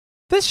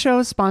This show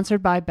is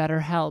sponsored by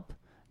BetterHelp.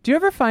 Do you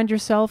ever find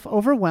yourself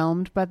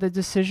overwhelmed by the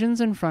decisions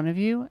in front of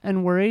you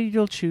and worried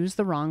you'll choose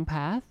the wrong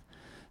path?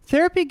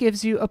 Therapy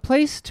gives you a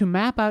place to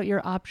map out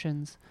your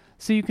options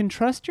so you can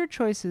trust your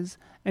choices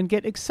and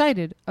get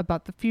excited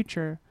about the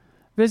future.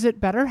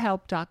 Visit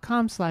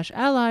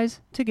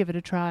betterhelp.com/allies to give it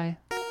a try.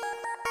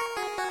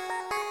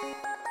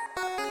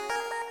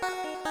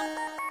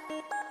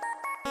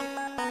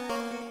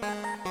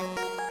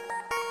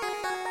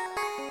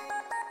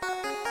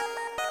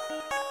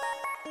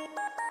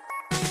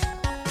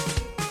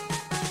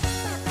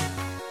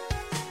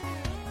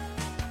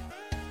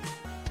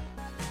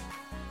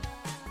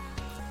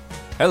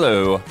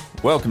 Hello,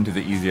 welcome to the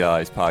Easy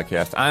Allies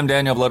podcast. I'm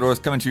Daniel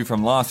Bloodworth, coming to you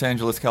from Los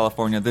Angeles,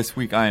 California. This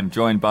week I am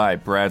joined by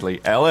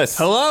Bradley Ellis.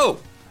 Hello.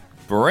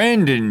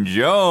 Brandon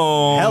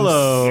Jones.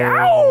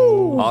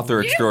 Hello.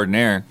 Author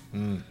extraordinaire.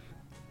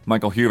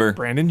 Michael Huber.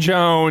 Brandon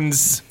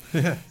Jones.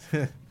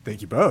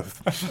 Thank you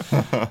both.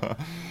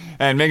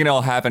 And making it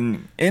all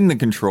happen in the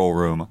control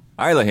room,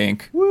 Isla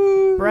Hink.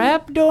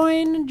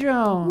 Brabdoin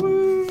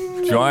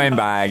Jones. Joined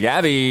by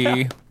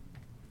Gabby.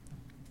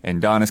 And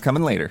Don is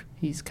coming later.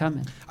 He's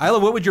coming. Isla,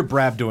 what would your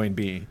Brabdoin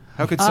be?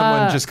 How could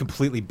someone just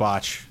completely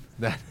botch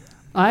that?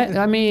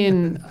 I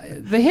mean,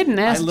 the hidden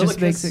S just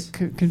Ililicus. makes it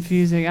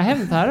confusing. I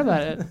haven't thought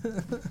about it.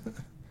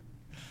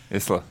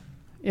 Isla.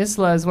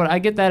 Isla is what I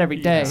get that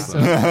every day. So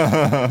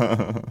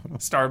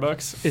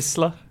Starbucks.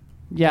 Isla.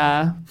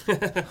 yeah.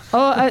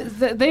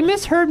 They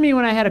misheard me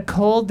when I had a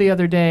cold the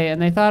other day,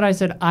 and they thought I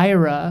said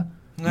Ira.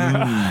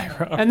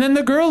 And then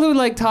the girl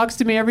who talks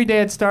to me every day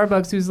at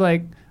Starbucks, who's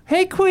like,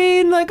 "Hey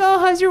Queen, oh,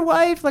 how's your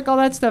wife?" All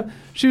that stuff.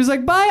 She was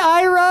like, "Bye,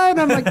 Ira,"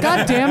 and I'm like,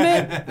 "God damn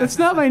it, that's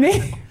not my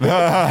name."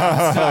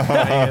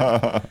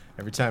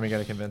 Every time you got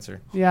to convince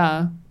her.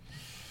 Yeah.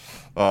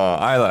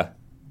 Isla.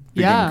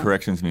 Begin Yeah.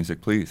 corrections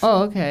music, please.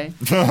 Oh, okay.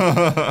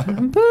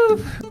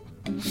 Boop.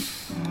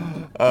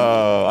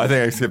 I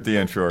think I skipped the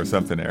intro or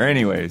something there.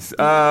 Anyways,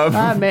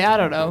 I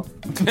don't know.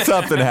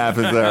 something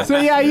happens there. So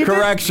yeah, you did-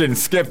 correction,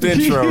 skipped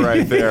intro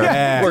right there.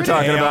 Yeah. We're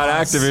talking about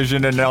Chaos.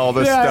 Activision and all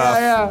this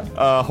Yeah,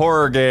 stuff.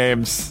 Horror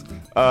games.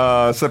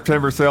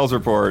 September sales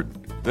report.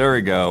 There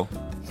we go.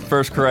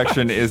 First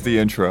correction is the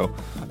intro.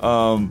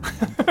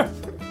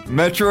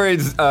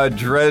 Metroid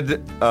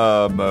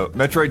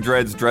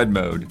Dread's Dread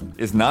mode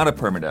is not a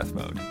permadeath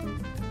mode.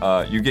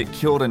 You get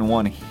killed in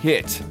one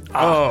hit.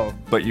 Oh.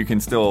 But you can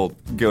still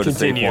go to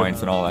save Continue.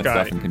 points and all that Got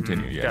stuff it. and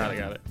continue. Yeah.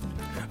 Got it.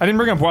 I didn't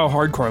bring up WoW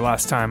Hardcore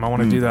last time. I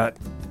want to do that.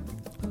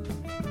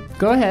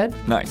 Go ahead.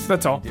 Nice.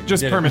 That's all.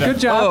 Just did it. permanent.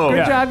 Good job. Oh. Good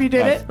Yeah. job. You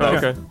did it.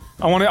 Okay.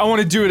 I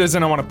want to do it as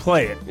in I want to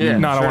play it. Yeah,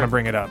 not I sure. want to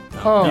bring it up.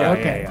 Oh, Yeah,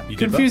 okay. yeah, yeah.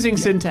 Confusing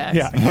syntax.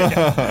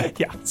 Yeah.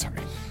 Yeah. Sorry.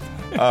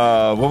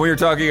 When we were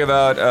talking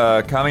about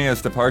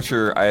Kamiya's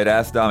departure, I had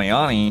asked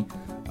Damiani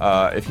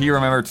if he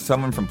remembered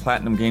someone from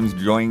Platinum Games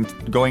going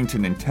to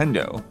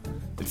Nintendo.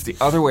 It's the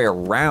other way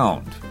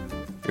around.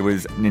 It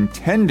was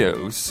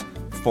Nintendo's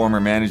former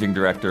managing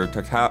director,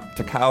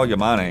 Takao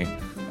Yamane,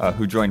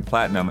 who joined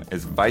Platinum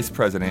as vice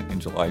president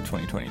in July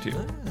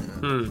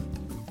 2022.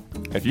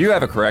 If you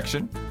have a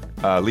correction,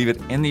 leave it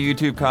in the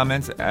YouTube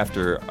comments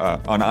after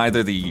on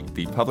either the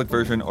public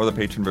version or the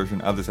patron version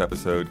of this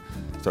episode.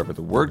 Start with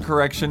the word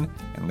correction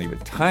and leave a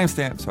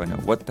timestamp so I know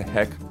what the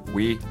heck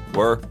we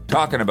were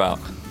talking about.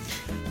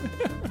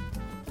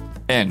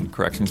 End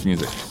corrections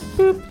music.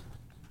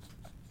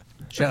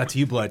 Shout out to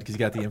you, Blood, because you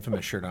got the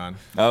Infamous shirt on.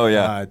 Oh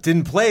yeah.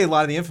 Didn't play a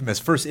lot of the Infamous.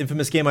 First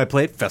Infamous game I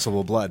played,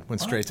 Festival of Blood.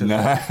 Went straight to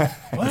that.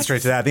 Went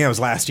straight to that. I think that was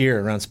last year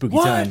around spooky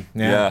time.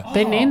 Yeah.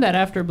 They named that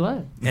after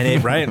blood. And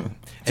it, right. And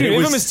Dude, it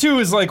was- Infamous 2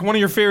 is one of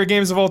your favorite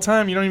games of all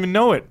time. You don't even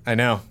know it. I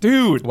know.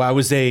 Dude. Well, I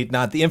was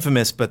not the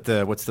Infamous, but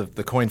what's the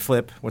coin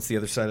flip? What's the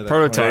other side of that?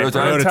 Prototype. coin?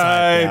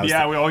 Prototype. Yeah,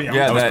 Yeah, we all yeah.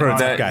 Yeah, was that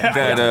prototype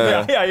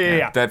guy.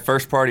 Yeah. that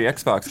first party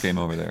Xbox game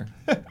over there.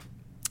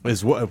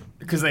 is what?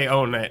 Because they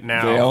own it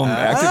now. They own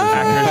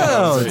Activision.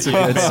 Oh, it's a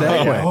good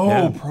segue. Oh,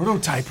 Yeah.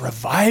 Prototype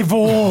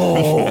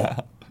Revival.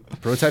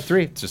 Prototype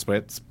 3. It's just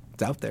it's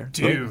out there.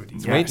 Dude.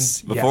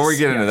 Yes. Before we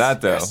get into that,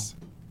 though, yes.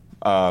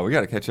 we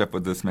got to catch up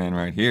with this man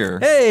right here.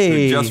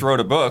 Hey! Who just wrote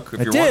a book.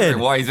 If I you're did. wondering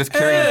why he's just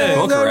carrying his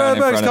book around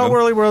in front It's of called him.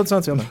 Whirly World. It's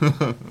not so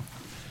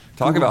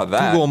Talk about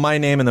that. Google my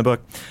name in the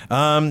book.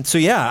 So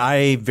yeah,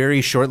 I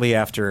very shortly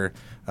after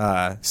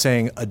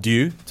saying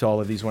adieu to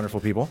all of these wonderful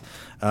people,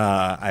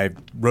 I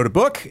wrote a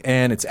book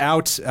and it's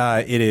out.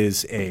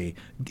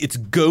 It's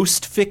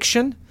ghost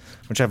fiction,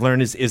 which I've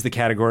learned is the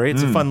category.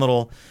 It's a fun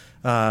little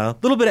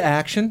bit of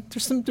action.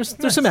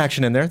 There's some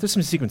action in there. There's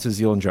some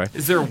sequences you'll enjoy.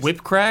 Is there a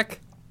whip crack?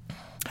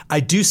 I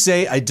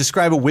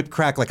describe a whip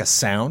crack like a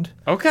sound.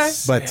 Okay.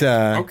 But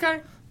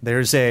Okay.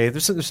 there's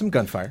some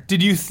gunfire.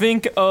 Did you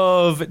think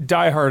of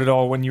Die Hard at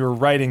all when you were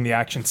writing the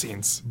action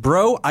scenes?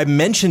 Bro, I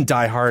mentioned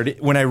Die Hard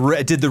when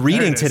I did the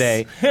reading it is.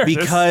 today There it is.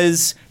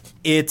 because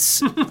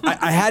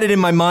I had it in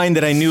my mind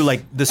that I knew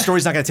like the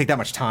story's not going to take that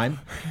much time.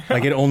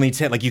 Like it only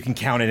like you can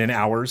count it in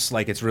hours.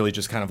 Like it's really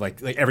just kind of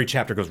like every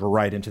chapter goes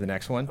right into the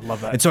next one. I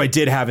love that. And so I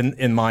did have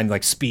in mind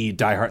like Speed,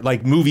 Die Hard,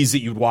 like movies that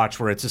you'd watch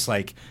where it's just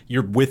like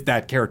you're with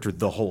that character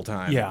the whole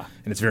time. Yeah.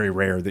 And it's very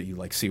rare that you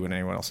like see what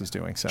anyone else is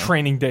doing. So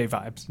Training Day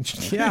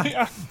vibes.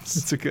 yeah,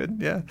 it's a good,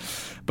 yeah.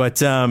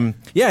 But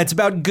yeah, it's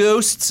about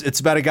ghosts. It's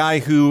about a guy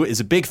who is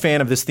a big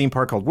fan of this theme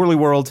park called Whirly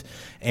World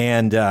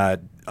and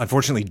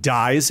unfortunately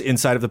dies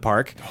inside of the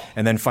park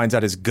and then finds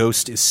out his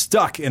ghost is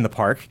stuck in the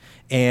park.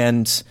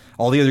 And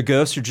all the other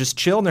ghosts are just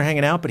chill and they're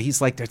hanging out. But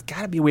he's like, there's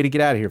got to be a way to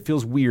get out of here. It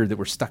feels weird that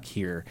we're stuck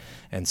here.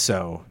 And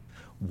so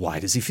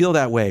why does he feel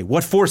that way?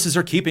 What forces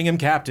are keeping him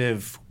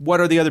captive? What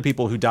are the other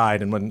people who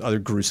died in other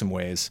gruesome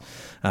ways?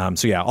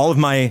 So yeah, all of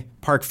my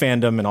park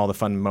fandom and all the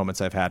fun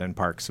moments I've had in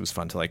parks, it was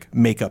fun to like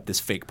make up this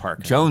fake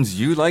park. Jones,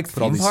 you like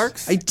theme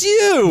parks? I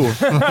do.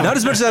 Not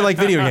as much as I like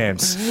video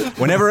games.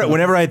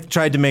 Whenever I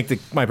tried to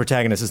make my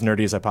protagonist as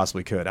nerdy as I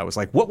possibly could, I was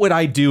like, what would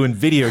I do in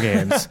video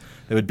games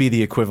that would be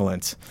the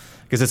equivalent?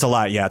 Because it's a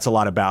lot. Yeah, it's a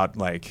lot about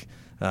like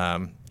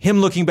him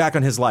looking back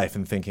on his life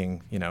and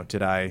thinking,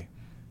 did I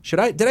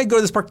go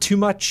to this park too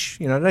much?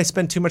 Did I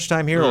spend too much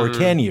time here? Or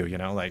can you?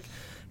 Like,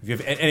 if you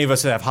have any of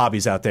us that have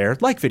hobbies out there,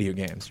 like video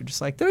games, you're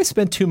just like, did I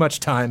spend too much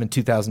time in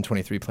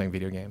 2023 playing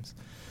video games?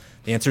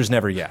 The answer is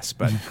never yes,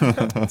 but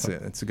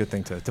it's a good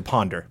thing to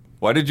ponder.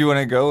 Why did you want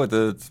to go with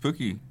the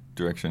spooky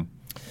direction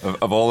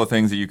of all the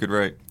things that you could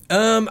write?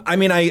 I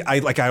mean,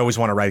 I always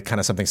want to write kind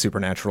of something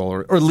supernatural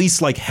or at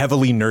least like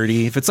heavily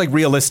nerdy. If it's like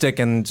realistic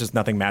and just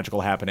nothing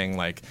magical happening,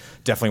 like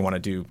definitely want to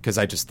do because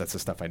that's the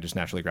stuff I just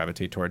naturally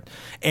gravitate toward.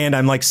 And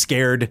I'm like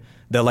scared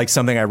that like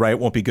something I write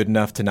won't be good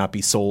enough to not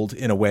be sold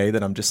in a way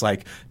that I'm just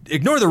like,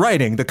 ignore the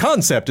writing. The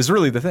concept is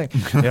really the thing.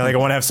 Like I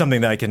want to have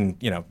something that I can,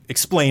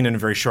 explain in a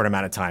very short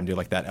amount of time, do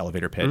like that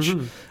elevator pitch.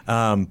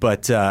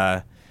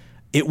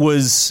 It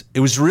was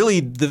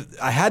really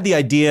I had the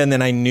idea and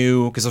then I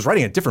knew because I was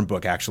writing a different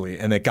book actually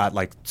and it got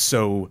like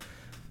so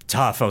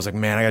tough. I was like,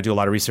 man, I got to do a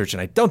lot of research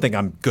and I don't think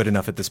I'm good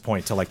enough at this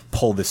point to like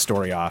pull this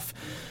story off.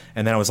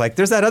 And then I was like,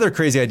 there's that other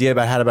crazy idea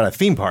I had about a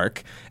theme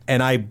park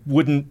and I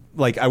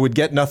would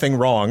get nothing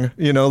wrong,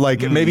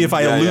 maybe if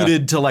I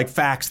alluded to like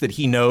facts that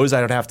he knows, I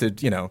don't have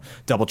to,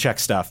 double check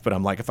stuff. But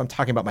I'm like, if I'm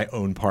talking about my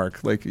own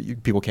park,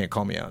 like people can't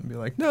call me out and be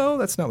like, no,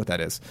 that's not what that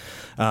is.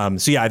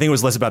 So yeah, I think it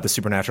was less about the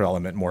supernatural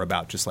element, more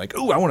about just like,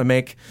 oh, I want to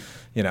make,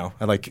 I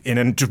like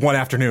in just one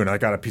afternoon, I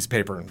got a piece of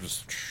paper and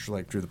just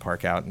like drew the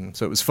park out. And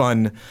so it was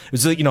fun. It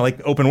was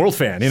like open world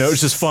fan, it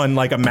was just fun,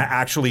 like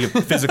actually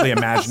physically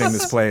imagining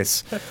this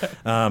place.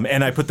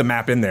 And I put the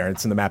map in there.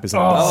 The map is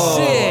on. Oh,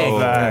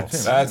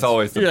 sick. That's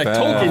always the You're like best.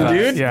 Tolkien,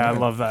 dude. Yeah, I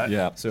love that.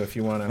 Yeah. So if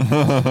you want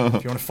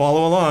to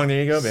follow along,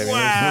 there you go, baby.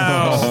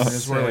 Wow.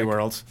 There's Whirly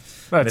World.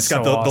 That's It's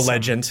got so the awesome.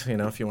 legend,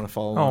 if you want to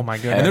follow along. Oh my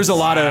goodness. And there's a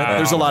lot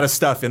of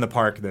stuff in the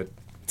park that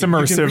It's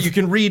immersive. You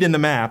can read in the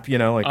map,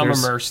 like I'm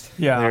there's- immersed.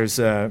 Yeah. There's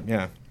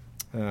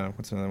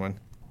what's another one?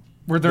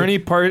 Were there any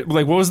part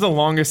like what was the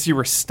longest you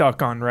were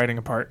stuck on writing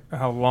a part?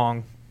 How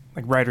long?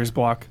 Like writer's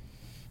block?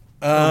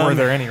 Or were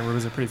there any, or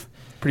was it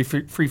pretty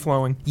free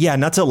flowing? Yeah,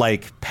 not to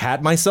like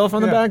pat myself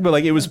on the back, but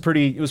like it was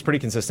pretty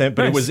consistent.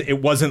 But Nice.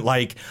 it wasn't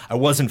like I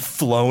wasn't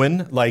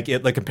flowing. Like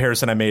the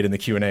comparison I made in the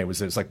Q&A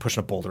was it was like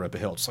pushing a boulder up a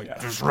hill. Just like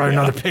just write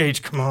another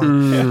page, come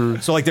on. Yeah.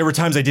 So like there were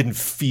times I didn't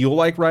feel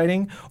like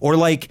writing, or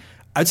like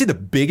I'd say the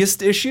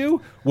biggest issue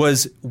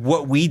was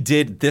what we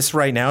did. This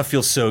right now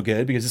feels so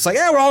good because it's like,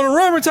 yeah, we're all in a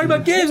room, we're talking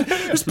about games.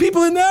 There's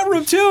people in that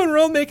room too, and we're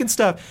all making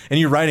stuff. And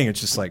you're writing, it's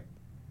just like,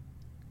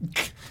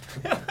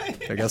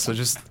 I guess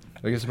is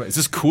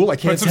this cool? I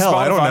can't Put some tell.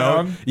 I don't Spotify know.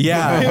 on.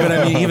 Yeah, but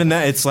I mean, even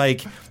that, it's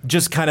like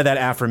just kind of that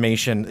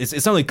affirmation. It's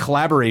not only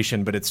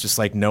collaboration, but it's just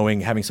like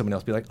having someone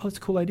else be like, "Oh, it's a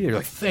cool idea." You're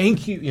like,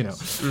 "Thank you,"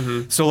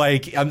 So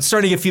like, I'm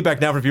starting to get feedback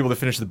now from people that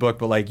finish the book.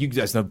 But like, you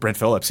guys know Brent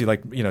Phillips. He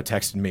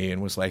texted me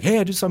and was like, "Hey,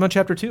 I'm on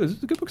chapter 2. This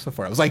is a good book so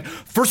far." I was like,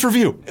 first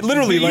review,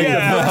 literally like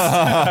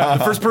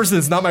the first person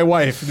that's not my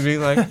wife to be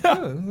like,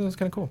 "Oh, that was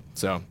kind of cool."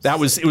 So it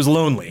was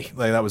lonely.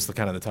 Like that was the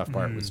kind of the tough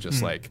part. Was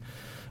just like.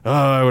 Oh,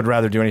 I would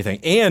rather do anything.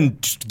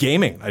 And just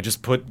gaming. I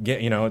just put,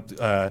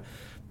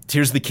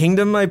 Tears of the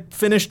Kingdom I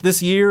finished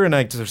this year, and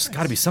there's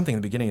got to be something in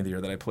the beginning of the year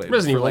that I played.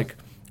 Resident Evil. Like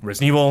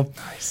Resident Evil.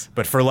 Nice.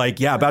 But for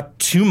about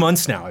 2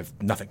 months now, I've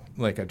nothing.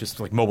 Like I just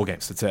like mobile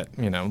games. That's it.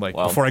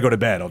 Before I go to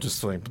bed, I'll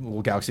just like a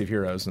little Galaxy of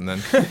Heroes, and then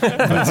so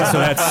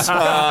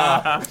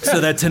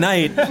that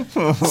tonight,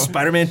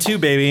 Spider-Man 2,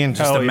 baby, in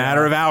just Hell a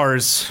matter yeah. of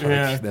hours.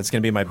 Yeah. That's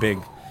gonna be my big.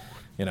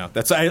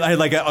 That's I had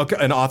like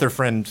an author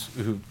friend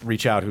who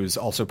reached out who's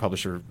also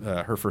published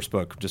her first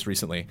book just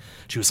recently.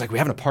 She was like, "We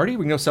having a party?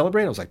 We can go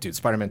celebrate." I was like, "Dude,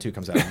 Spider-Man 2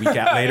 comes out a week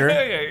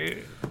later.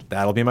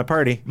 That'll be my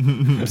party."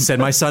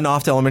 Send my son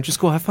off to elementary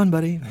school. Have fun,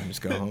 buddy. And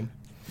just go home.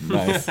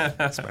 Nice.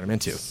 Spider-Man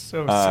 2.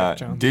 So sick,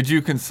 John. Did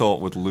you consult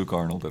with Luke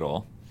Arnold at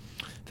all?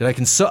 Did I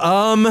consult?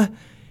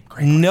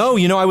 No,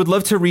 I would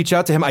love to reach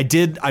out to him. I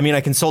did. I mean,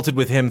 I consulted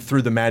with him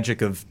through the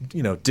magic of,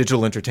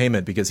 digital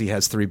entertainment because he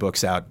has 3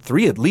 books out,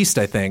 3 at least,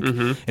 I think,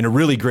 in a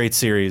really great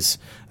series.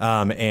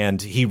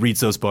 And he reads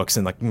those books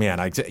and like, man,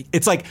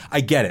 it's like,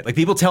 I get it. Like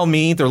people tell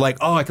me, they're like,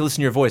 oh, I can listen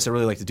to your voice. I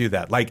really like to do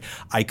that. Like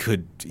he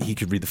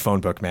could read the phone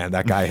book, man.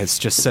 That guy has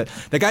just said,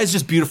 that guy's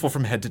just beautiful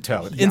from head to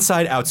toe,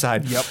 inside,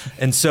 outside. Yep.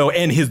 And so,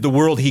 the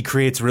world he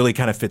creates really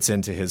kind of fits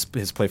into his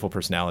playful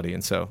personality.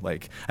 And so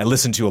like, I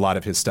listen to a lot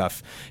of his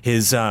stuff.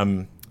 His,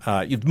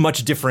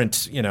 much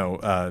different,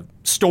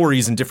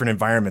 stories and different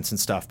environments and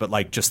stuff, but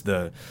like just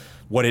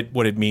what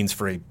it means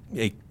for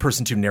a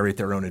person to narrate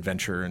their own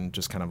adventure and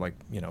just kind of like,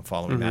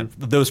 following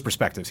those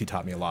perspectives. He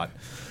taught me a lot.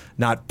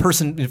 Not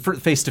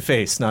face to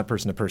face, not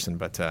person to person,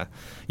 but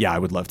I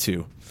would love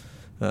to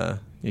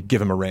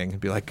give him a ring and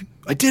be like,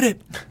 I did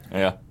it.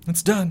 Yeah.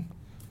 It's done.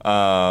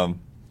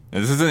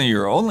 This isn't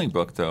your only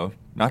book, though.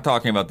 Not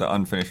talking about the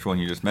unfinished one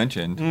you just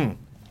mentioned.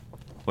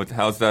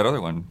 How's that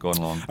other one going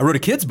along? I wrote a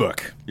kid's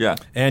book. Yeah.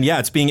 And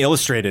it's being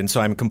illustrated, and so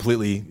I'm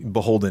completely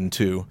beholden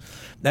to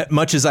that.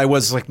 Much as I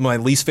was like my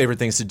least favorite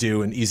things to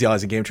do in Easy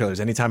Allies and game trailers,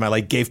 anytime I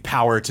like gave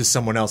power to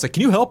someone else, like,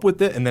 can you help with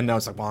it? And then I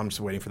was like, well, I'm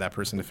just waiting for that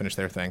person to finish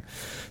their thing.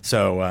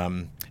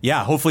 So,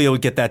 hopefully you'll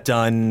get that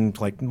done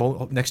like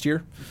next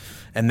year.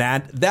 And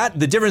that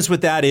the difference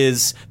with that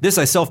is this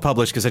I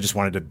self-published because I just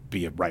wanted to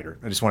be a writer.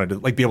 I just wanted to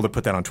like be able to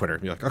put that on Twitter.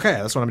 Be like, okay,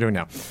 that's what I'm doing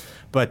now.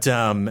 But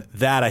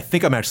that I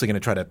think I'm actually going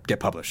to try to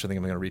get published. I think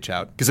I'm going to reach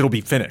out because it'll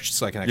be finished,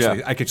 so I can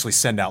actually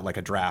send out like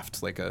a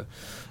draft, like a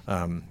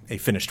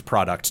finished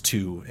product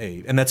to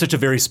and that's such a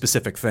very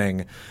specific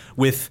thing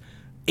with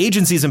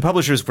agencies and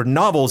publishers for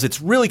novels. It's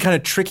really kind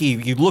of tricky.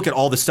 You look at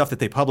all the stuff that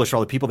they publish,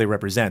 all the people they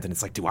represent, and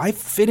it's like, do I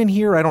fit in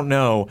here? I don't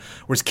know.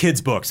 Whereas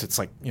kids' books, it's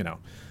like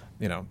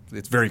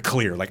it's very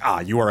clear, like,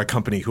 you are a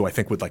company who I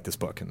think would like this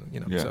book.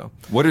 And, so.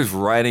 What is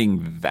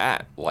writing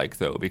that like,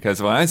 though?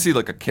 Because when I see,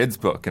 like, a kid's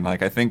book and,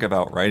 like, I think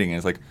about writing it,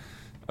 it's like,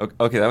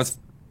 okay, that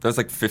was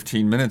like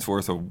 15 minutes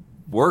worth of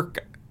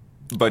work.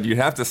 But you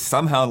have to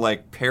somehow,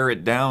 like, pare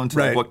it down to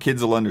like, what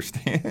kids will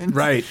understand.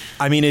 Right.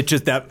 I mean, it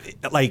just that,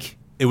 like,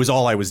 it was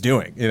all I was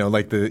doing.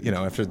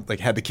 After, like,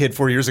 had the kid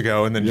 4 years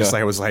ago and then just,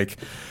 like, I was like,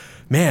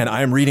 man,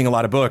 I am reading a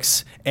lot of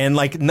books, and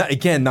like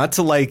not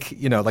to like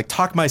like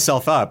talk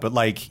myself up, but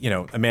like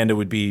Amanda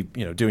would be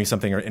doing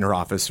something in her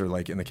office or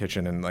like in the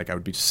kitchen, and like I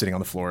would be just sitting on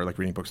the floor like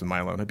reading books with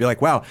Milo, and I'd be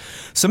like, wow,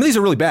 some of these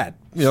are really bad.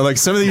 Like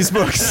some of these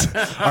books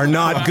are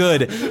not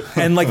good,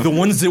 and like the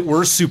ones that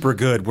were super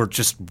good were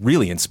just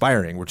really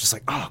inspiring. We're just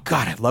like, oh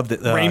god, I love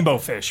it. Rainbow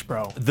fish,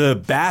 bro. The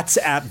bats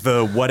at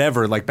the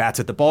whatever, like bats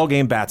at the ball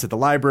game, bats at the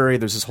library.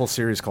 There's this whole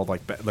series called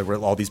like where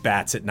all these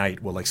bats at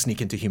night will like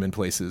sneak into human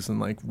places and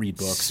like read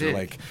books. Sick.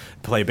 Or like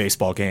play a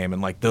baseball game,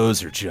 and like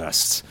those are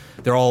just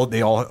they all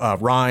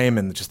rhyme,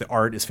 and just the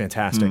art is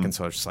fantastic. And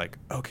so I was just like,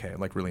 okay, I'm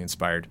like really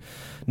inspired.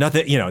 Not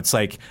that it's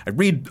like I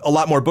read a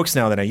lot more books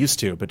now than I used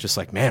to, but just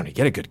like, man, when you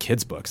get a good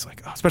kids book, it's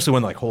like, especially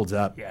one that like holds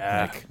up.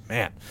 Yeah, like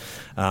man,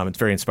 it's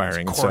very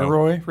inspiring. It's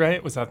Corduroy,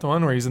 right? Was that the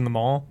one where he's in the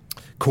mall?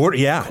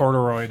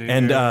 Corduroy, dude.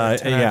 And 10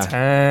 out of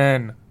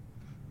 10.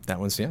 That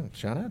one's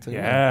shout out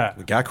to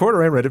we got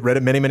Corduroy. Read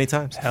it many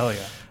times. Hell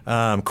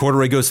yeah.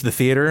 Corduroy Goes to the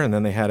Theater, and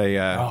then they had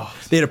a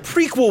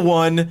prequel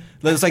one.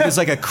 It's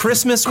like a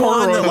Christmas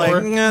one. That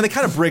like they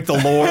kind of break the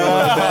lore a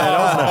little bit.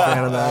 I wasn't a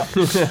fan of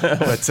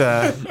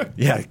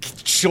that. But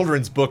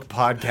children's book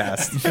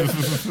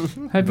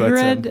podcast. Have you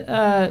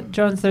read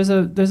Jones? There's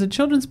a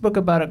children's book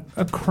about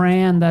a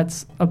crayon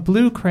that's a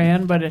blue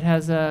crayon, but it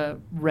has a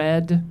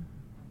red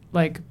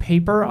like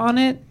paper on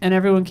it, and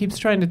everyone keeps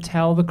trying to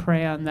tell the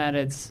crayon that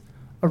it's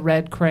a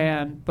red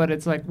crayon, but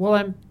it's like, well,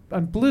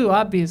 I'm blue,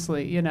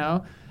 obviously,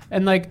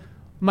 and like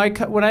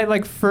when I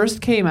like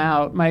first came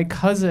out, my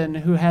cousin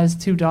who has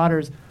 2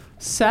 daughters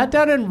sat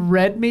down and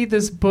read me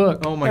this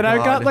book. Oh my God. God.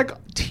 I got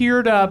like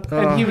teared up,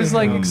 and he was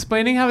like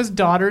explaining how his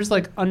daughters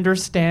like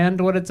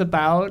understand what it's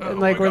about, and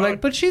like we're like,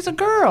 but she's a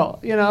girl,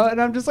 and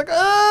I'm just like,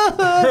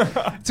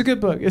 it's a good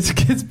book. It's a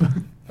kid's book.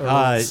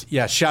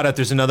 Shout out.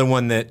 There's another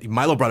one that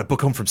Milo brought a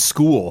book home from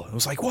school. I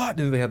was like, what?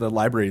 And they had the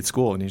library at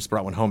school, and he just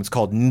brought one home. It's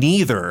called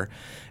Neither.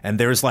 And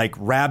there's like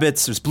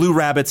rabbits, there's blue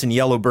rabbits and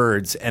yellow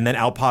birds, and then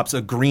out pops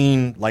a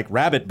green like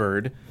rabbit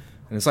bird.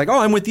 And it's like, oh,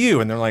 I'm with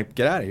you. And they're like,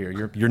 get out of here.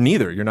 You're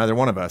neither. You're neither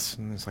one of us.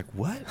 And it's like,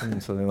 what?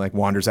 And so they like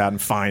wanders out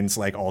and finds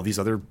like all these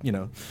other,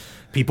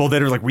 people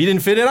that are like, we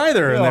didn't fit in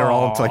either. And they're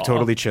all like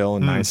totally chill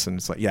and nice. And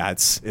it's like, yeah,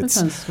 it's that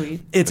sounds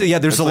sweet.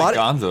 There's a like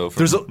lot Gonzo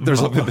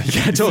there's a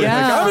yeah, totally.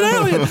 Yeah. Like,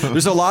 I'm an alien.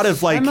 There's a lot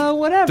of like,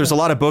 whatever. There's a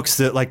lot of books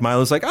that like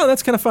Milo's like, oh,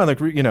 that's kind of fun. Like,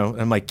 and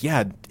I'm like,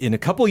 yeah, in a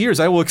couple of years,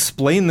 I will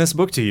explain this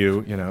book to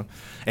you,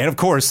 And of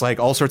course, like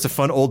all sorts of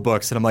fun old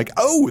books. And I'm like,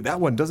 oh, that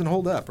one doesn't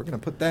hold up. We're going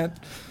to put that.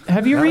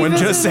 Have you that one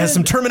revisited? just has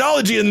some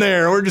terminology in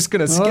there. We're just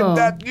going to skip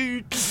that.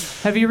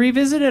 Have you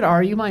revisited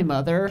Are You My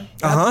Mother?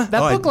 That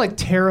book like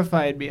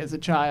terrified me as a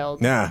child.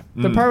 Yeah.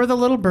 The part where the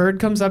little bird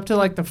comes up to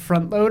like the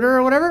front loader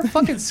or whatever,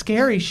 fucking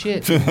scary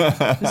shit.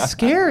 It's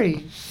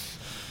scary.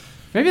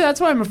 Maybe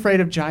that's why I'm afraid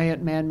of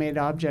giant man-made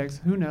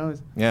objects. Who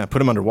knows? Yeah, put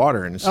them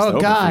underwater and it's just over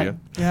for you.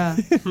 Yeah.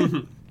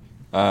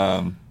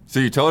 So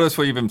you told us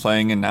what you've been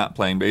playing and not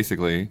playing,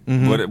 basically.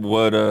 Mm-hmm.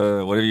 What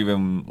have you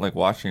been like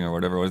watching or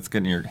whatever? What's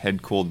getting your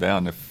head cooled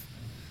down if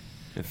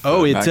It's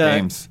not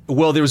games?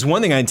 Well, there was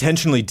one thing I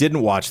intentionally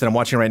didn't watch that I'm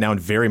watching right now and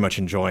very much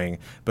enjoying.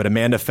 But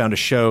Amanda found a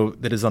show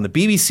that is on the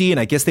BBC, and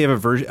I guess they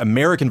have a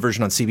American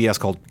version on CBS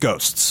called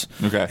Ghosts.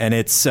 Okay. And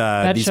it's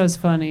That show's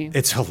funny.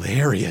 It's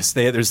hilarious.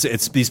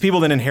 It's these people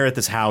that inherit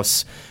this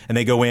house, and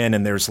they go in,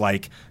 and there's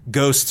like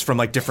ghosts from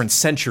like different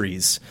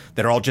centuries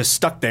that are all just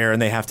stuck there,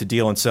 and they have to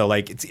deal. And so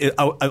like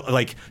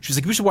like she's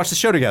like, we should watch the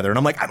show together, and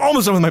I'm like, I'm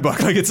almost done with my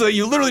book. Like it's like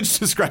you literally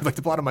just described like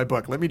the plot of my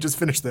book. Let me just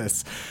finish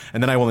this,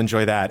 and then I will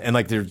enjoy that. And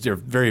like they're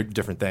very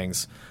different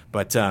things,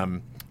 but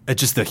it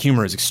just the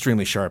humor is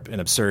extremely sharp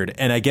and absurd.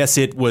 And I guess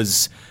it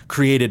was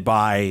created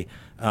by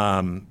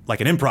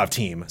like an improv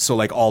team, so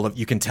like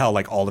you can tell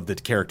like all of the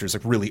characters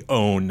like really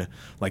own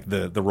like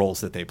the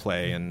roles that they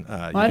play. And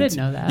I didn't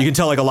know that. You can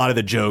tell like a lot of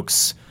the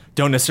jokes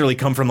don't necessarily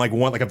come from like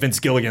a Vince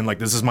Gilligan, like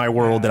this is my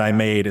world that I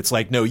made. It's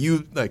like, no,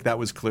 you like that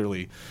was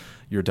clearly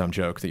your dumb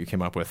joke that you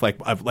came up with.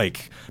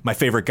 Like my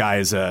favorite guy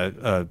is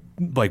a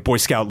like Boy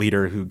Scout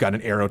leader who got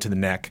an arrow to the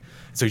neck.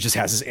 So he just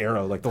has his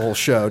arrow like the whole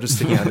show just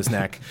sticking out his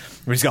neck.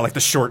 And he's got like the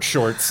short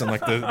shorts and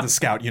like the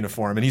scout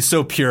uniform, and he's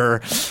so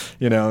pure,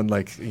 and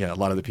like a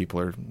lot of the people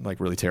are like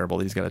really terrible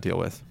that he's got to deal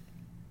with.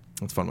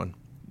 It's a fun one.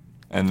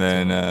 And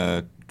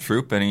then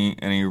Troop, any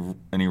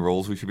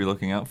roles we should be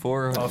looking out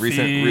for? Buffy,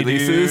 Recent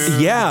releases?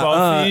 dude. Yeah,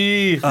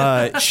 Buffy.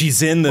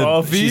 she's in the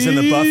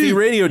Buffy. Buffy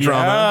radio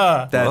drama.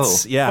 Yeah.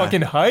 That's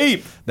Fucking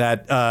hype.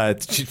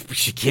 That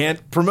she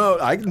can't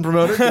promote. I can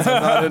promote it because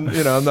I'm not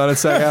in, I'm not in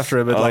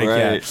SAG-AFTRA. But like,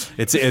 right.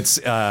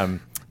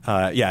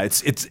 yeah,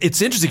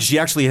 it's interesting. She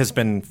actually has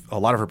been a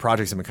lot of her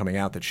projects have been coming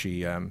out that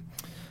she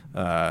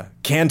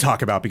can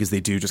talk about because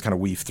they do just kind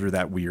of weave through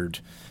that weird,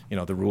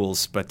 the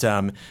rules. But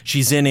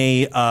she's in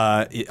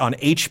on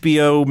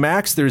HBO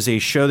Max. There's a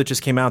show that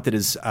just came out that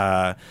is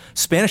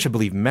Spanish, I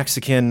believe,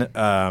 Mexican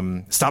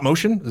stop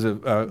motion is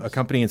a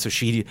company, and so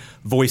she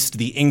voiced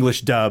the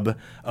English dub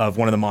of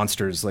one of the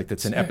monsters, like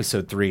that's in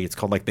episode 3. It's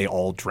called like They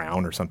All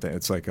Drown or something.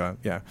 It's like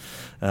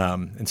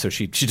and so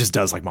she just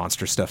does like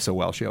monster stuff so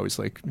well. She always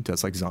like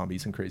does like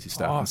zombies and crazy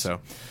stuff, Awesome.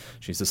 and so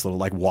she's this little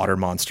like water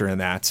monster in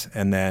that.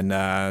 And then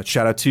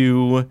shout out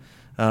to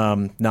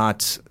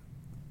not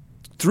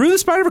Through the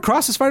Spider-Verse,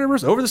 Across the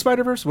Spider-Verse, Over the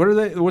Spider-Verse. What are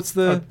they? What's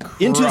the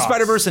Into the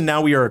Spider-Verse? And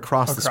now we are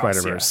Across the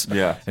Spider-Verse.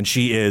 Yeah. And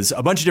she is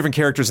a bunch of different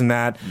characters in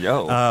that.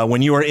 Yo.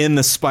 When you are in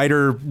the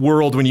spider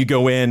world, when you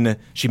go in,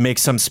 she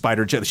makes some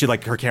spider. She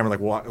like her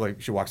camera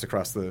she walks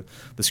across the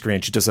screen.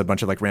 She does a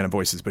bunch of like random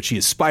voices, but she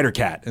is Spider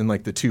Cat in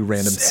like the 2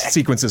 random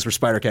sequences where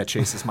Spider Cat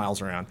chases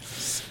Miles around.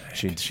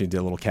 She did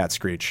a little cat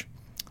screech.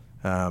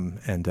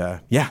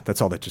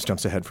 That's all that just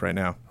jumps ahead for right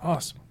now.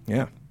 Awesome.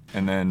 Yeah.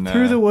 And then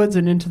Through the Woods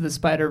and Into the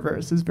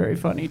Spider-Verse is very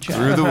funny, Chad.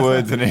 Through the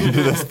Woods and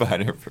Into the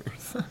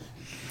Spider-Verse.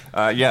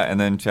 And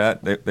then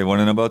chat. They want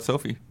to know about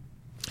Sophie.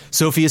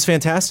 Sophie is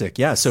fantastic.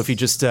 Yeah, Sophie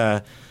just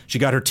she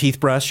got her teeth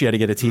brushed. She had to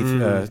get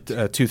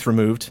a tooth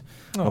removed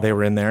while they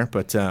were in there.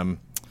 But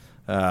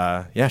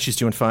she's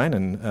doing fine,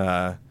 and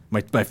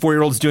my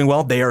 4-year-old is doing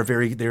well. They are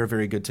very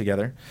good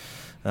together.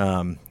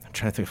 I'm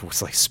trying to think of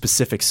what's like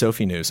specific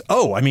Sophie news.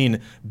 Oh, I mean,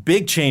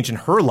 big change in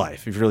her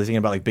life. If you're really thinking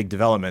about like big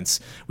developments,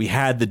 we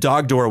had the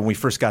dog door when we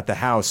first got the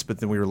house, but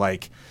then we were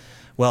like,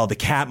 well, the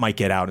cat might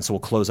get out, and so we'll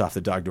close off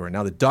the dog door.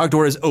 Now the dog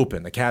door is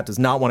open. The cat does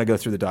not want to go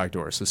through the dog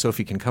door, so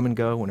Sophie can come and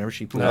go whenever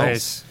she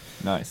pleases.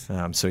 Nice.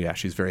 So yeah,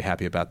 she's very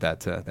happy about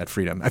that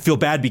freedom. I feel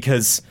bad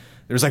because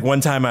there was like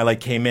one time I like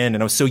came in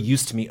and I was so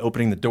used to me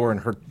opening the door and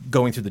her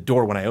going through the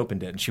door when I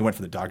opened it, and she went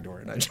for the dog door,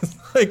 and I just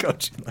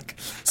she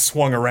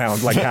swung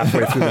around like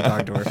halfway through the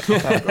dog door.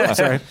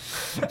 Sorry.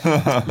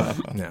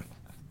 Yeah.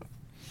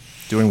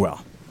 Doing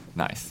well.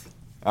 Nice.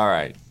 All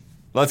right.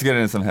 Let's get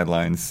into some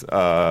headlines.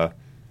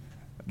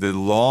 The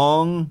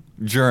long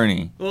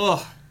journey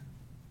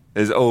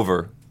is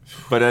over.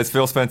 But as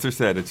Phil Spencer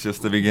said, it's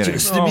just the beginning.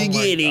 Just the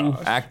beginning.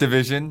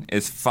 Activision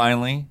is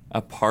finally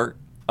a part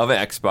of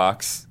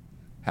Xbox.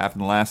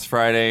 Happened last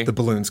Friday. The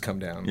balloons come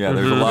down. Yeah,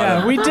 there's a lot of...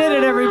 Yeah, we did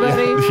it,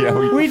 everybody.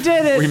 Yeah, we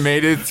did it. We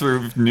made it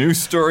through news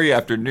story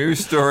after news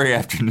story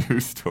after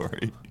news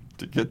story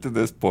to get to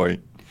this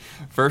point.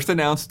 First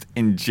announced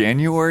in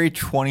January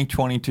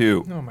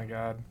 2022. Oh my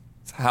God.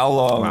 It's how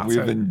long Wow.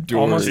 we've endured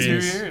Almost 2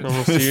 years.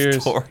 Almost 2 this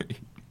years. story.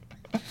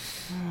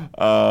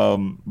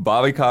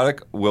 Bobby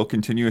Kotick will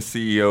continue as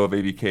CEO of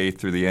ABK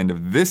through the end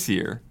of this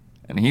year,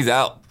 and he's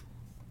out.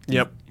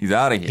 Yep. He's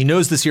out of here. He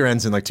knows this year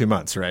ends in like 2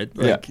 months, right?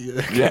 Yeah.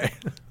 Okay.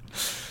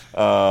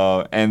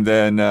 And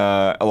then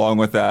along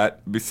with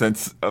that,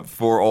 since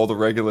for all the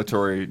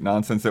regulatory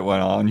nonsense that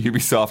went on,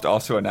 Ubisoft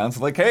also announced,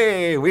 like,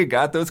 hey, we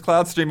got those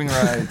cloud streaming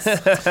rights.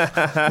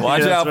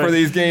 Watch out for right.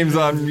 these games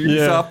on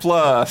Ubisoft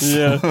Plus.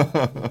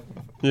 Yeah.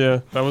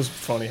 Yeah. That was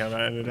funny how that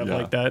ended up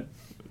like that.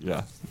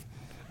 Yeah.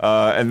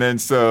 And then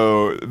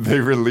so they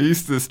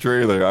released this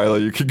trailer. Isla,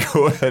 you could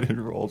go ahead and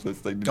roll this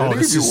thing. Did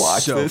any of you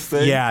watch this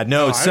thing? Yeah,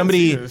 no, I didn't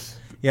somebody. see this.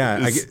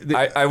 Yeah,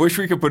 I wish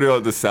we could put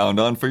the sound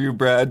on for you,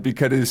 Brad,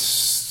 because it's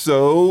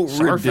so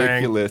Starfang.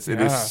 ridiculous. It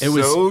is it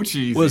was so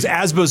cheesy. It was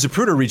Asbo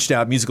Zapruder reached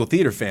out, musical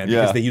theater fan,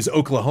 because Yeah. they use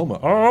Oklahoma.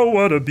 Oh,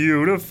 what a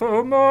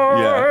beautiful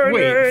morning.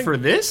 Wait, for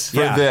this? for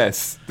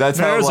this. That's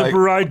how There's like a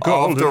bright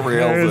off the golden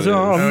rails it haze is.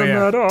 on the yeah.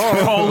 meadow.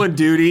 Call of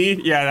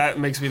Duty. Yeah, that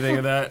makes me think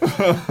of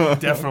that.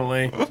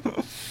 Definitely.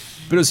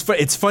 But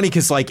it's funny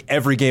because like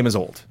every game is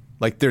old.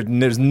 Like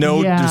there's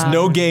no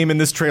Yeah. game in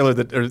this trailer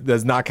that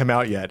has not come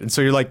out yet, and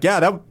so you're like, yeah,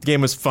 that game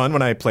was fun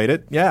when I played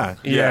it. Yeah,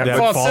 Yeah, that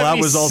Fallout Fallout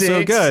was also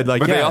 76. good. Like,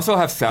 But yeah. they also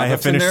have sound I have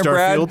effects in finished there,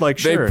 Brad. Starfield. Like,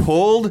 sure, They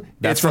pulled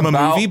That's It's from a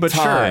About movie, but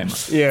sure. Time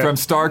Yeah. from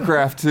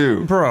StarCraft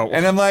 2. Bro.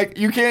 And I'm like,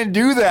 you can't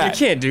do that.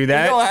 You can't do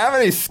that. You don't have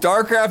any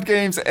StarCraft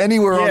games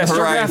anywhere Yeah, on the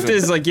horizon. StarCraft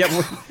is like,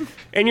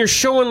 and you're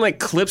showing like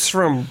clips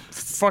from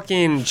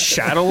fucking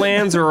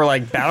Shadowlands or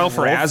like Battle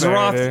for Warfare,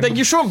 Azeroth. dude. Like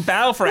you're showing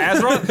Battle for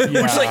Azeroth,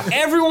 which like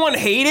everyone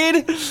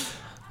hated.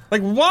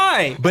 Like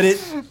why? But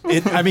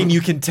I mean, you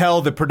can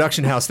tell the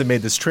production house that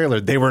made this trailer.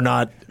 They were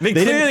not. They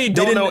clearly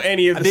don't know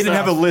any of the They didn't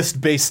have a stuff.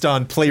 list based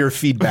on player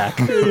feedback.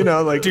 You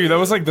know, like Dude, that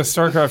was like the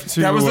StarCraft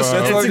 2. That was the. what I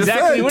That's just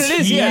exactly said. what it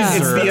is. Yeah, it's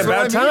Teaser. the That's what about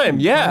I mean. time.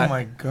 Yeah, Oh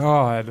my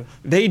god.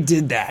 they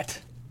did that.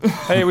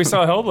 Hey, we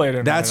saw Hellblade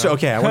in That's there, though.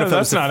 okay. I wonder if that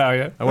was That's not the- out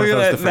yet. I wonder Look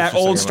if at was the that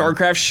first or old second one.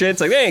 StarCraft shit.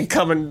 It's like they ain't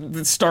coming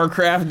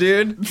StarCraft,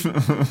 dude.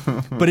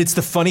 But it's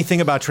the funny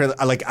thing about trailer.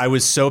 Like I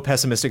was so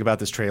pessimistic about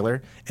this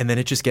trailer, and then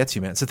it just gets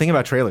you, man. It's the thing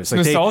about trailers.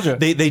 Like Nostalgia.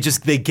 They get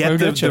They'll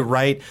the get you.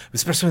 right,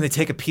 especially when they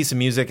take a piece of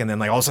music and then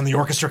like all of a sudden the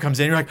orchestra comes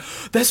in. You're like,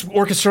 this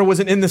orchestra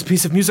wasn't in this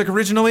piece of music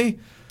originally.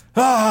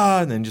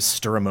 And then just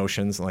stir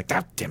emotions and like,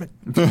 ah, damn it.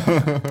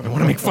 I want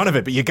to make fun of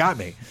it, but you got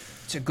me.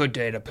 It's a good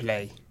day to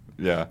play.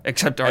 Yeah.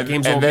 Except our And-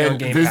 games and won't be then on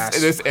Game this, Pass.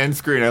 This end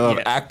screen, I love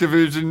Yeah.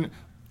 Activision,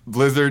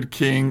 Blizzard,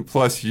 King,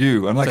 plus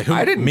you. I'm like, like, who,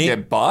 I didn't me?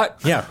 get bought.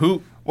 Yeah,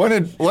 who? When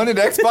did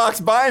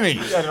Xbox buy me? Do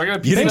I get a You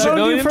piece didn't of check- that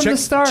billion? from check, the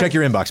start. check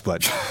your inbox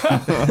pledge.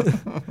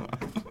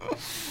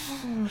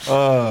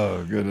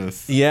 Oh,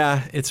 goodness.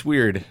 Yeah, it's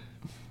weird.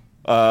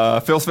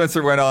 Phil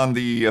Spencer went on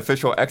the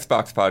official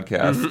Xbox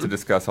podcast to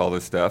discuss all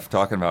this stuff,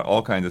 talking about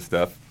all kinds of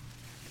stuff.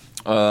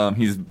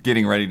 He's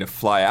getting ready to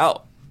fly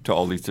out to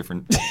all these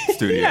different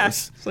studios.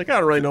 Yes. It's like I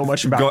don't really know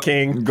much about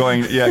King.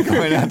 Going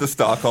out to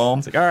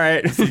Stockholm. All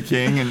right. See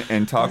King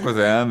and talk with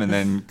them, and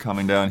then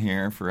coming down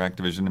here for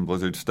Activision and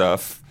Blizzard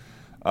stuff.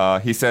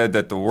 He said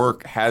that the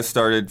work has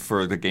started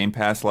for the Game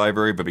Pass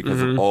library, but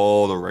because of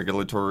all the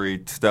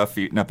regulatory stuff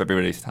eating up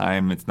everybody's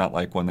time, it's not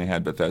like when they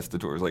had Bethesda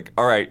tours. Like,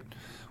 all right,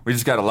 we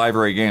just got a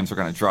library of games we're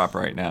going to drop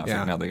right now. So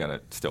Yeah. now they got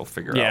to still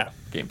figure Yeah. out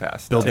Game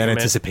Pass. Build stuff. that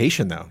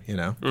anticipation, though. You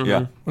know.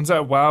 Yeah. When's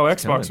that WoW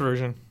Xbox coming.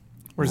 version?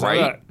 Where's Right.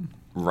 that at?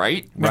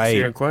 Right?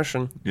 Right. Good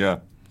question. Yeah.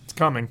 It's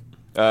coming.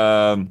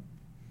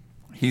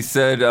 He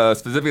said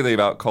specifically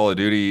about Call of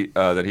Duty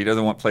that he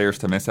doesn't want players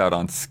to miss out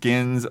on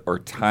skins or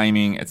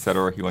timing,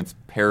 etc. He wants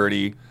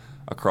parity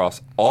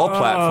across all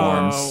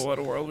platforms. Oh, what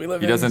a world we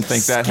live He in. doesn't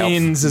think that helps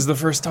Skins is the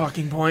first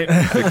talking point.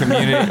 the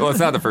community. Well, it's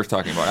not the first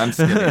talking about. I'm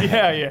skipping.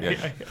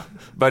 yeah.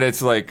 But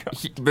it's like,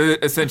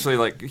 but essentially,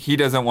 like he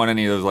doesn't want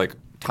any of those like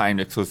timed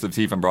exclusives.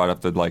 He even brought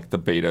up the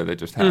beta that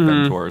just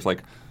happened, towards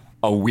like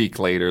a week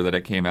later that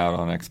it came out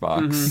on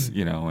Xbox,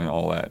 you know, and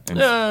all that.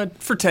 And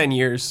For 10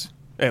 years,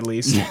 at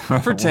least.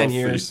 For 10 We'll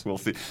years. see, we'll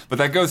see. But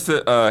that goes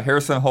to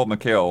Harrison Holt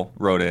McHale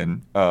wrote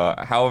in.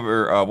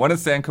 However, one of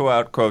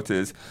standout quotes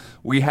is,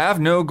 "We have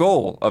no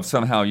goal of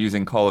somehow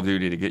using Call of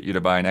Duty to get you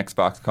to buy an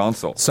Xbox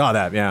console." Saw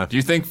that. Yeah. Do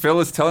you think Phil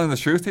is telling the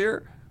truth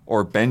here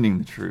or bending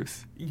the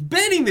truth?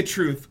 Bending the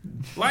truth.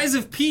 Lies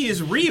of P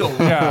is real.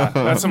 Yeah,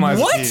 that's some lies.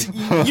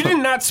 What? You did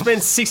not spend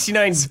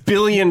 $69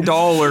 billion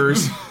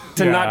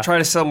to Yeah. not try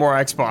to sell more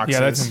Xboxes. Yeah,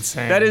 that's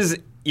insane. That is,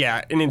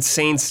 an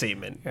insane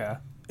statement. Yeah.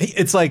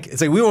 It's like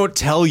we won't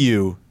tell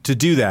you to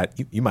do that.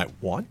 You might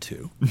want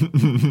to,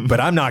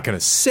 but I'm not going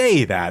to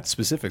say that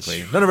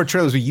specifically. None of our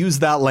trailers we use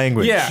that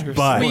language. Yeah,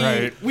 but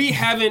Right. we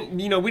haven't,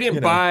 we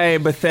didn't buy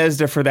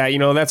Bethesda for that.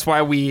 That's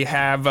why we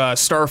have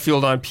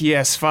Starfield on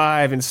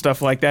PS5 and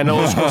stuff like that. And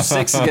Elder Scrolls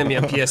 6 is going to be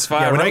on PS5.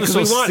 Yeah, when right? Elder 'Cause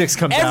we Scrolls want 6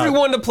 comes out.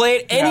 everyone to play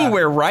it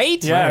anywhere,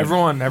 right? Yeah,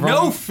 everyone.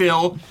 No,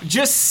 Phil,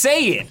 just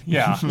say it.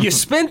 Yeah. You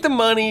spent the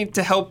money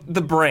to help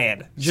the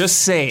brand. Just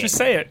say it. Just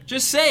say it.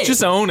 Just say it.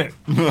 Just own it.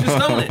 Just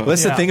own it. Well,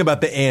 that's the Yeah. thing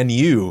about the "and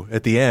you"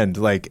 at the end.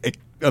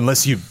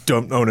 Unless you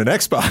don't own an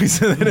Xbox,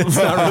 then it's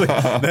not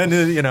really.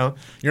 Then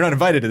you're not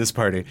invited to this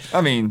party.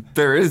 I mean,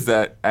 there is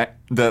that.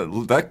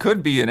 That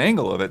could be an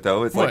angle of it,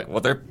 though. It's like,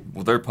 What?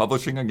 they're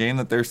publishing a game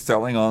that they're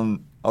selling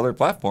on other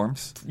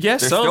platforms. Yeah,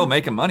 they're some. still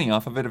making money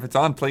off of it if it's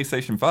on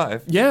PlayStation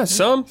 5. Yeah,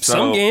 some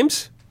So-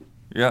 games.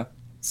 Yeah.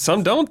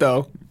 Some don't,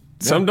 though.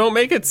 Some don't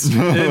make it.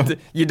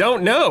 You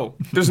don't know.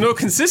 There's no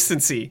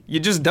consistency. You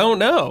just don't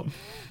know.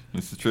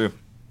 This is true.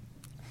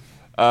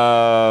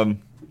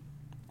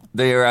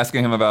 They are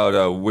asking him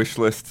about wish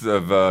lists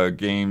of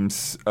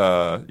games,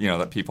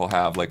 that people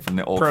have, like from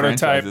the old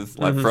Prototype. franchises,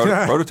 like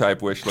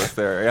prototype wish list.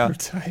 There, yeah,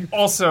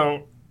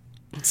 Also,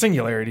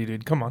 Singularity,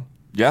 dude. Come on.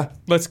 yeah,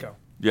 Let's go.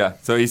 yeah.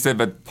 So he said,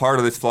 but part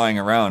of this flying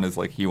around is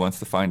like he wants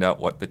to find out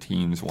what the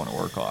teams want to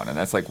work on, and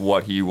that's like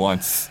what he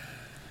wants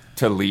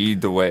to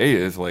lead the way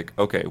is like,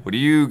 okay, what are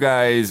you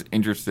guys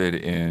interested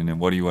in, and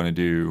what do you want to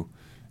do,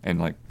 and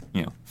like,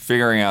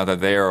 figuring out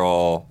that they are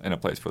all in a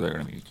place where they're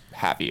going to be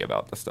happy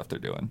about the stuff they're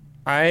doing.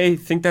 I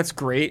think that's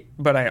great,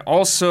 but I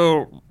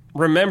also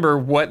remember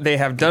what they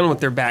have done with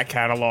their back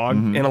catalog,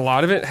 and a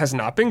lot of it has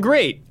not been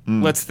great.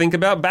 Let's think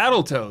about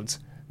Battletoads.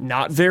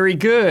 Not very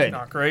good.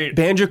 Not great.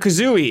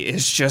 Banjo-Kazooie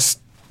is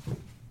just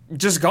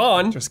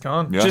gone. Just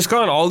gone. Yeah. Just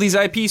gone. All these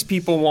IPs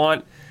people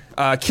want.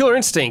 Killer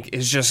Instinct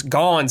is just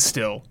gone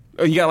still.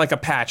 Oh, you got like a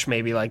patch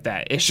maybe like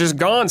that. It's just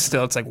gone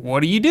still. It's like,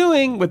 what are you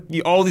doing with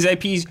all these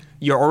IPs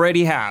you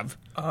already have?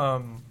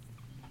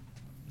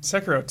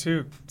 Sekiro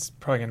 2, it's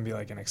probably going to be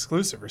like an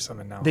exclusive or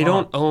something now. They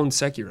don't own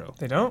Sekiro.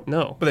 They don't?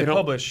 No. But they don't.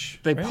 publish.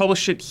 They right?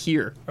 publish it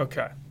here.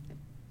 Okay.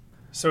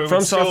 So it From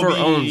would still Software be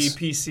owns-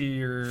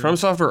 PC or From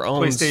Software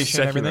owns PlayStation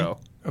and everything? Sekiro.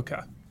 Okay.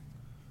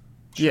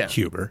 Yeah.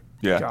 Huber.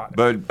 Yeah, Got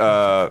it.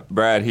 but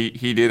Brad,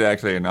 he did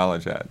actually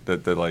acknowledge that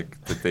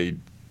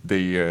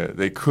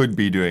they could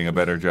be doing a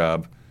better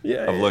job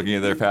of looking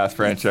at their past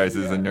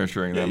franchises and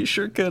nurturing them. You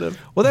sure could have.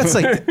 Well, that's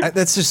like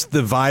that's just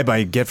the vibe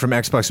I get from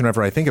Xbox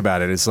whenever I think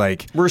about it. It's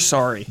like We're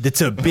sorry.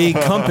 it's a big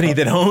company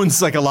that owns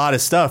like a lot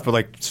of stuff, but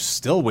like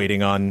still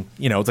waiting on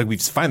it's like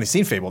we've finally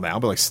seen Fable now,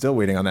 but like still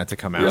waiting on that to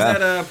come out. Was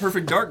that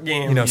Perfect Dark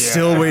game?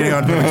 Still waiting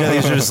on.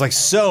 There's just like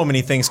so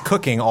many things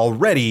cooking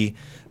already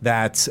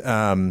that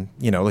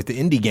like the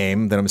indie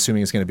game that I'm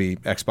assuming is going to be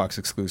Xbox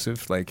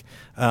exclusive. Like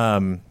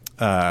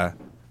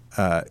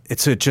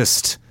it's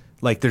just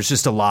like there's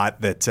just a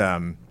lot that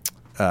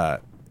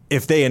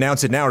if they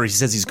announce it now, or he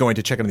says he's going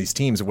to check on these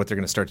teams and what they're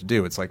going to start to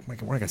do, it's like we're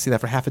not going to see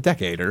that for half a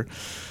decade, or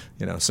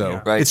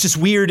so Right. it's just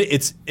weird.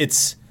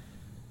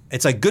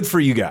 It's like good for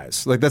you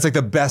guys. Like that's like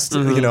the best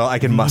I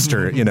can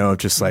muster.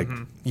 Just like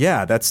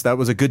that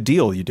was a good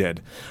deal you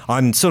did.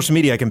 On social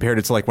media, I compared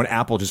it to like when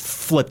Apple just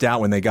flipped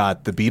out when they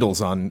got the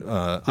Beatles on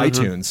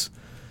iTunes.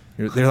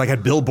 They like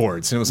had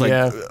billboards, and it was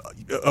like,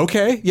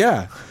 okay,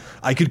 yeah.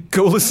 I could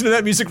go listen to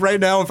that music right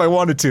now if I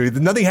wanted to.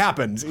 Nothing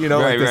happened, It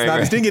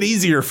didn't get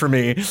easier for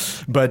me.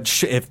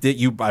 But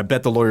I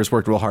bet the lawyers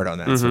worked real hard on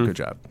that. So good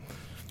job.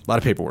 A lot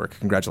of paperwork.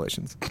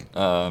 Congratulations.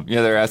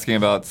 They're asking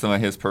about some of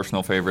his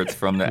personal favorites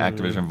from the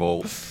Activision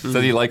Vault.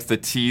 Said he likes the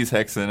tease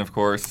Hexen, of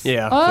course.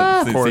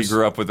 Yeah. Since he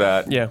grew up with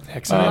that. Yeah.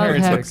 Hexen. I love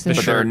It's like Hexen.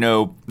 But there are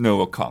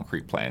no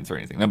concrete plans or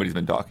anything. Nobody's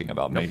been talking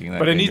about making that.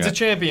 But it game needs yet. a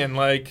champion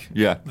like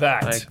Yeah.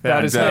 that. Like that.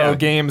 That is Exactly. how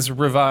games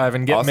revive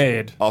and get Also,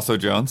 made. Also,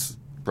 Jones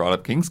brought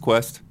up King's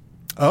Quest.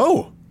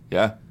 Oh,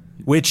 Yeah.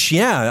 which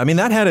I mean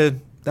that had a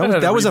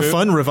that was a reboot.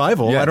 fun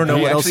revival. Yeah, I don't know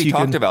he what else actually you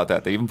talked could. about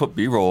that. They even put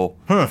B-roll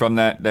from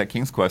that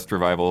King's Quest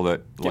revival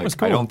that was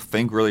cool. I don't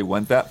think really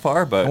went that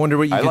far, but I wonder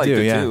what you could liked do.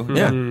 it Yeah,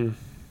 too.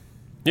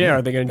 yeah. Yeah.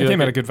 Are they going to It do came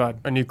like at a good vibe.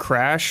 a new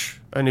Crash,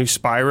 a new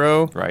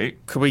Spyro? Right.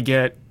 Could we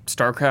get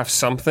StarCraft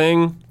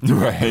something?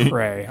 Right.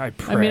 Pray. I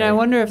pray. I mean, I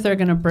wonder if they're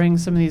going to bring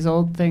some of these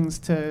old things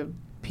to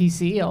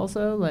PC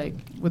also, like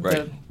with Right.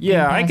 the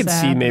Yeah, Game I Pass could see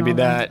app and maybe all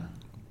that.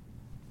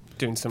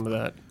 Doing some of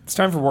that. It's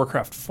time for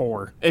Warcraft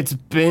 4. It's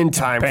been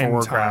time been for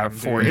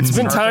Warcraft time, 4. dude. It's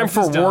been time StarCraft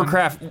for is done.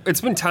 Warcraft.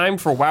 It's been time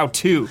for WoW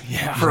 2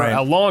 for Right.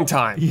 a long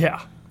time. Yeah.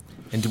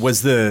 And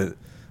was that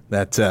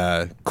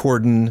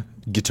Corden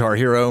Guitar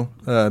Hero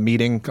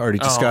meeting already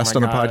discussed my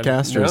on the God.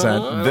 podcast, or is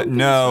that?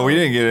 No, we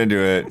didn't get into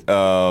it.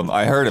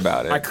 I heard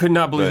about it. I could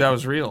not believe But- that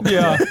was real.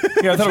 Yeah.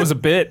 I thought it was a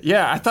bit.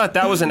 Yeah, I thought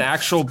that was an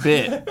actual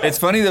bit. It's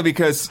funny though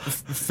because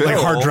Phil, Like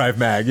Hard Drive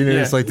Mag,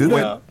 it's like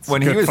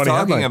when he good, was funny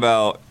talking headline.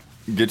 about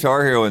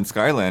Guitar Hero and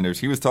Skylanders,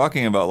 he was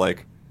talking about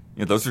like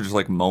those are just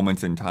like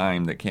moments in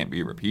time that can't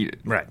be repeated.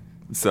 Right.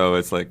 So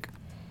it's like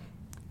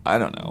I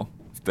don't know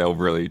if they'll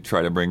really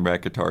try to bring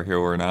back Guitar Hero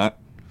or not.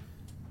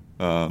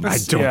 I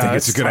don't Yeah, think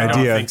it's a good I don't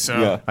idea. think so.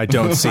 Yeah. I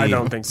don't see. I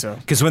don't think so.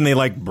 Because when they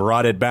like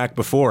brought it back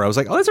before, I was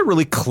like, "Oh, that's a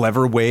really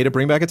clever way to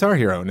bring back Guitar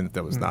Hero," and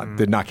that was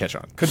did not catch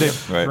on. Could they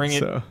Right. bring it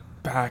So-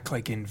 back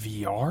like in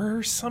VR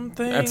or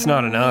something? That's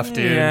not enough,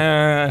 dude.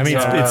 Yeah. I mean,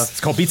 it's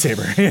called Beat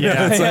Saber.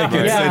 It's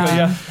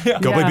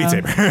like, go play Beat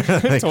Saber.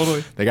 Like,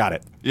 Totally. They got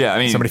it. Yeah, I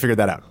mean Somebody figured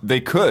that out. they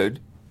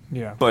could,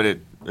 Yeah. but it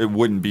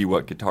wouldn't be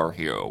what Guitar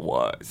Hero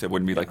was. It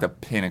wouldn't be like the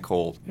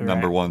pinnacle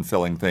number right. one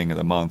selling thing of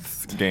the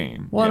month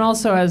game. Well, and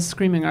also as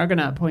Screaming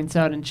Argonaut points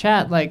out in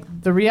chat, like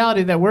the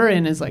reality that we're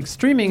in is like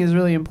streaming is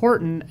really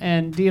important,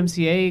 and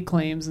DMCA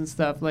claims and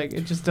stuff like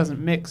it just doesn't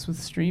mix with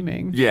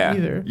streaming.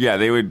 either. Yeah,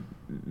 they would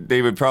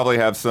probably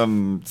have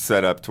some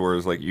setup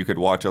towards like you could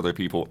watch other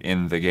people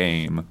in the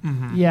game,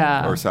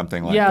 Yeah, Or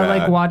something like yeah, that.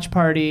 like Watch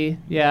Party.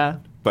 Yeah,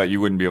 but you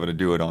wouldn't be able to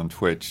do it on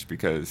Twitch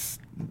because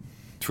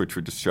Twitch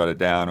would just shut it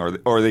down,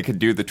 or they could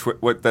do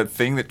that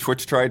thing that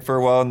Twitch tried for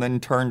a while and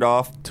then turned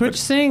off. Twitch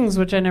sings,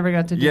 which I never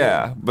got to do.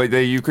 Yeah, but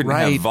you couldn't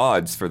Right. have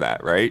VODs for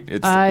that, right?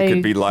 It I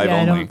could be live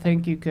yeah, only. I don't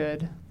think you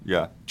could.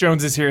 Yeah.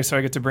 Jones is here, so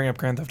I get to bring up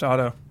Grand Theft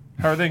Auto.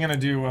 How are they going to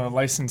do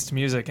licensed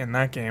music in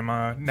that game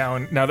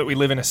now that we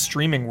live in a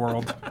streaming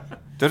world?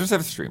 They'll just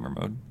have a streamer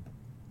mode.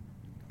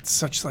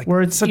 such like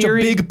Where it's such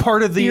eerie- a big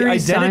part of the eerie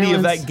identity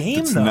of silence. that game.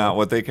 It's though. not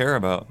what they care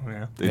about.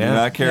 Yeah. They do Yeah.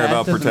 not care Yeah, it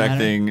about doesn't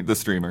protecting the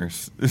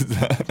streamers.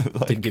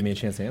 Didn't give me a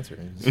chance to answer.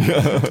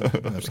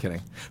 I'm just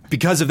kidding.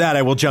 Because of that,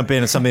 I will jump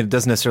in on something that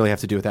doesn't necessarily have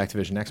to do with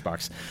Activision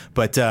Xbox.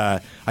 But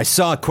I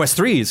saw Quest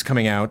 3 is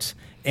coming out,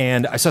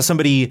 and I saw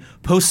somebody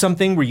post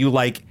something where you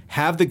like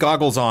have the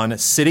goggles on,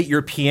 sit at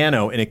your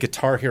piano, and it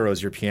Guitar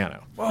Heroes your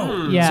piano.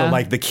 Yeah. So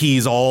like the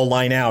keys all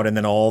line out, and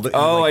then all the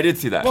Oh, like, I did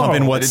see that. pump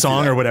in I what did see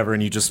song that. or whatever,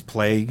 and you just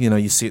play. You know,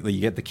 you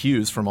get the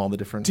cues from all the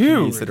different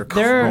Dude, keys that are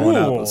they're- growing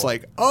up. Cool. It's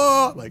like,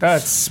 oh, like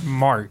That's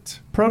smart.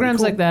 Programs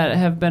cool. like that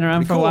have been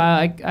around for cool. a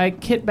while. I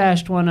kit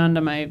bashed one onto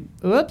my.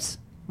 Oops,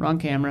 wrong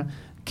camera.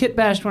 Kit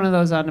bashed one of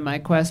those onto my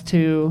Quest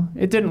 2.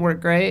 It didn't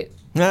work great.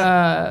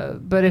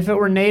 But if it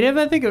were native,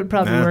 I think it would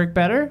probably Nah. work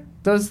better.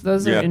 Those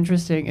Yeah. are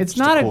interesting. It's a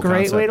not a cool great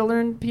concept. way to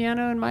learn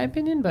piano, in my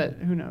opinion, but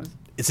who knows?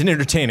 it's an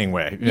entertaining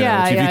way. You Yeah,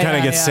 know, if yeah, you kind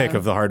of yeah, get yeah. sick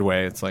of the hard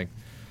way, it's like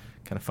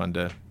kind of fun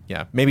to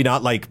maybe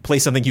not like play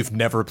something you've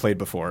never played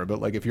before, but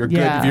like if you're good,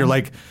 Yeah. if you're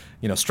like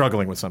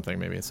struggling with something,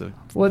 maybe it's a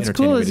What's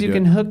entertaining cool way is to you do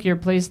can it. hook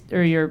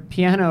your your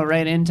piano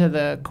right into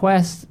the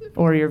Quest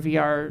or your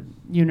VR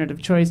unit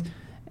of choice,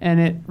 and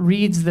it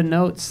reads the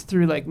notes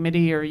through like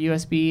MIDI or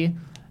USB,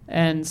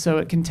 and so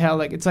it can tell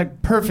like it's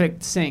like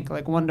perfect sync,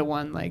 like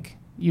 1-to-1, like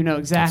you know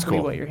exactly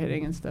cool. what you're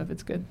hitting and stuff.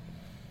 It's good.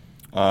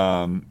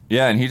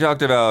 Yeah, and he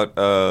talked about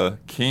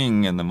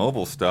King and the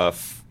mobile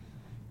stuff,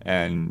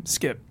 and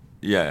Skip.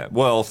 yeah,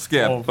 well,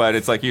 Skip, Well, but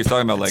it's like he was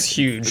talking about like it's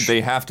huge.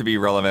 they have to be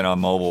relevant on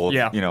mobile,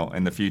 Yeah.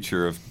 in the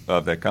future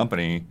of that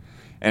company.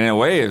 And in a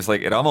way, it was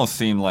like it almost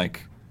seemed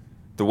like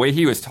the way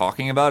he was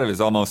talking about it was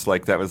almost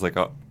like that was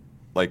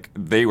like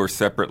they were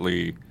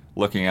separately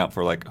looking out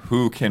for like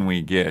who can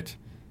we get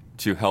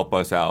to help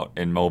us out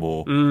in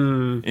mobile.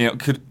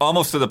 Could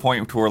almost to the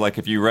point to where like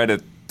if you read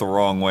it the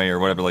wrong way or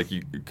whatever, like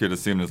you could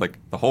assume it's like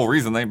the whole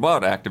reason they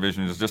bought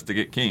Activision is just to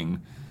get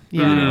King.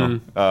 Yeah.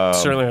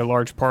 Certainly a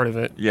large part of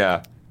it.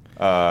 Yeah,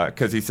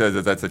 because he says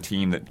that that's a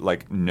team that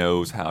like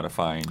knows how to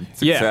find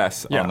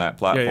success Yeah. on that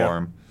Yeah, yeah.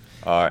 platform,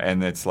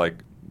 and it's like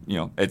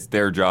it's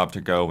their job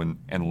to go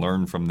and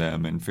learn from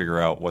them and figure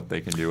out what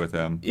they can do with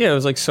them. Yeah, it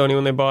was like Sony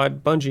when they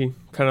bought Bungie,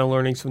 kind of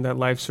learning some of that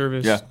live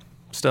service Yeah.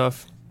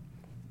 stuff.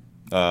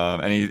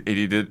 And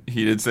he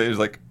did say it was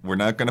like we're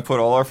not going to put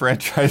all our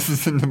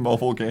franchises into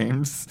mobile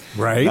games,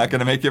 Right. Not going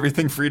to make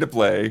everything free to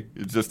play.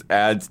 It just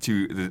adds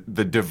to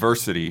the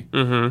diversity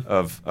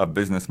of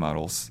business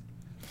models.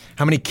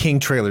 How many King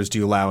trailers do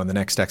you allow in the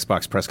next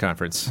Xbox press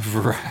conference?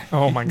 Right.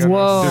 Oh my goodness.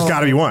 Whoa. There's got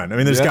to be one. I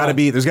mean, there's Yeah. got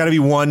to be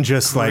one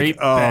just Great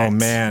like, oh bet.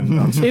 man,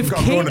 I'm If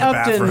going Kate to the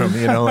bathroom,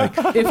 Upton-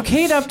 like. If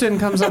Kate Upton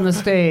comes on the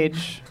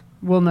stage,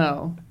 we'll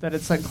know that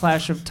it's like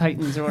Clash of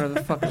Titans or whatever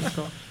the fuck it's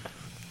called.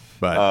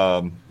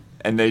 But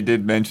And they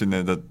did mention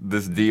that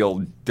this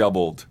deal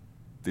doubled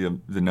the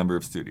number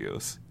of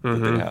studios that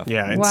they have.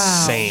 Yeah, Wow.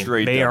 insane.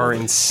 Straight They are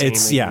double.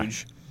 insanely yeah.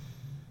 huge.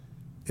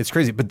 it's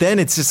crazy. But then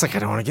it's just like I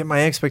don't want to get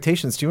my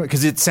expectations too much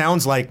because it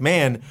sounds like,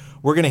 man,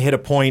 we're going to hit a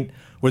point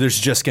where there's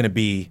just going to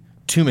be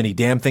too many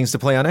damn things to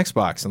play on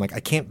Xbox, and like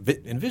I can't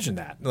envision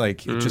that.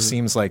 Like it just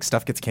seems like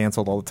stuff gets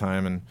canceled all the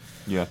time, and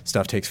Yeah.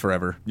 stuff takes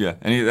forever. Yeah,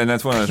 and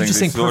that's one of the You things. just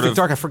they saying sort Perfect of,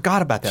 Dark. I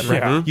forgot about that.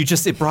 Right? Yeah.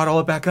 It brought all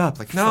it back up.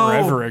 Like no,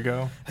 Forever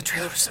ago. the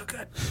trailer was so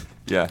good.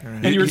 Yeah,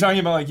 And you were talking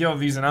about like,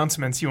 these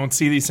announcements, you won't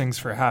see these things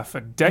for half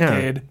a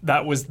decade. Yeah.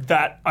 That was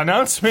that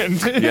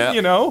announcement, Yeah.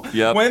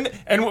 Yep.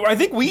 And I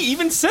think we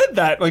even said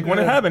that, like when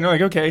it happened, you're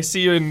like, okay,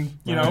 see you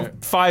in,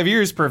 5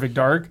 years, Perfect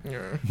Dark.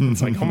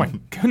 It's like, oh my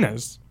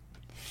goodness.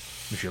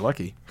 If you're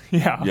lucky.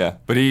 Yeah. Yeah,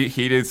 but he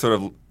did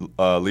sort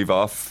of leave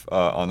off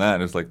on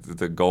that. It's like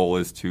the goal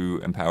is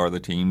to empower the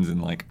teams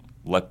and like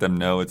let them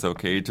know it's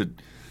okay to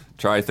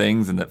try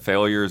things and that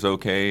failure is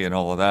okay and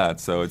all of that.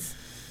 So it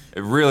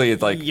really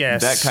is like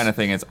Yes. that kind of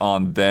thing is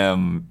on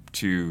them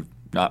to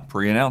not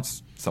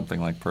pre-announce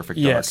something like Perfect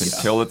Dark Yes.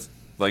 until it's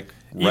like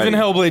ready. Even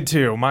Hellblade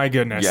 2. My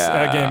goodness. Yeah.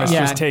 That game is Yeah,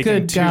 just taking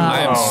good too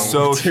God. long. I am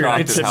so shocked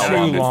it's at how too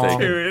long long. it's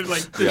taken. Dude,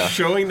 like Yeah.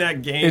 showing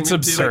that game. It's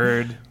it'd be like-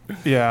 absurd.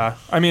 Yeah.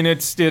 I mean,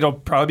 it'll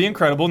probably be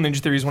incredible. Ninja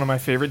Theory is one of my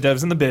favorite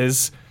devs in the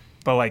biz.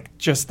 But like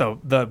just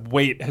the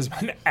wait has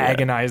been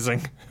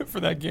agonizing for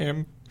that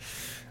game.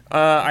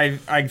 I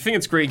think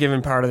it's great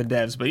giving power to the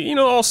devs, but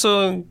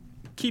also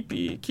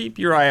keep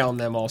your eye on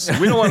them. Also,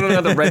 we don't want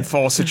another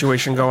Redfall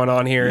situation going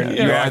on here. And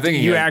Yeah, I think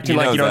he acting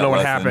like knows you don't that know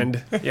what lesson.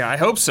 happened. Yeah, I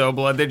hope so.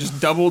 But they just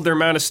doubled their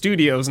amount of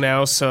studios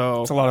now,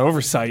 so It's a lot of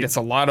oversight. it's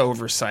a lot of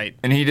oversight.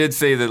 And he did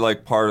say that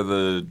like part of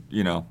the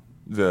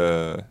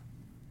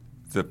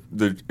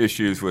the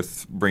issues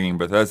with bringing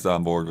Bethesda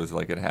on board was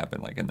like it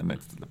happened like in the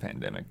midst of the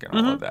pandemic and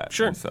all of that.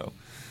 sure. And so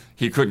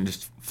he couldn't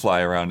just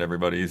fly around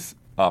everybody's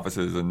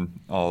offices and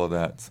all of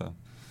that. So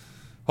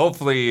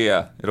hopefully,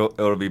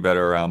 it'll be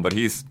better around. But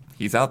he's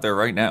out there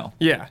right now.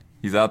 Yeah,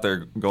 He's out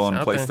there going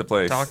out place there to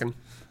place. talking.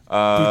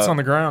 Boots on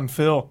the ground,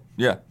 Phil.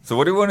 Yeah. So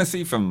what do you want to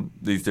see from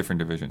these different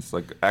divisions?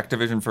 Like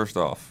Activision first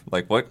off.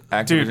 Like what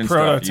Activision Dude,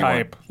 stuff do you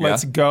want? prototype. Yeah?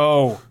 Let's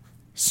go.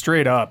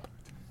 Straight up.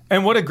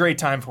 And what a great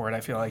time for it,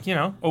 I feel like.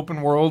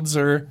 Open worlds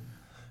are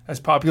as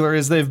popular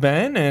as they've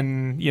been,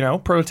 and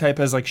Prototype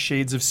has like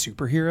shades of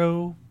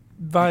superhero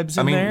vibes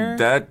in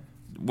there.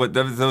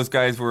 Those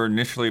guys were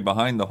initially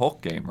behind the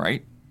Hulk game,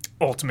 right?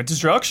 Ultimate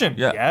Destruction.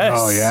 Yeah. Yes.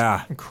 Oh,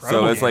 yeah.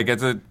 Incredible. So it's like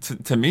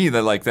to me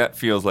that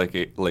feels like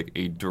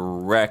a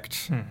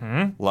direct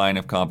line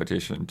of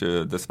competition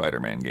to the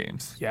Spider-Man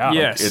games. Yeah.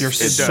 Yes. You're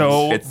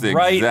so It's the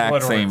right, exact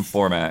Woodworth. same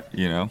format,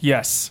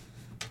 Yes.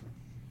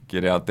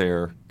 Get out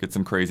there, get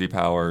some crazy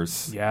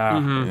powers. Yeah.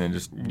 And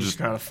You just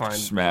gotta find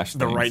smash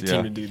the things, right yeah.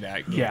 team to do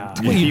that. Yeah.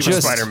 Well, You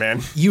just-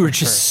 Spider-Man. You were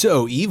just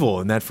so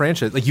evil in that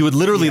franchise. Like you would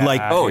literally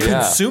Oh,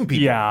 yeah. consume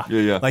people. Yeah.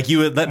 Yeah. Like you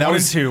would. That One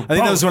was. and two. I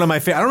think that was one of my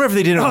favorite. I don't remember if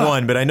they did it in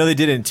one, but I know they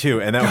did it in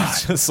two. And that God.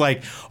 was just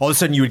like all of a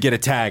sudden you would get a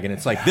tag, and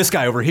it's like this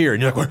guy over here,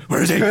 and you're like,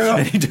 where is he?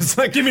 And he just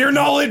like, give me your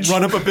knowledge.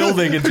 Run up a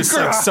building, and just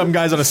like some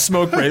guys on a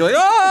smoke break, like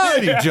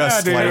and you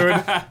just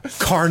like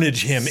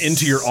carnage him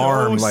into your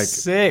arm, like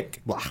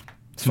sick. Wow.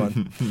 It's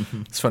fun.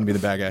 It's fun to be the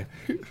bad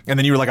guy. And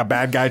then you were like a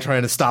bad guy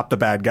trying to stop the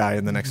bad guy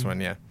in the next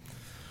one. Yeah.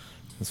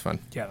 It's fun.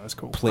 Yeah, that was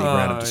cool.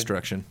 Playground of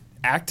destruction.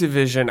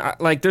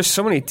 Activision, there's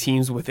so many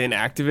teams within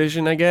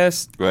Activision, I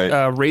guess. Right.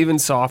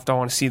 Ravensoft, I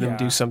want to see them Yeah.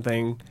 do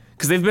something.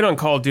 Because they've been on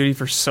Call of Duty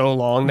for so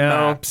long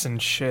now. Maps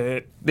and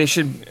shit. They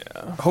should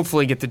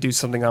hopefully get to do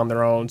something on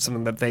their own,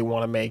 something that they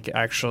want to make,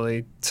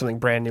 actually, something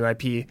brand new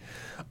IP.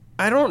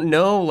 I don't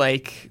know,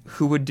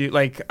 who would do,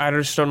 I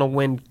just don't know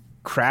when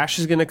Crash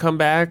is going to come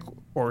back,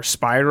 or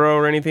Spyro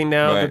or anything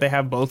now Right. that they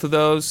have both of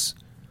those.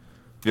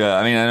 Yeah,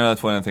 I mean, I know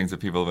that's one of the things that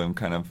people have been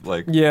kind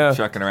of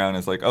chucking around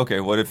is like, okay,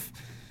 what if,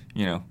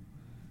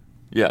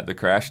 the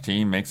Crash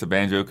team makes a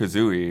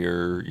Banjo-Kazooie,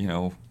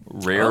 or,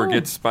 Rare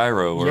gets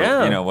Spyro, or,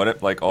 what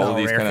if, all of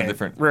these Rare kind of can't-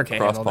 different Rare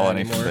can't handle that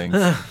cross-pollination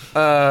anymore.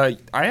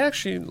 things. I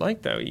actually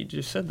like that what you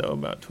just said, though,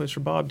 about Twister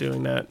Bob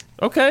doing that.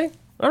 Okay.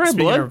 All right,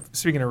 Blood.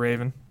 Speaking of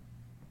Raven.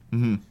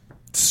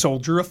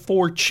 Soldier of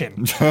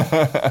Fortune.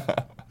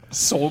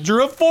 Soldier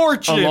of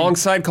Fortune.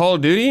 Alongside Call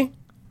of Duty?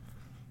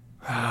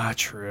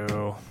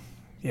 True.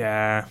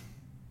 Yeah.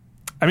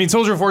 I mean,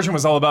 Soldier of Fortune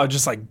was all about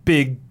just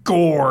big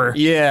gore.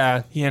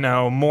 Yeah.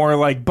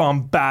 More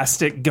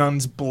bombastic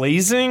guns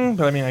blazing.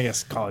 But I mean, I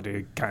guess Call of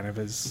Duty kind of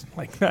is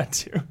like that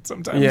too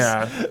sometimes.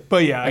 Yeah.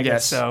 But yeah, I guess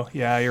guess. so.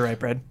 Yeah, you're right,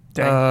 Brad.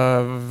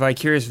 Dang.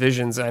 Vicarious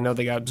Visions, I know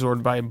they got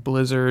absorbed by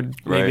Blizzard.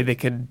 Maybe Right. they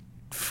could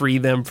free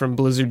them from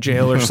Blizzard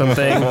jail or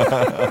something.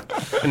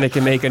 And they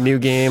can make a new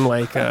game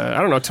I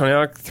don't know, Tony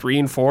Hawk 3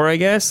 and 4, I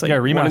guess. 1 and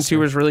 2 remaster.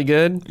 was really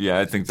good. Yeah,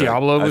 I think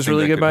Diablo was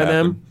really good by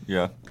them.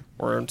 Yeah.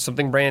 Or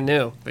something brand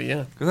new. But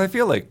yeah. Because I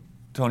feel like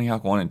Tony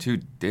Hawk 1 and 2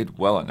 did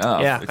well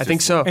enough. Yeah, It's I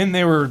think just- so. And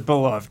they were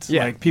beloved.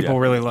 Yeah. People Yeah.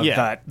 really loved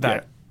Yeah.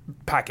 that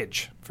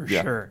package for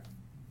Yeah. sure.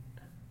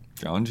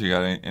 Jones, you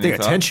got any They got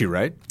thoughts? Tenchu,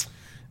 right?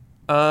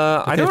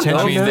 I don't know.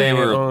 I mean, if they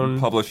were own...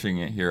 publishing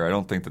it here. I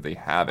don't think that they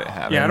have it.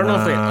 Yeah, I don't know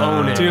if they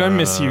own it. Dude, I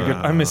miss you.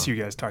 I miss you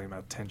guys talking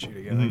about Tenchu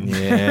together.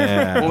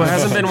 Yeah. Well, there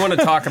hasn't been one to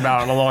talk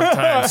about in a long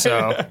time,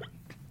 so.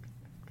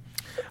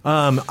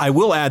 I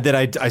will add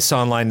that I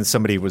saw online that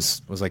somebody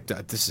was like,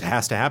 this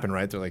has to happen,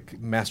 right? They're like,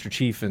 Master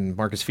Chief and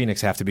Marcus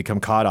Phoenix have to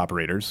become COD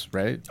operators,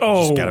 right?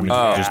 Oh, just, gotta,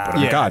 yeah. just put them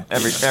in Yeah. COD.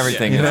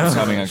 Everything is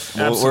coming.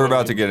 We're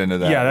about to get into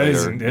that. Yeah, that later.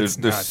 is- it's There's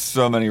nuts.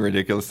 so many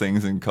ridiculous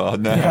things in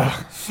COD now.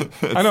 Yeah.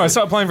 I know. I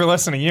stopped playing for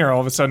less than a year. All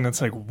of a sudden,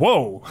 it's like,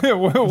 whoa.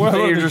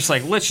 You're just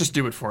like, let's just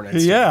do it for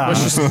next year. Yeah.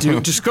 Let's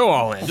just go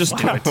all in. Just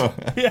do it.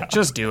 Yeah.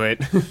 Just do it.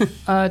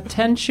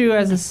 Tenchu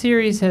as a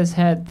series has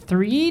had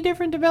 3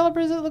 different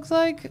developers, it looks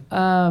like.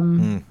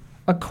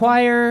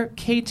 Acquire,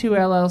 K2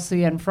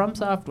 LLC, and From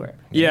Software.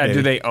 Yeah,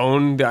 do they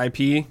own the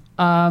IP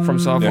from Yeah,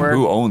 software?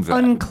 who owns it?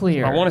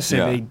 Unclear. I want to say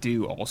Yeah. they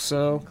do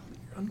also.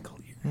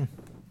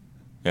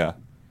 Yeah.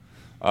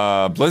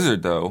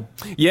 Blizzard, though.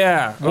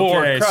 Yeah. Okay.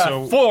 Warcraft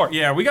So 4.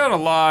 yeah, we got a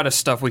lot of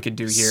stuff we could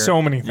do here.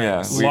 So many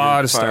Yeah. things. We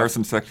Lot did of fire stuff.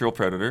 some sexual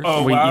predators.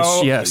 Oh, We-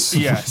 wow. yes.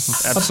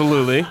 Yes.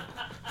 Absolutely.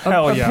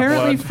 Hell yeah,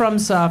 Apparently, blood.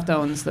 FromSoft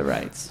owns the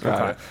rights.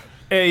 Got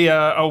it.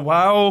 A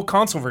WoW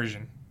console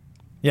version.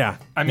 Yeah.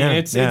 I mean, Yeah.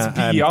 it's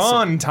Yeah.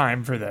 beyond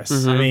time for this.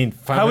 I mean,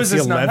 Final How is Fantasy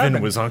this not 11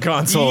 happening? was on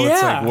console.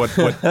 Yeah. It's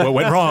like, what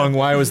went wrong?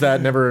 Why was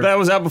that never... That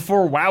was out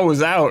before WoW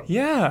was out.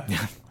 Yeah.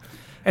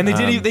 And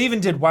they they even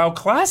did WoW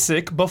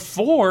Classic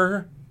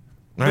before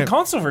the Right.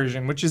 console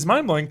version, which is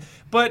mind blowing.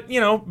 But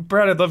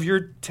Brad, I'd love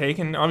your take,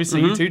 and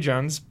obviously you too,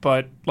 Jones.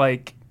 But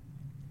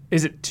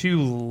is it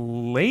too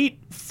late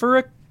for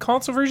a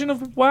console version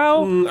of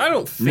WoW? I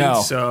don't think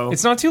No. so.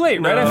 It's not too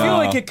late, right? I feel No.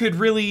 like it could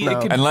really it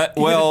could And hit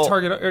a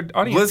target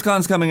audience.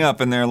 BlizzCon's coming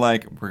up, and they're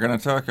like, we're going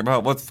to talk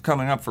about what's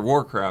coming up for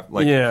Warcraft.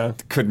 Yeah.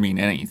 It could mean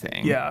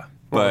anything. Yeah.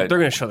 But, They're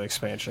going to show the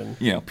expansion.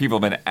 people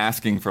have been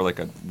asking for a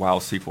WoW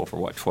sequel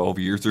for, 12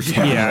 years or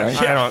something, Yeah,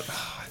 right?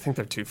 I think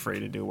they're too afraid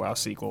to do a WoW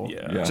sequel.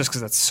 Yeah. Just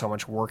because that's so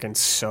much work and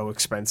so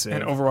expensive.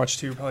 And Overwatch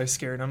 2 probably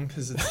scared them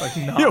because it's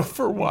not.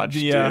 Overwatch,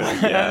 Yeah.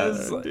 dude.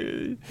 It's like-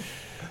 dude.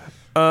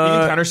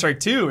 Even Counter Strike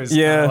 2 is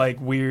yeah. kind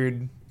of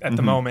weird at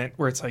the moment,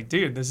 where it's like,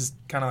 dude, this is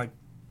kind of like,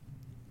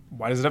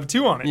 why does it have a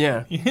 2 on it?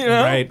 Yeah.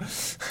 Right.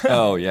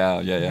 Oh,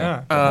 yeah.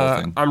 The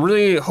whole thing. I'm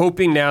really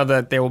hoping now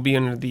that they will be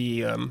under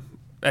the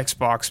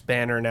Xbox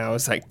banner now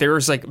is like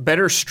there's like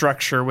better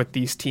structure with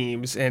these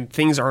teams, and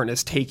things aren't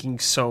as taking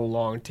so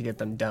long to get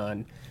them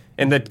done.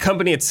 And the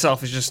company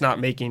itself is just not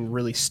making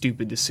really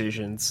stupid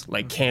decisions,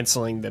 like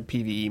canceling the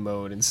PvE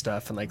mode and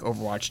stuff, and like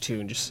Overwatch 2,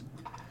 and just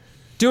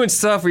doing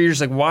stuff where you're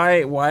just like,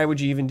 why would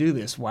you even do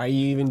this? Why are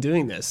you even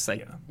doing this?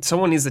 Like,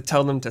 someone needs to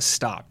tell them to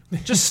stop.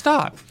 Just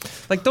stop.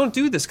 Like, don't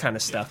do this kind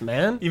of stuff,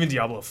 man. Even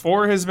Diablo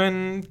 4 has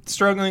been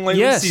struggling lately.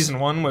 Yes. Season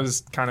 1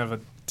 was kind of a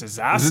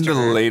disaster. Isn't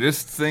the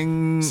latest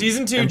thing?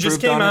 Season 2 just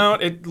improved came on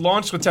out. It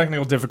launched with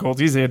technical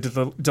difficulties. They had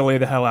to delay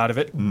the hell out of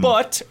it.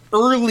 But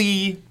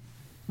early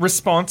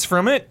response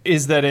from it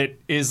is that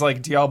it is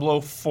like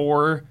Diablo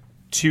 4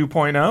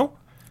 2.0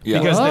 Yeah.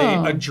 because Oh.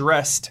 they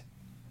addressed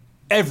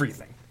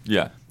everything.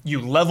 Yeah.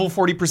 You level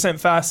 40%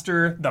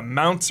 faster, the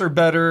mounts are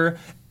better,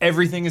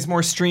 everything is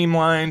more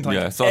streamlined. Like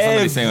Yeah. I saw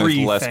somebody saying it was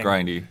less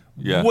everything. grindy.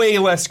 Yeah. Way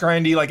less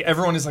grindy. Like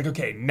everyone is like,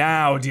 okay,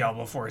 now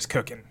Diablo 4 is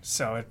cooking.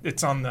 So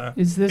it's on the.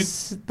 Is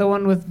this the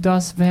one with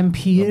Das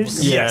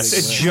Vampires? Yes,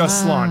 it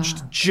just Ah.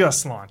 launched.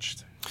 Just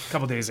launched a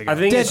couple days ago. I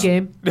think Dead it's,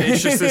 game.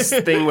 it's just this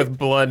thing with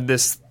Blood.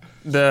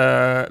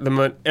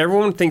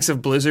 Everyone thinks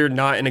of Blizzard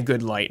not in a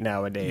good light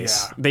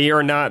nowadays. Yeah. They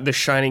are not the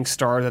shining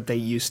star that they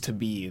used to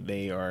be.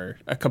 They are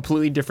a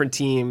completely different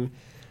team.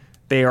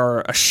 They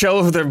are a shell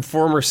of their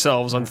former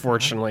selves,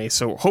 unfortunately.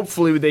 So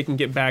hopefully they can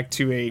get back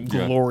to a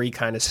glory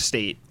kind of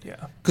state.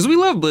 yeah. Because we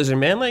love Blizzard,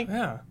 man. Like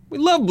Yeah. we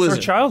love It's Blizzard.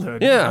 our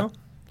childhood. Yeah. You know?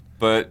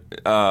 But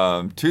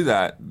to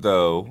that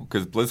though,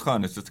 because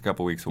BlizzCon is just a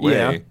couple weeks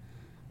away,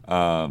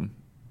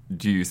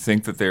 do you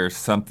think that there's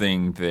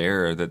something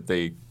there that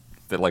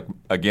like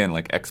again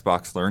like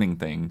Xbox learning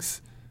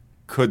things?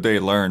 Could they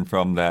learn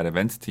from that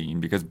events team?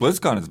 Because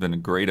BlizzCon has been a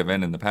great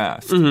event in the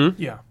past.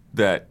 Yeah.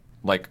 That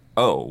like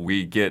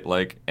we get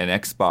like an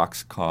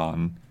Xbox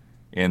con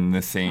in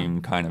the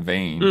same kind of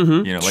vein.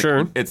 You know, like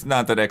sure. it's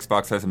not that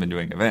Xbox hasn't been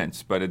doing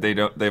events, but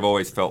they've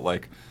always felt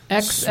like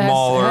XSX.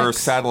 smaller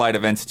satellite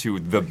events to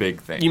the big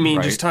thing. You mean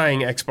right? just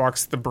tying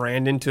Xbox the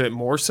brand into it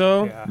more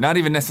so? Yeah. Not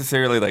even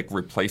necessarily like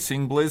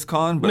replacing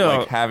BlizzCon, but No.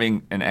 like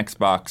having an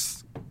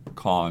Xbox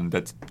con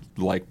that's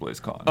like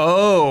BlizzCon.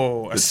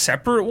 Oh, a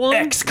separate one?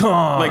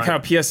 XCON. Like how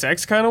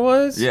PSX kind of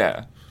was?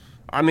 Yeah,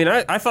 I mean,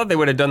 I thought they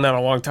would have done that a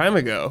long time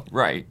ago.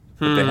 right.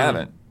 But they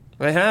haven't.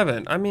 They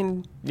haven't. I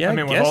mean, yeah, I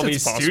mean, with guess all it's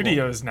these possible.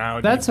 studios now,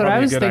 it'd That's be what I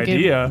probably was a good thinking.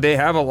 idea. They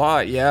have a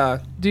lot, yeah.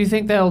 Do you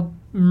think they'll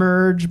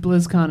merge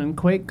BlizzCon and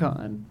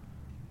QuakeCon?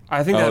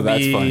 I think Oh, that'd that's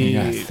be. funny,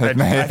 yes. I They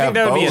may think have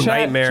that would be a both.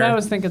 nightmare. I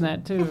was thinking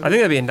that too. I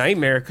think that'd be a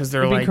nightmare because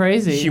they're It'd be like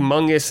crazy.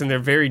 humongous and they're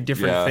very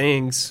different Yeah.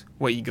 things.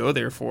 What you go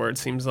there for, it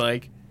seems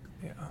like.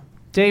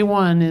 Day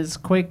 1 is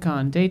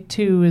QuakeCon. Day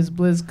 2 is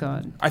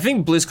BlizzCon. I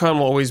think BlizzCon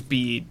will always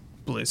be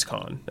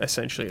BlizzCon,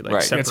 essentially, like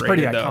Right. separated. It's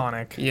pretty though.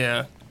 iconic.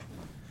 Yeah.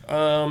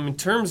 In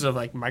terms of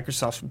like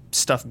Microsoft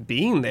stuff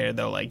being there,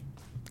 though, like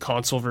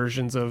console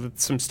versions of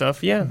some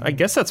stuff, yeah, I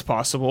guess that's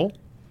possible.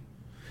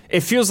 It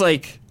feels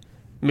like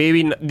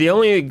maybe the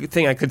only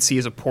thing I could see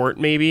is a port,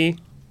 maybe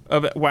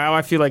of it. WoW.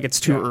 I feel like it's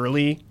too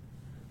early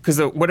because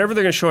whatever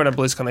they're going to show at a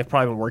BlizzCon, they've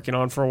probably been working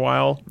on for a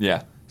while.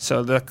 Yeah.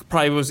 So that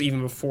probably was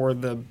even before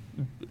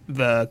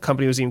the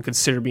company was even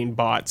considered being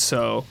bought.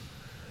 So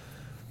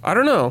I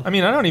don't know. I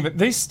mean,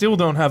 they still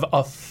don't have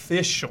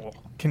official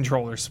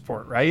controller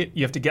support, right?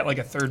 You have to get like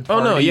a third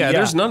party. Oh, no, yeah,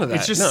 there's none of that.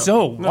 It's just No.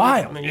 so No,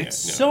 wild. I mean, yeah,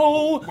 It's no.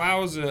 so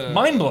WoW's a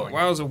mind-blowing.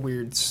 WoW's a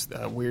weird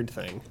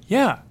thing.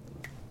 yeah.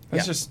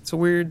 It's Yeah. just It's a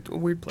weird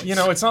place. you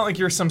know, it's not like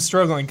you're some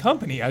struggling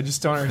company. I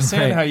just don't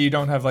understand how you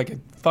don't have like a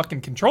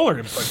fucking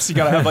controller inputs. You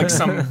gotta have like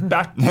some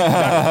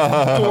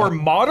backdoor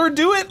modder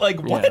do it.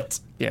 Like what?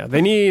 Yeah,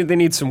 they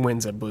need some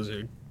wins at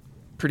Blizzard,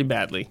 pretty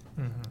badly.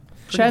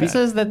 Chat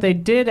says that they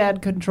did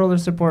add controller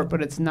support,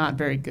 but it's not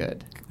very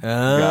good.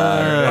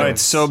 Oh,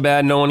 it's so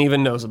bad no one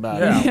even knows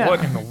about it. Yeah.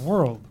 What in the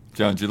world?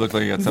 Jones, you look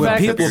like you got In something.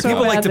 fact, to it's say. so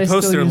People like bad to they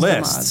post still their use the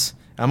lists.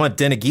 I'm on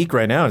Den of Geek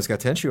right now. It's got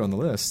Tenchu on the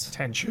list.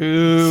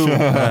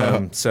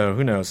 Tenchu. So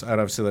who knows? I'd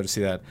obviously love to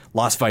see that.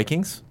 Lost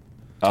Vikings.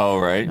 Oh,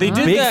 right. They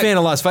did Big that. fan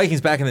of Lost Vikings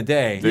back in the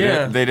day.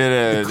 Yeah. They did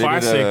a The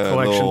classic they did a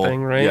collection little-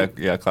 thing, right?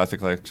 Yeah, classic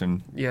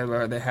collection. Yeah,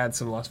 but they had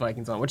some Lost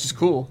Vikings on, which is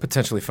cool.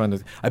 Potentially fun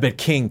to. I bet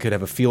King could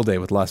have a field day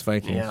with Lost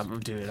Vikings. Yeah,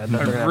 dude, I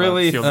bet they're gonna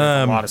Really? have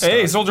a lot of stuff.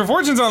 Hey, Soldier of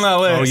Fortune's on that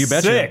list. Oh, you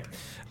betcha. Sick.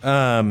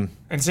 And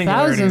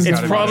Singularity. Thousands. It's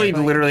Gotta be probably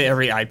right. literally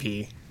every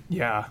IP.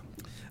 yeah.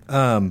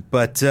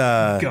 But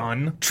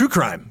Gun. True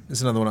Crime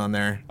is another one on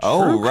there.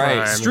 Oh, right.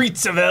 Crime.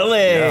 Streets of LA.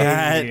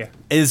 That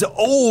is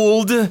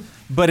old,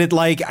 but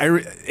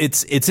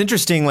it's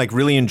interesting. Like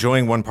really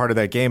enjoying one part of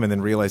that game and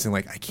then realizing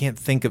like I can't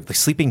think of the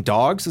Sleeping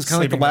Dogs is kind of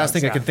like the Sleeping last Dogs,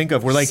 thing I yeah. could think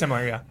of. Where like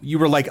Similar, yeah. you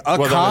were like a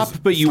Well, that cop, was-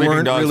 but you Sleeping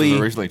weren't Dogs really. was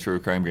originally a true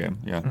crime game.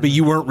 Yeah. But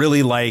you weren't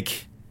really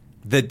like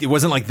that. It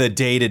wasn't like the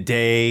day to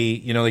day.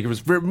 You know, like it was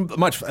very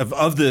much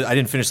of the. I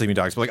didn't finish Sleeping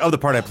Dogs, but like of the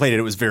part I played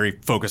it was very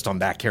focused on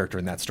that character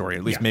and that story.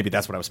 At least Yeah. maybe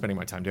that's what I was spending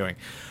my time doing.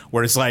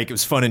 Whereas like it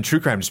was fun in True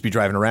Crime just be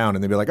driving around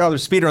and they'd be like, oh,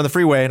 there's a speeder on the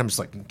freeway, and I'm just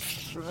like.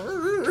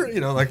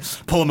 like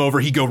pull him over,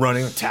 he'd go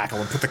running, tackle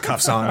him, put the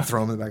cuffs on,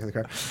 throw him in the back of the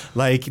car.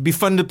 Like, it'd be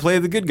fun to play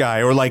the good guy,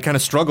 or like kind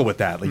of struggle with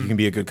that. Like, you can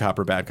be a good cop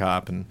or bad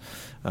cop, and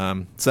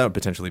so that would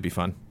potentially be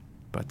fun.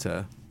 But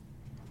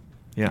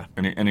yeah.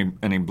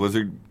 Any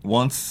Blizzard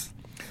wants?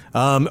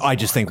 I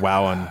just think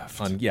WoW on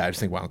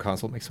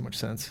console makes so much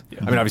sense. Yeah.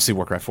 I mean, obviously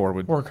Warcraft 4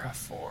 would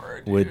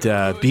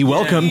be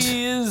welcomed,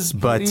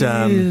 but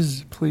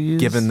please,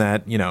 given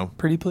that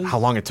Pretty please. how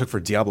long it took for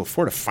Diablo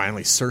 4 to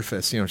finally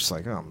surface, just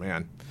like, oh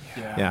man,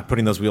 yeah,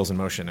 putting those wheels in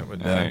motion, it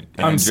would. Right.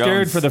 I'm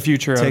scared Jones, for the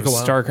future of take a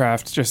while.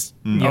 StarCraft. Just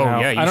you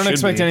I don't should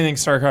expect be. anything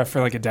StarCraft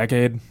for like a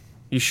decade.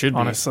 You should be.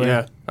 Honestly.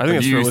 Yeah, I think do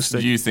it's you,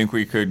 realistic. Do you think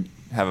we could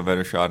have a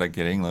better shot at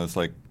getting those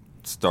like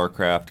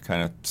StarCraft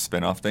kind of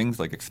spin-off things,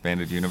 like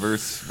expanded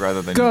universe,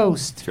 rather than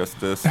Ghost. just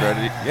the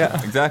strategy?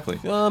 Yeah, exactly.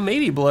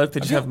 Maybe Blood.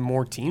 They just have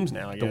more teams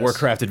now. I guess. The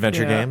Warcraft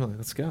adventure Yeah. game.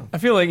 Let's go. I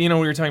feel like, we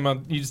were talking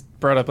about, you just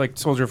brought up like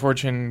Soldier of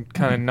Fortune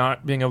kind of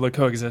not being able to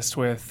coexist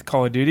with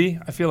Call of Duty.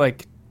 I feel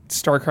like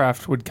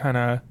StarCraft would kind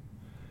of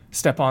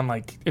step on,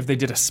 like, if they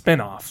did a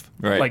spin-off.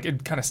 Right. Like,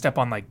 it'd kind of step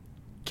on, like,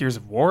 Gears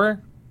of War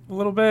a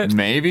little bit.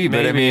 Maybe, but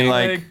I Maybe, mean,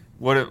 like, like-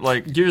 what it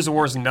like? Gears of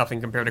War is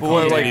nothing compared to Call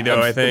Well, of like Duty,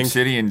 though. I think.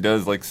 Obsidian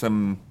does like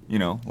some,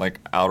 like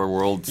Outer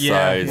World Yeah,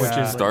 size which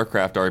is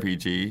StarCraft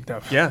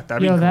RPG. Yeah,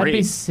 that'd Yo, be that'd great.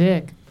 be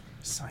sick.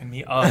 Sign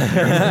me up.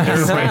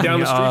 They're right down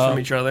the street Uh, from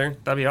each other.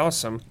 That'd be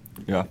awesome.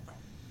 Yeah.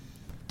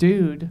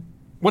 Dude.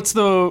 What's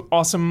the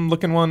awesome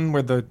looking one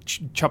where the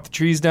chop the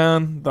trees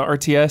down? The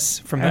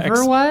RTS from the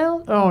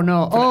Everwild? Oh,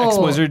 no. Ex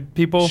Blizzard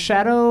people.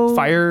 Shadow.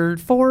 Fire.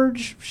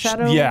 Forge.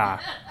 Shadow. Yeah,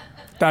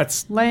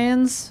 that's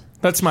Lands.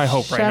 my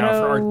hope right now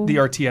for Shadow- the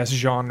RTS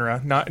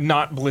genre,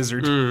 not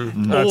Blizzard.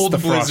 That's Old the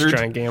Frost Blizzard.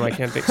 Giant game. I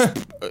can't think.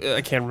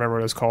 I can't remember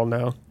what it's called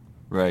now.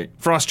 Right.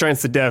 Frost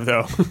Giant's the dev,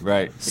 though.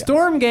 Right.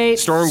 Stormgate.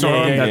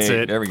 Stormgate. That's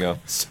Hey, it. There we go.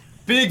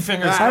 Big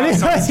fingers on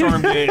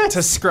Stormgate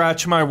to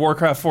scratch my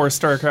Warcraft 4,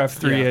 StarCraft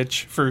 3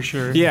 itch for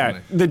sure. Yeah,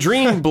 the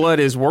dream blood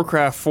is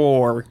Warcraft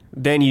 4,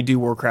 then you do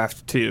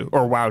Warcraft 2,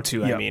 or WoW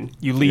 2, I Yep. mean.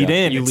 You lead Yeah.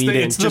 in. You It's lead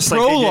in. It's the just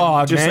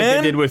prologue, like man.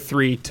 they did with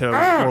 3 to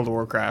World of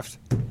Warcraft.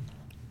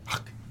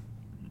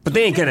 But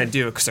they ain't gonna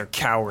do it because they're I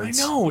cowards.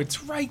 know,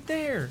 it's right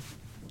there.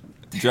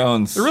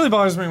 Jones. It really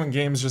bothers me when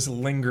games just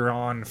linger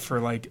on for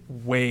like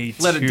way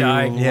Let it too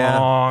die. Yeah.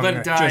 long. Let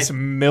it die. Just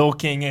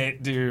milking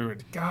it,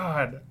 dude.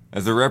 God.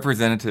 As a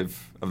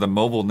representative of the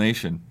mobile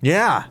nation,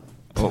 Yeah.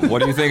 what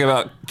do you think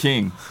about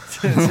King?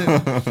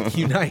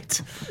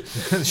 Unite.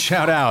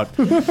 Shout out.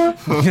 There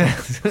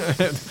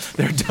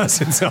are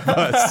dozens of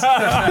us.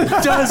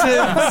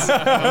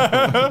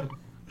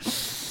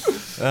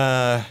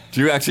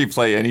 Do you actually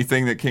play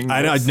anything that King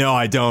does? No,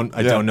 I don't.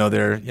 I Yeah. don't know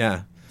their.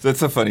 Yeah.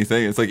 That's a funny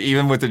thing. It's like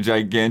even with the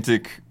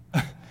gigantic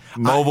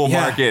mobile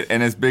yeah. market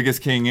and as big as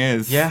King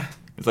is, Yeah.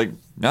 it's like,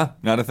 no,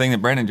 not a thing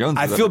that Brandon Jones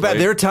I has feel ever bad.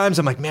 played. There are times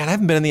I'm like, man, I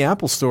haven't been in the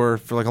Apple store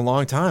for like a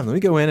long time. Let me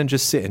go in and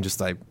just sit, and just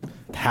like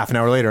half an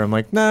hour later, I'm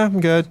like, nah, I'm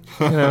good.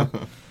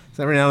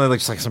 So every now and then, like,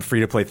 just like some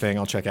free to play thing,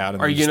 I'll check out.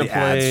 And Are then you just gonna the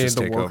ads play just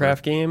the take over.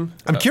 Warcraft game?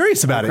 I'm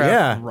curious about it.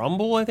 Warcraft Yeah.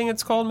 Rumble, I think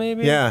it's called,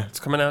 maybe? Yeah.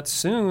 It's coming out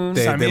soon.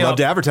 They Sign me love up.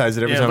 to advertise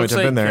it every Yeah, it time I looks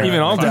jump in like, there. Even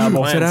I'll Bunch of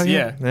dabble. Is it out plans,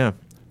 yet? Yeah.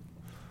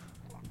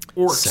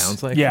 Orcs.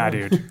 Sounds like Yeah, it.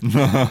 dude.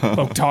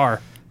 Oktar.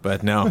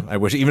 But no, I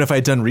wish, even if I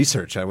had done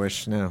research, I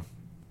wish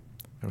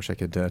I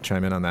could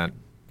chime in on that.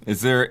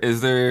 Is there I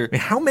mean,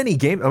 how many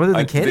games other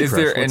than Candy is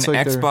Crush? there an what's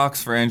like their-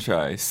 Xbox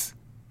franchise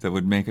that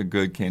would make a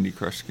good Candy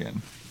Crush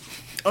skin?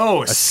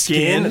 Oh, a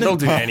skin? skin? They'll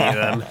do any of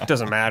them.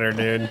 Doesn't matter,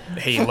 dude.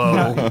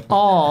 Halo.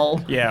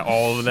 All. Yeah,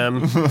 all of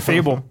them.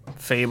 Fable.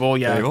 Fable,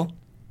 yeah. Fable?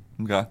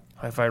 Okay.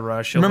 Hi-Fi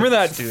Rush. Remember They'll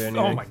that? just do anything.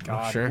 Oh my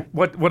god! Sure.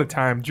 What a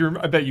time! Do you?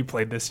 I bet you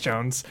played this,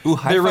 Jones. Ooh,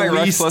 Hi-Fi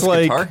Rush plus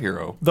Guitar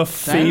Hero. the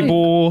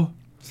Fable.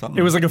 Something.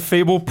 It was like a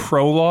Fable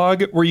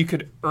prologue where you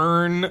could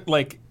earn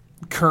like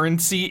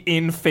currency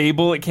in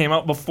Fable. It came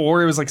out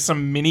before. It was like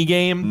some mini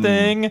game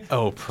thing.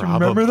 Oh, probably.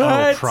 remember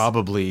that? Oh,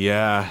 probably.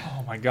 Yeah.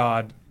 Oh my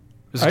god!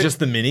 Was it just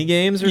the mini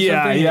games or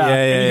Yeah, something? yeah.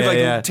 And you could, like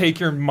yeah. take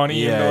your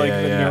money Yeah, into like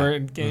yeah, the yeah. newer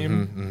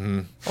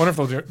game. I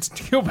wonder if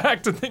they'll go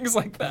back to things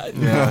like that.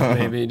 Yeah,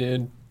 maybe,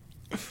 dude.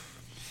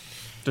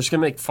 They're just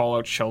gonna make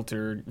Fallout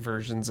Shelter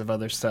versions of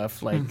other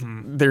stuff. Like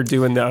they're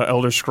doing the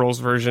Elder Scrolls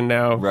version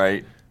now.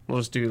 Right. We'll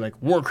just do like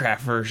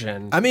Warcraft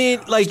version. I mean,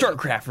 like,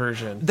 StarCraft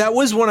version. that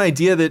was one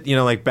idea that,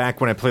 like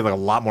back when I played like a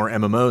lot more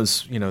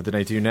MMOs, than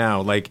I do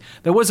now. Like,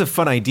 that was a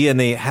fun idea, and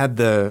they had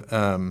the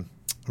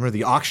remember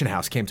the auction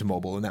house came to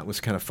mobile, and that was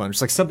kind of fun.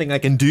 It's like something I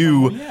can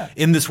do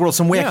in this world,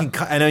 some way I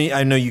can.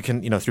 I know you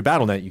can, through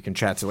BattleNet you can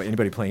chat to like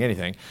anybody playing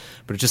anything,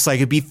 but it's just like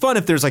it'd be fun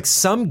if there's like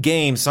some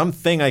game,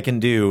 something I can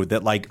do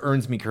that like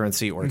earns me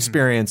currency or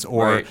experience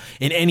or Right.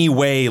 in any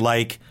way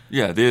like.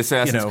 Yeah, the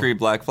Assassin's know. Creed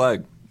Black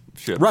Flag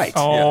ship. Right.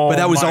 Oh, But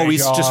that was my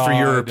always just for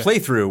your God.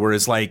 playthrough.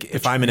 Whereas, like,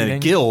 if I'm in a trading.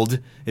 guild,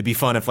 it'd be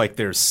fun if, like,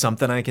 there's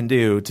something I can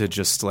do to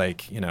just,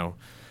 like,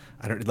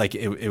 I don't like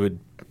it would.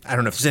 I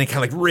don't know if there's any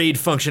kind of like raid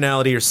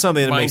functionality or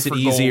something that Mine makes it for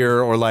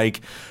easier, or like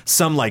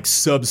some like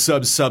sub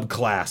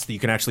class that you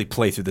can actually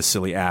play through this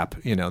silly app.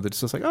 You know, that's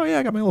just like, oh yeah,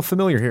 I got my little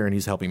familiar here, and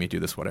he's helping me do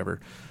this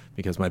whatever,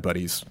 because my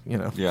buddy's, you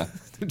know, Yeah.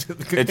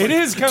 It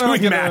is kind of doing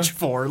like match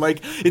for. Like,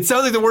 it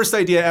sounds like the worst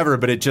idea ever,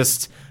 but it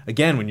just,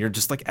 again, when you're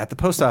just like at the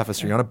post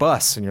office or you're on a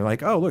bus and you're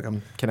like, oh look,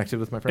 I'm connected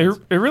with my friends.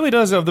 It really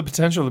does have the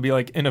potential to be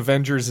like an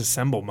Avengers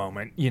Assemble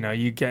moment. You know,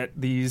 you get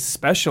these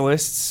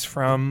specialists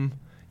from,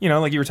 you know,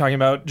 like you were talking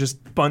about,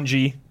 just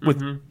Bungie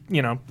with,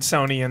 you know,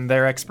 Sony and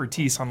their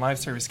expertise on live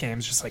service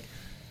games. Just like,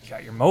 you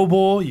got your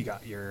mobile, you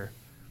got your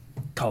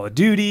Call of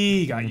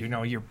Duty, you got, you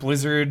know, your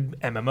Blizzard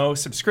MMO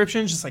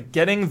subscriptions. Just like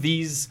getting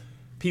these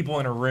people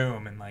in a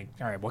room and like,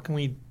 all right, what can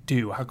we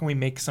do? How can we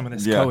make some of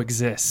this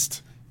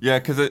coexist? Yeah,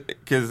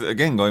 because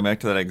again, going back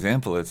to that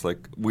example, it's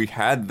like we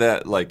had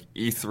that like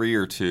E3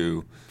 or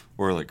two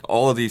where like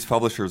all of these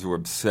publishers were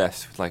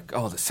obsessed with like,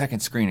 oh, the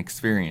second screen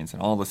experience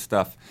and all this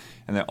stuff.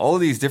 And then all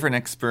of these different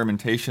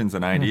experimentations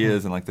and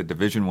ideas, and like the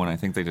Division one, I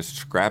think they just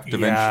scrapped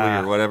eventually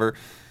or whatever.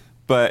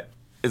 But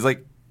it's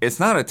like, it's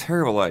not a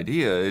terrible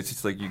idea. It's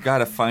just like you got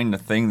to find the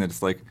thing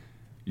that's like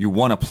you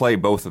want to play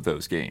both of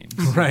those games.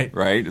 Right.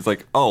 Right? It's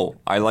like, oh,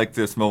 I like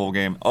this mobile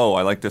game. Oh,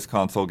 I like this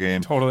console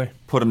game. Totally.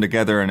 Put them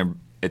together and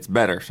it's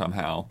better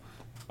somehow.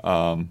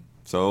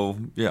 So,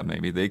 yeah,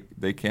 maybe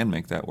they can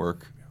make that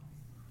work.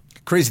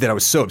 Crazy that I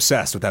was so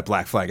obsessed with that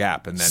Black Flag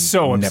app, and then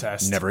So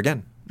obsessed. never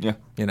again. Yeah.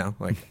 You know,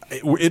 like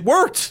it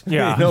worked.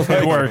 Yeah, You know, it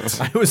like,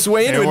 worked. I was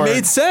way into it. It worked.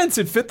 made sense.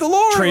 It fit the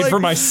lore. Trade like, for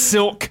my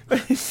silk.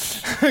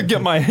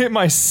 Hit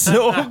my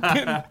silk.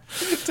 And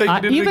take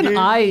it into Even the game.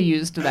 I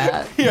used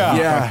that. Yeah.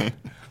 Yeah. I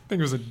think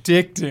it was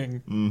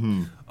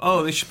addicting.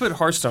 Oh, they should put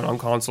Hearthstone on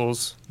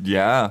consoles.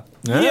 Yeah.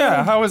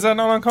 Yeah. How is that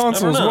not on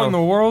consoles? know. What in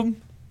the world?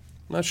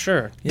 Not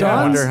sure. Yeah, I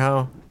Don's- wonder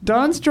how.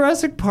 Don's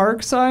Jurassic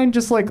Park sign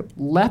just like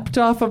leapt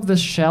off of the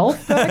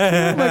shelf back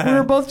here. Like we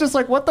were both just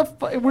like, what the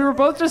fuck? We were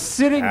both just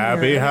sitting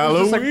Happy here. And it was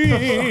just like,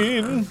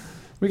 Halloween.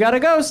 we got a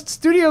ghost.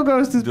 Studio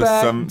Ghost is Just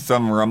back.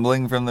 some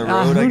rumbling from the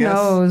road, I who guess.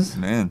 knows?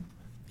 Man.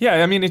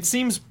 Yeah, I mean, it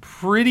seems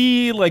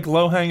pretty like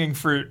low-hanging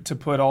fruit to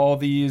put all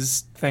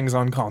these things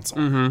on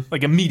console,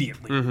 like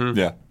immediately.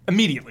 Yeah.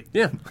 Immediately.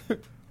 Yeah.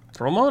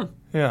 Throw them on.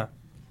 Yeah.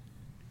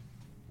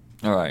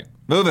 All right.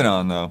 Moving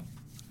on, though.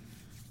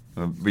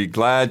 I'll be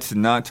glad to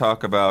not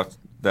talk about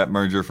that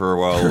merger for a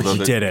while. Although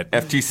the did it.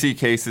 FTC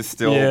case is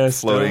still Yeah,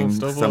 still floating at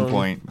some floating.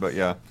 point, but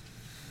yeah.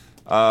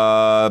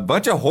 A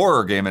bunch of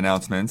horror game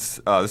announcements.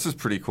 This is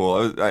pretty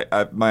cool.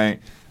 My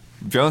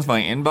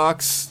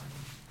inbox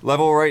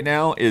level right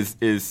now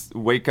is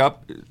wake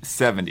up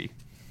 70.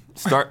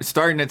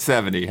 Starting at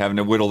 70, having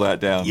to whittle that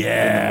down in the morning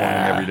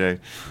every day.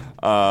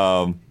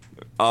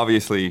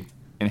 Obviously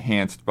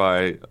enhanced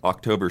by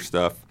October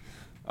stuff.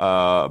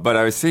 But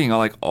I was seeing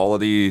all of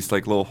these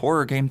like little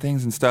horror game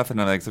things and stuff,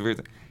 and I'm like,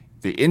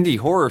 the indie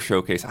horror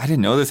showcase. I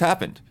didn't know this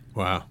happened.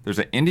 Wow. There's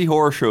an indie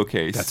horror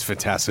showcase. That's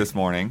fantastic. This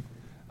morning,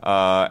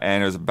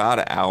 and it was about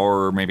an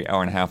hour, maybe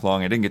hour and a half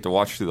long. I didn't get to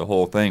watch through the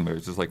whole thing, but it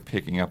was just like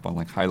picking up on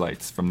like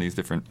highlights from these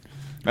different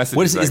messages.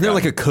 What is? I Isn't there got.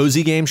 like a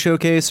cozy game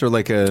showcase or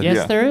like a? Yes,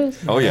 Yeah. there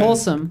is. Oh, yeah.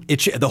 Wholesome.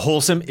 The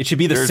wholesome. It should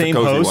be the There's a same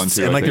cozy one, hosts,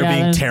 too, and I like think. they're Yeah,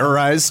 being there's-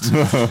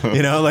 terrorized.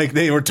 You know, like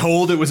they were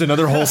told it was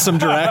another wholesome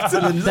direct.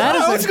 And then, That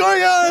is what's a-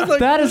 going on? Like,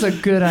 That is a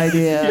good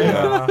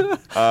idea.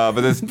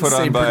 But this put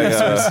on Same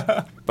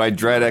by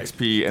Dread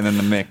XP and then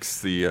the Mix,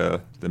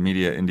 the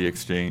Media Indie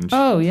Exchange.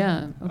 Oh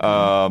yeah.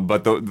 Okay.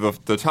 But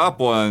the top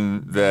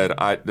one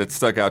that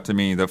stuck out to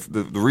me, the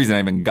reason I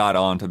even got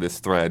onto this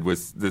thread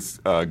was this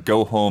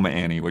Go Home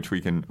Annie, which we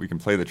can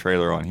play the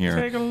trailer on here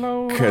Take a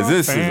load because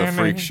this off is a Annie.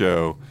 freak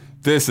show.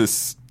 This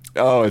is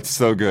it's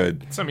so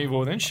good. Some evil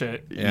within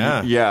shit.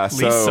 yeah. Yeah.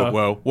 So Lisa.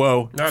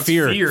 Whoa. That's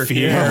Fear.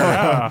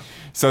 Yeah.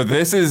 so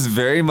this is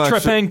very much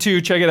Trepang 2,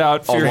 check it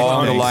out. Fear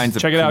along the Instincts. lines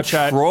of check it out,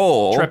 chat.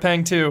 Control.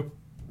 Trepang 2.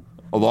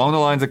 Along the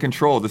lines of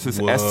Control. This is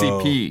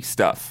SCP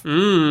stuff.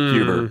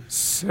 Huber.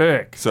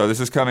 Sick. So this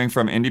is coming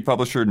from indie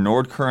publisher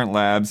Nord Current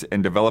Labs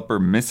and developer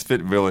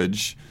Misfit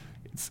Village.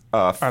 It's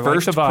like the vibes.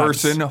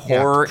 first-person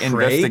horror Prey,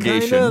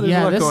 investigation. kinda? There's a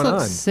Yeah, lot this going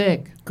looks on.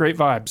 sick. Great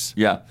vibes.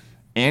 Yeah.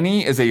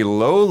 Annie is a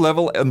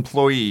low-level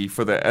employee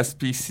for the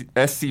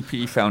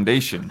SCP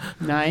Foundation,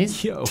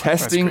 Nice.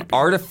 testing creepy.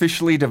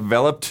 artificially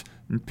developed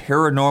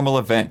paranormal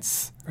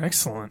events.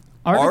 Excellent.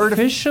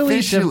 Artificially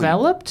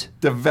Artificially.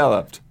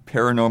 developed.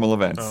 Paranormal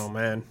events. Oh,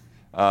 man.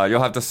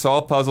 You'll have to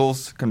solve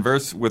puzzles,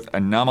 converse with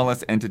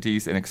anomalous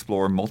entities, and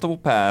explore multiple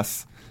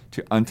paths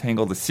to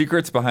untangle the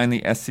secrets behind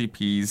the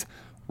SCP's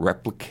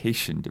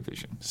replication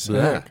division.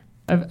 Sick.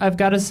 I've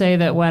got to say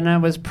that when I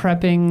was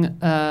prepping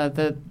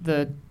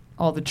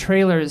all the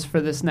trailers for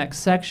this next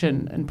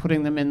section and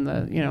putting them in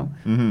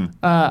the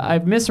I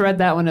misread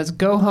that one as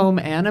Go Home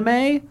Anime,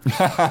 and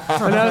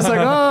I was like,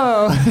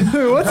 oh,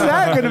 what's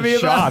that going to be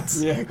about?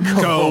 Shots.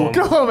 Go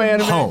Go Home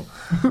Anime.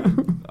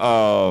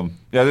 home.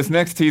 Yeah, this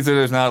next teaser,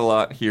 there's not a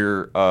lot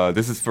here.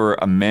 This is for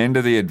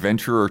Amanda the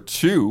Adventurer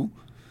 2.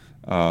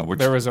 Which,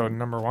 There was a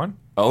number one.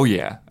 oh,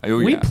 yeah. Oh,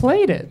 We yeah.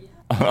 played it.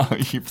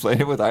 You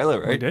played it with Isla,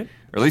 right? We did?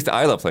 Or at least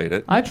Isla played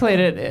it. I played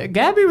it.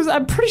 Gabby was.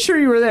 I'm pretty sure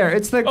you were there.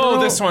 It's the girl.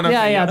 Oh, this one.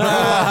 Okay. Yeah.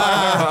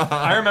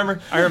 I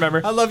remember.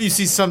 I love you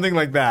see something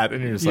like that,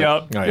 and you're just Yep.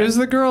 like, oh, It yeah. was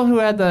the girl who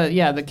had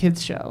the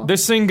kids show.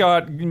 This thing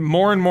got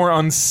more and more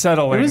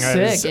unsettling It was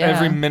as sick, yeah.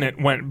 every minute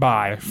went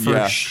by, for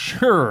Yeah.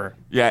 sure.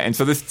 Yeah, and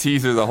so this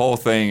teaser, the whole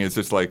thing is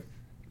just like,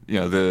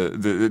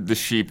 the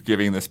sheep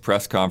giving this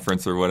press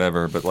conference or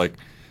whatever, but like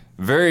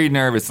very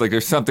nervous. Like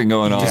there's something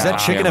going on. Does that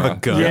chicken have a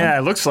gun? Yeah,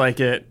 it looks like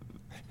it.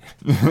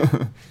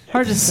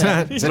 Hard to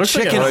say. Is that Looks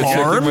like chicken a Chicken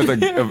armed?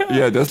 with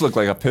yeah, it does look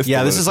like a pistol.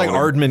 Yeah, this in is its like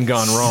holder. Aardman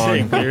gone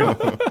wrong. Dude.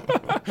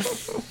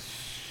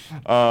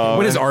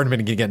 When is Aardman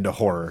gonna get into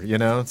horror? You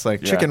know, it's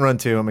like Yeah. Chicken Run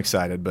 2. I'm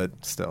excited, but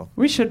still.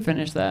 We should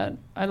finish that.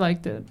 I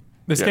liked it.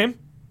 This Yeah. game?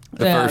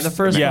 The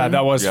first Yeah, one.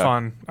 that was Yeah.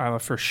 fun.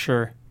 For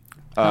sure.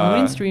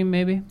 Halloween stream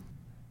maybe.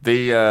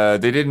 They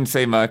didn't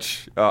say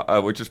much,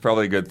 which is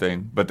probably a good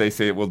thing, but they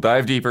say it will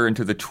dive deeper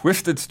into the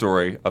twisted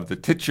story of the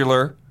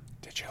titular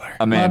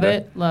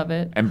Amanda Love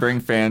it. and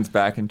bring fans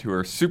back into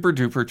her super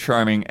duper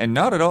charming and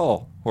not at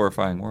all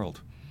horrifying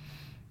world.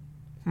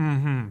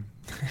 Right.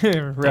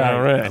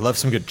 I love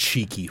some good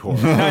cheeky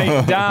horror.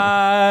 Night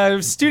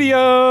Dive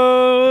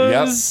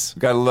Studios.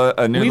 Yep, got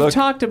a new We've look.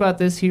 talked about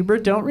this,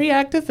 Hubert. Don't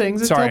react to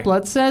things until Sorry.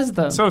 Blood says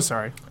them. So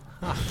sorry.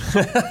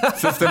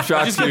 System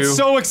Shock I just get 2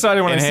 so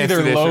excited when I see enhanced their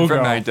edition logo.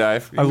 from Night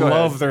Dive. I Go love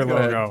ahead. their Go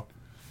ahead. logo.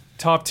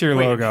 Top tier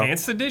Wait, logo.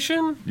 Enhanced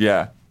Edition?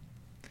 Yeah.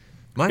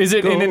 Is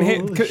it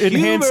enhanced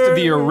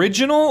the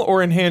original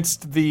or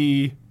enhanced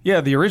the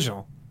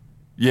original?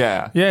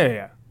 Yeah.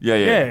 Yeah.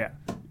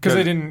 Because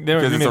they didn't. They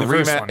Because made the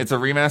first one. it's a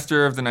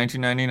remaster of the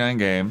 1999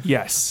 game.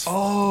 Yes.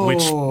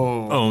 Which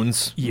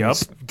owns. Yep.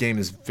 This game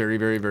is very,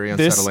 very, very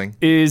This unsettling.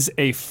 is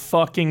a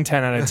fucking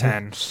 10 out of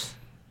 10.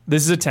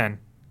 This is a 10.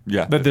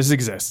 Yeah. That this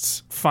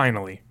exists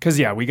finally, because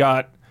we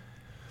got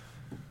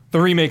the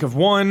remake of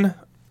 1,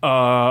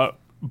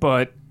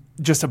 but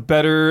just a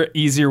better,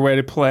 easier way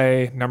to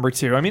play number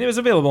 2. I mean, it was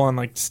available on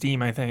like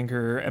Steam, I think,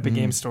 or Epic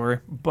Games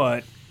Store,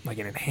 but like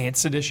an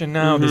enhanced edition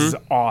now. This is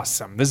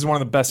awesome. This is one of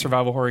the best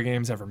survival horror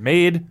games ever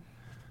made.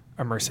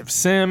 Immersive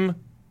sim,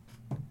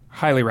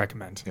 highly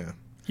recommend. Yeah.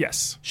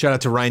 Yes. Shout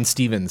out to Ryan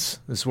Stevens.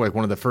 This is like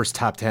one of the first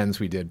top 10s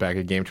we did back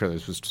at Game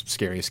Trailers was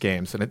Scariest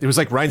Games. And it was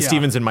like Ryan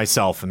Stevens and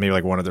myself and maybe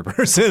like one other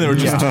person that were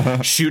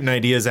just shooting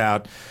ideas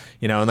out,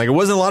 and like it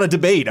wasn't a lot of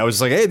debate. I was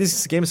just like, hey,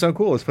 this game is so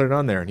cool. Let's put it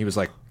on there. And he was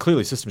like,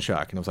 clearly System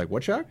Shock. And I was like,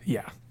 what shock?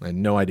 Yeah. I had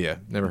no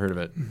idea. Never heard of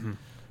it.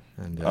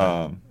 And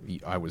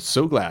I was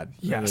so glad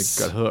Yes.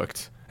 that I got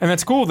hooked. And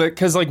that's cool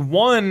because like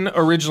 1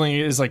 originally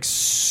is like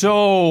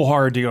so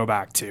hard to go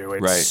back to.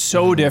 It's Right.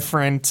 so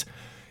different.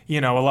 A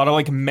lot of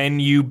like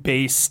menu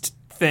based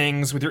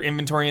things with your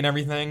inventory and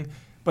everything.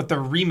 But the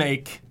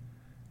remake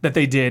that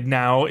they did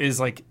now is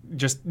like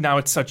just now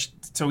it's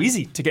so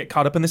easy to get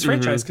caught up in this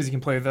franchise because you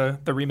can play the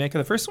remake of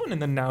the first one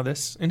and then now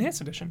this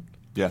enhanced edition.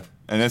 Yeah.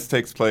 And this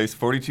takes place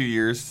 42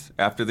 years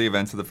after the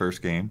events of the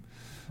first game.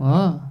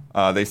 Whoa.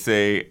 They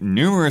say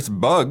numerous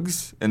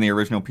bugs in the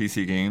original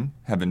PC game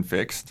have been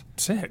fixed.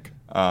 Sick.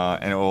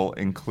 And it will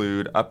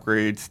include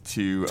upgrades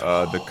to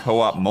the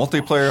co-op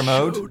multiplayer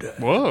mode,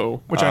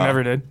 Whoa. Which I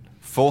never did.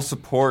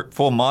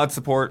 full mod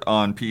support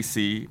on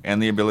PC,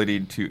 and the ability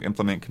to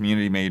implement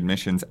community-made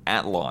missions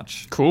at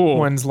launch. Cool.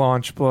 When's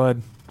launch,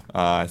 Blood?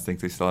 I think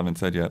they still haven't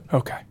said yet.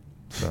 Okay.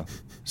 So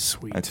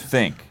Sweet. I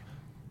think,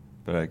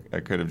 but I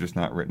could have just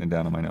not written it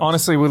down on my notes.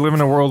 Honestly, we live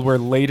in a world where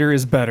later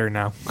is better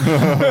now.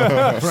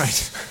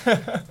 Right.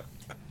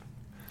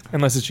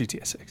 Unless it's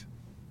GTA 6.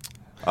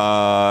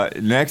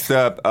 Next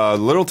up,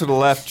 little to the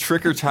left,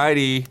 Trick or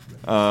Tidy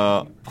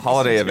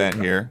holiday event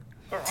here.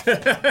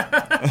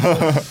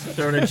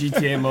 Throwing a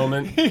GTA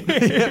moment.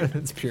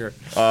 It's pure.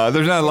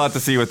 There's not a lot to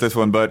see with this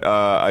one, but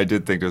I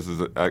did think this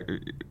was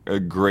a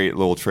great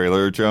little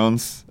trailer,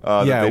 Jones,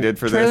 that Yeah, they did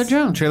for Trailer this.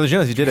 Jones. Trailer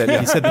Jones, he did it.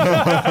 He said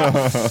I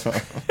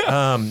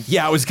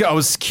was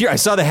curious. I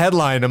saw the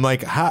headline. I'm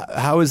like,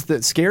 how is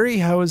that scary?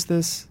 How is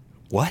this?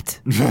 What?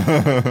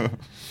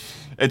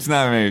 It's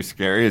not very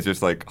scary. It's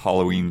just like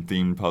Halloween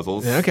themed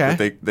puzzles Okay.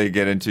 that they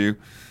get into.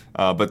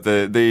 But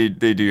they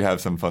do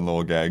have some fun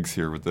little gags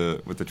here with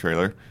the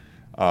trailer.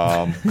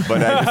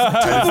 But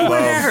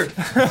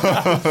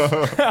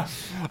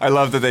I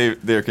love that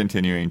they're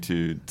continuing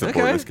to support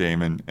Okay. this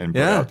game and put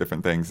Yeah. out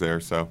different things there.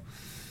 So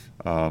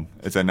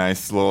it's a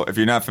nice little. If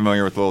you're not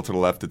familiar with Little to the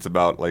Left, it's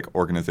about like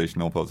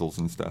organizational puzzles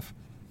and stuff.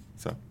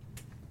 So,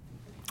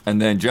 and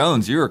then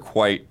Jones, you are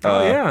quite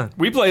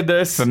We played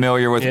this.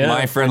 familiar with Yeah,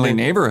 My Friendly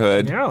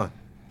Neighborhood. Yeah.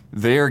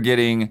 They are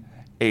getting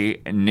a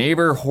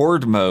neighbor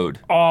horde mode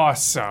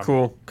Awesome.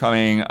 Cool.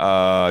 coming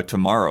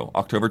tomorrow,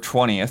 October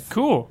 20th.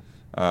 Cool.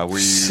 Where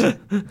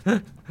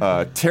you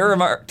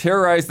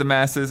terrorize the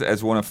masses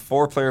as one of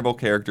 4 playable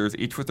characters,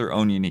 each with their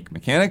own unique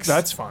mechanics.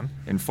 That's fun.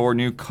 in 4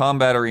 new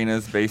combat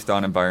arenas based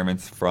on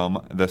environments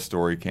from the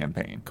story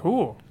campaign.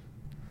 Cool.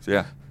 So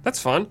yeah, That's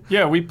fun.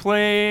 Yeah, we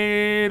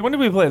played. When did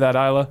we play that,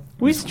 Isla?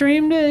 We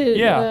streamed it.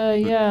 Yeah.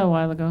 A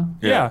while ago.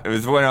 Yeah. It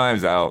was when I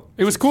was out.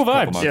 It was cool Couple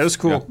vibes. months. Yeah, it was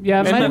cool.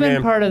 Yeah, it And might have been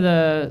then- part of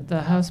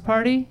the house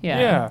party.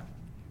 Yeah.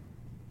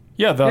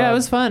 Yeah, it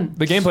was fun.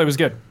 The gameplay was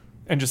good,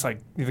 and just like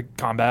the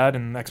combat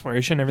and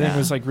exploration, everything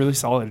was like really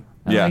solid.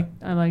 Yeah.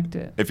 I liked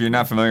it. If you're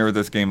not familiar with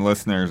this game,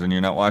 listeners, and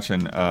you're not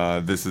watching,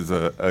 this is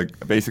a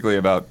basically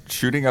about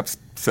shooting up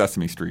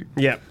Sesame Street.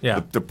 Yeah.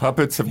 Yeah. The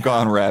puppets have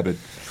gone rabid.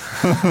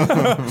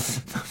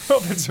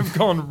 Puppets have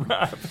gone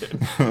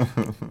rapid.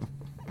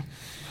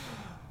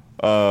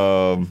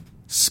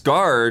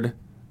 Scarred.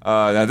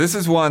 Now this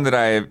is one that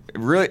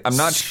I'm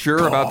not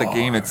sure about the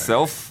game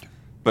itself,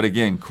 but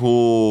again,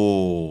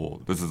 cool.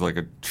 This is like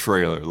a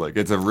trailer. Like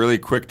it's a really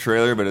quick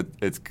trailer, but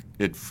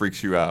it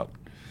freaks you out.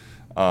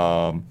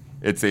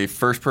 It's a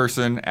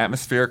first-person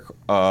atmospheric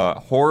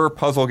horror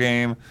puzzle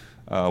game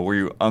where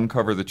you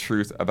uncover the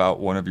truth about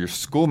one of your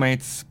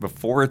schoolmates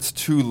before it's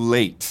too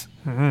late.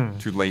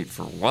 Too late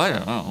for what? I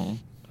don't know.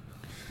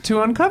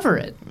 To uncover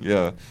it.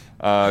 Yeah.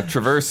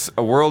 Traverse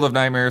a world of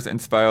nightmares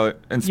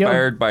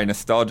inspired by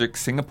nostalgic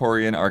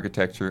Singaporean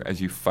architecture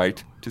as you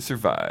fight to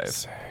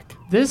survive.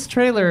 This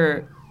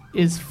trailer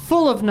is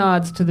full of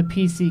nods to the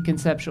PC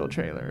conceptual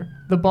trailer.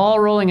 The ball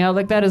rolling out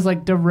like that is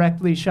like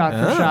directly shot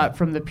for shot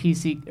from the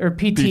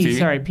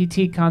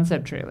PT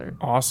concept trailer.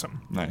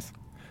 Awesome. Nice.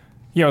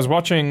 Yeah, I was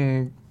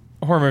watching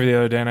a horror movie the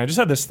other day, and I just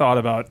had this thought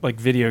about like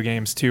video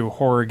games too,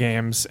 horror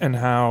games, and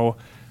how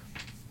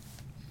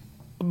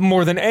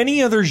more than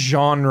any other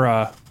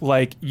genre,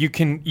 like you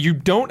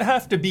don't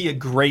have to be a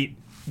great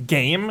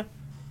game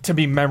to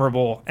be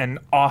memorable and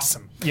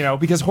awesome,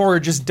 because horror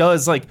just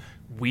does like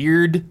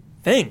weird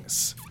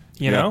things,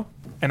 you know?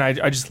 And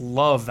I just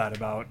love that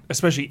about,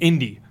 especially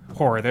indie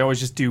horror. They always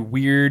just do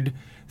weird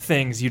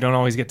things you don't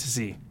always get to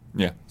see.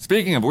 Yeah.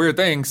 Speaking of weird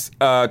things,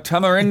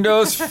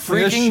 Tamarindo's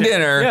Freaking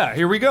Dinner. Yeah,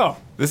 here we go.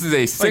 This is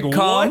a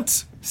sitcom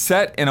what?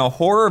 set in a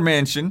horror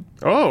mansion.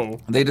 Oh.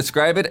 They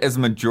describe it as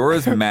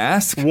Majora's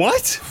Mask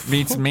What?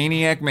 meets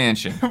Maniac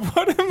Mansion.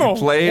 What in the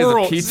Play as a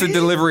world? pizza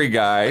delivery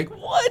guy,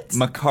 What?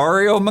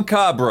 Macario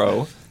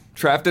Macabro,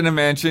 trapped in a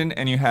mansion,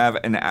 and you have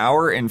an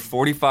hour and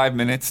 45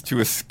 minutes to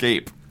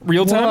escape.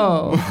 Real time?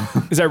 Whoa.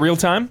 Is that real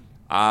time?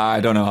 I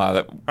don't know how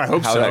that. I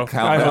hope how so. That I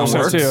countdown hope so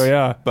works, too,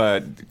 yeah.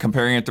 But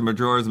comparing it to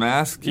Majora's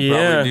Mask, you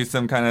Yeah. probably do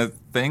some kind of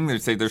thing. They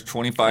say there's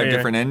 25 Yeah.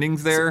 different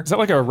endings there. Is that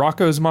like a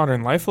Rocco's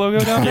Modern Life logo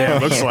down there? Yeah,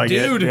 it looks like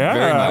Dude, it. Yeah.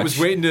 Very I much. was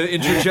waiting to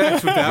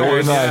interject with that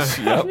Very one. much.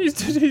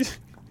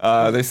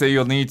 Yep. They say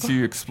you'll need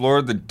to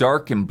explore the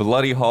dark and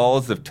bloody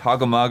halls of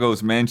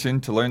Tagamago's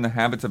mansion to learn the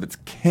habits of its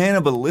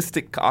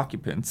cannibalistic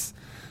occupants,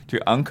 to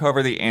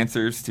uncover the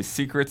answers to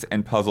secrets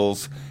and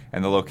puzzles,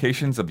 and the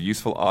locations of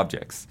useful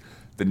objects.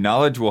 The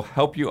knowledge will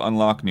help you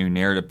unlock new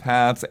narrative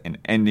paths and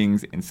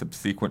endings in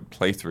subsequent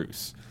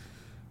playthroughs.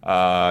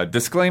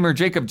 Disclaimer,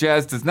 Jacob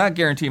Jazz does not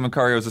guarantee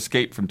Macario's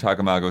escape from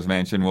Tagamago's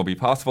mansion will be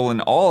possible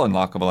in all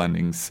unlockable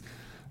endings.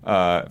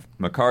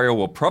 Macario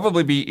will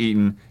probably be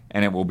eaten,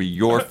 and it will be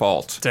your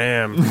fault.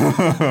 Damn.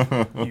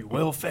 You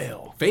will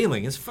fail.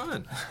 Failing is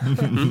fun.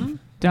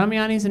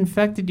 Damiani's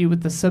infected you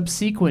with the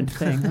subsequent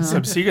thing. Huh?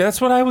 Subsequent.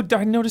 That's what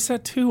I noticed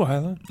that too,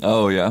 Isla.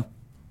 Oh, yeah.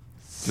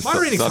 Just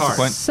Moderating's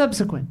hard.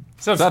 subsequent.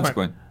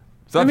 Subsequent.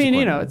 I mean,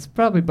 it's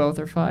probably both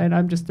are fine.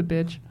 I'm just a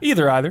bitch.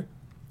 Either.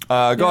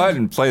 Go ahead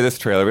and play this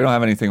trailer. We don't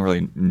have anything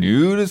really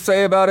new to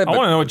say about it. I But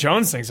want to know what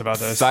Jones thinks about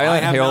this.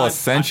 Silent I have Hill not-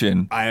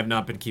 Ascension. I have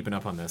not been keeping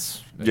up on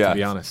this, Yeah. to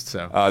be honest.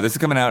 So This is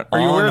coming out Are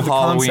you aware on of the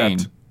Halloween.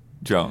 concept?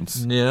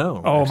 Jones.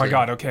 no. Oh my actually.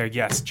 God. Okay.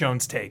 Yes.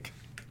 Jones take.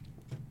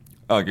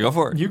 Oh, go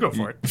for it. You go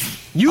for it.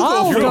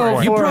 I'll go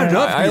You for brought it it.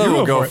 up. Isla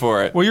will go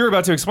for it. Well, you were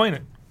about to explain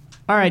it.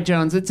 All right,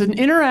 Jones. It's an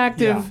interactive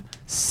Yeah.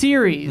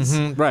 series,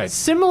 right.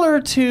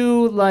 similar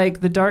to like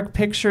the Dark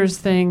Pictures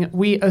thing.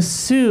 We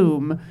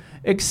assume,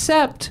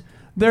 except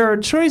there are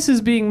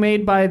choices being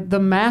made by the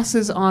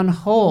masses on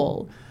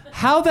whole.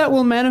 How that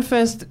will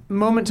manifest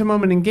moment to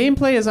moment in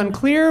gameplay is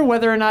unclear.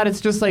 Whether or not it's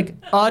just like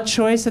a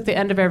choice at the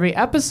end of every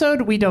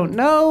episode, we don't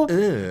know.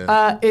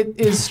 It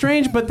is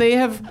strange, but they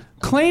have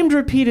claimed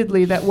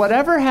repeatedly that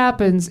whatever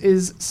happens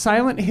is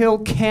Silent Hill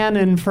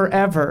canon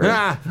forever.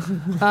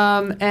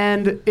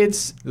 And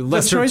it's The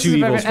lesser the of choices two of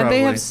evils, and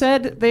they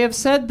probably. have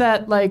said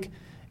that like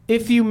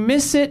if you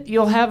miss it,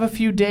 you'll have a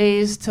few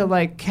days to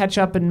like catch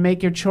up and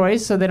make your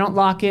choice. So they don't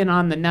lock in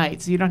on the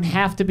night. So you don't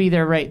have to be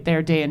there right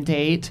there day and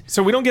date.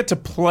 So we don't get to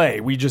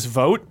play. We just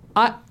vote.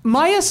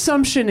 My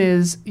assumption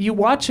is you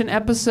watch an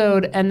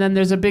episode and then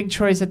there's a big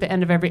choice at the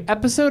end of every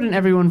episode and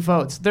everyone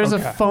votes. There's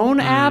Okay. a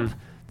phone app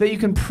that you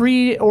can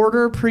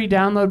pre-order,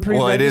 pre-download,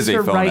 Well, it is a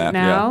pre-register phone right app,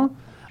 now.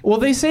 Well,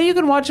 they say you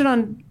can watch it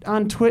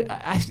on Twitch.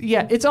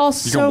 Yeah, it's all You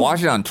so. can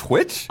watch it on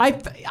Twitch? I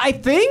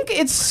think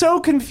it's so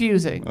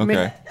confusing. I mean,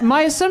 Okay.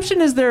 my assumption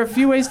is there are a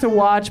few ways to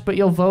watch, but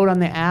you'll vote on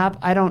the app.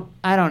 I don't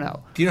know.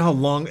 Do you know how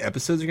long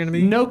episodes are going to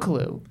be? No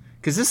clue.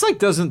 Because this like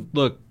doesn't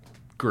look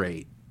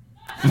great.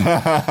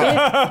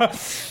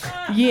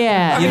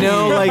 Yeah. You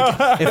know,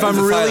 like if I'm It's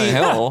a really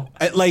Silent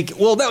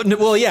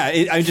Hill.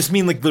 yeah. I just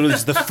mean like literally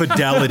just the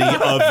fidelity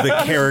of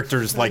the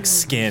characters' like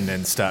skin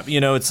and stuff. You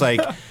know, it's like.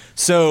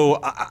 So,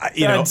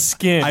 you Bad know,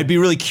 skin. I'd be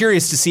really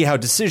curious to see how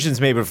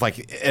decisions made. But if like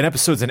an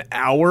episode's an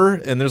hour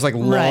and there's like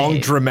long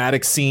Right.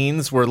 dramatic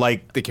scenes where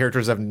like the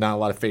characters have not a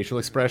lot of facial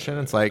expression,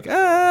 it's like,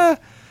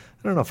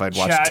 I don't know if I'd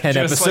watch Chat 10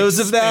 just, episodes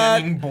like, of that.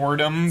 spanning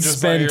boredom. Just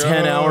Spend like,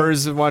 10 oh.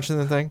 hours of watching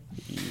the thing.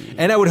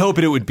 And I would hope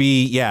it would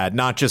be,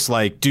 not just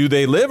like, do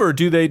they live or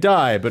do they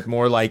die, but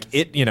more like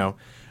it,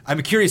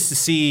 I'm curious to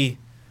see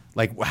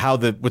like how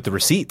what the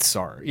receipts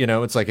are.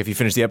 It's like if you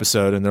finish the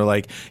episode and they're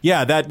like,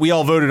 yeah, that we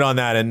all voted on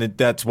that and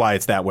that's why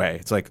it's that way.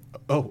 It's like,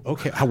 oh,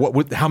 okay.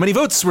 How many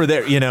votes were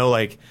there?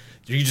 Like,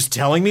 are you just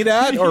telling me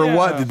that or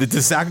what? Does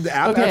this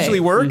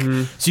actually work?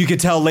 Mm-hmm. So you could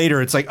tell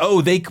later. It's like,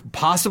 oh, they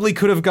possibly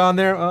could have gone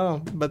there.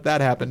 Oh, but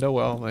that happened. Oh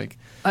well. Like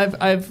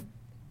I've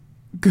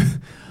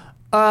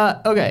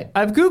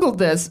Googled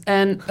this,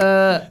 and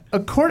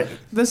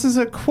this is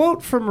a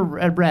quote from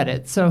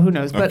Reddit, so who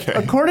knows? But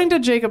according to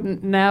Jacob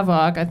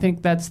Navok, I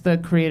think that's the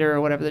creator or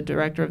whatever, the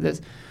director of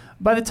this,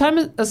 by the time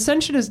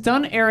Ascension is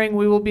done airing,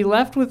 we will be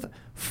left with a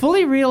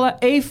fully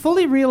realized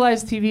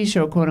TV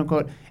show, quote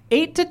unquote.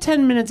 8 to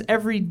 10 minutes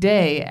every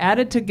day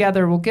added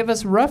together will give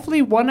us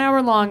roughly 1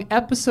 hour long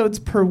episodes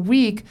per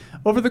week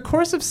over the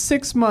course of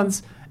 6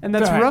 months. And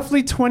that's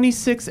roughly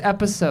 26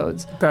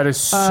 episodes. That is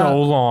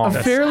so long.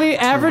 A fairly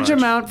average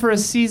amount for a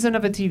season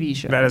of a TV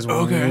show. That is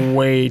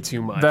way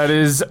too much. That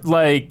is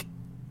like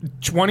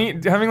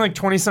 20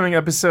 something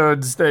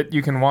episodes that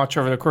you can watch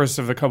over the course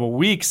of a couple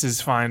weeks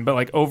is fine, but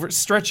like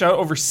stretch out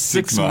over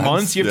 6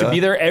 months, you have to be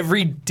there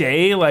every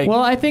day. Like,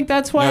 well, I think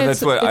that's why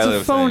it's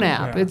a phone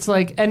app. Yeah. It's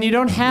like, and you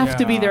don't have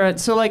to be there.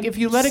 So like, if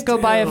you let it go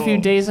by a few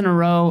days in a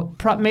row,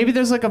 maybe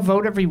there's like a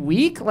vote every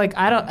week. Like,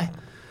 I don't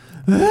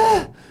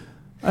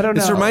know.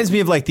 This reminds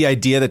me of like the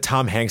idea that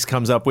Tom Hanks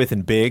comes up with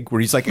in Big,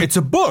 where he's like, it's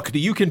a book that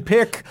you can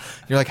pick.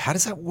 You're like, how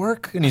does that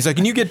work? And he's like,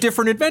 and you get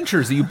different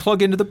adventures that you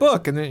plug into the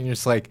book. And then you're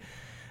just like,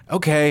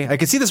 okay, I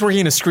could see this working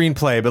in a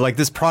screenplay, but like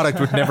this product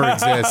would never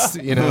exist.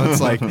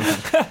 It's like,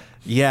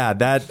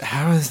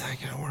 how is that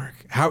going to work?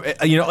 How,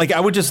 like I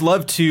would just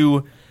love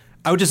to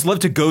go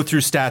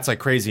through stats like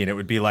crazy, and it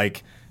would be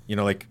like,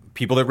 like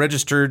people that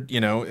registered,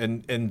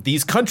 in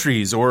these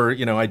countries or,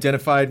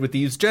 identified with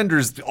these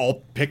genders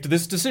all picked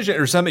this decision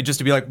or something, just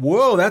to be like,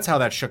 whoa, that's how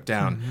that shook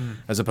down,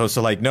 as opposed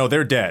to like, no,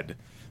 they're dead.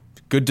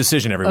 Good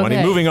decision, everyone.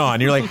 And moving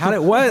on. You're like,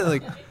 what?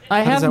 Like, I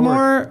have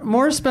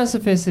more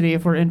specificity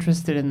if we're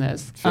interested in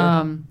this. Sure.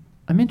 I'm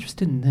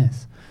interested in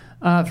this.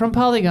 From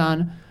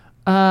Polygon.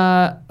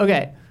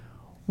 Okay.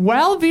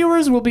 While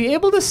viewers will be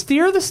able to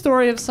steer the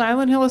story of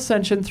Silent Hill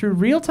Ascension through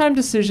real-time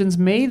decisions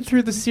made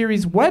through the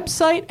series'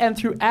 website and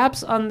through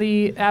apps on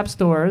the app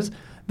stores,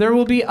 there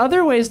will be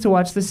other ways to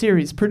watch the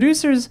series.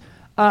 Producers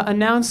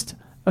announced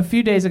a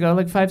few days ago,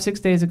 like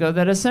 5-6 days ago,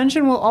 that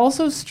Ascension will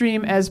also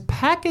stream as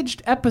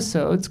packaged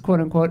episodes,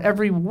 quote-unquote,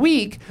 every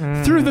week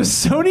through the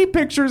Sony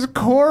Pictures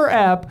Core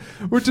app,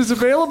 which is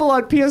available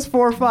on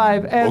PS4,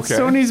 5, and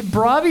Sony's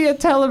Bravia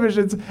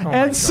televisions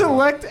and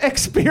select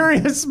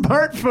Xperia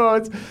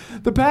smartphones.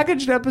 The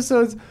packaged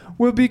episodes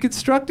will be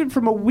constructed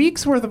from a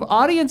week's worth of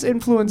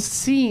audience-influenced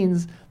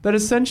scenes that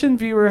Ascension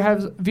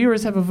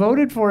viewers have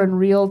voted for in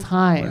real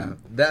time. Wow.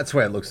 That's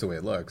why it looks the way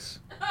it looks.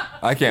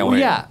 I can't wait.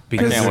 Yeah,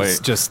 because I can't it's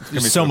wait. just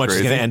It's so much is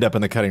crazy. going to end up on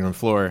the cutting room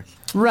floor.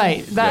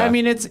 Right. I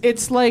mean,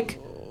 it's like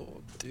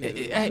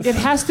it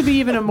has to be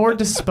even a more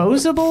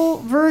disposable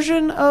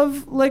version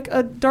of like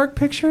a Dark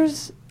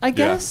Pictures, I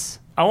guess.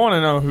 I want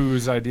to know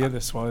whose idea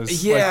this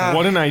was. Yeah. Like,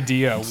 what an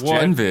idea.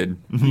 Genvid.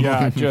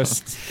 Yeah,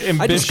 just ambitious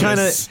I just kind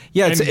of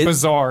and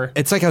bizarre.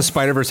 It's like how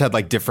Spider-Verse had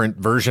like different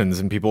versions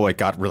and people like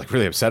got really,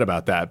 really upset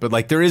about that. But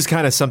like there is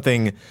kind of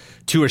something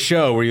to a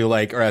show where you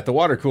like are at the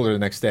water cooler the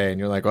next day and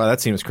you're like, well,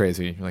 that seems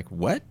crazy. You're like,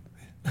 what?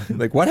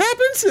 Like what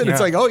happens? And it's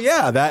like, oh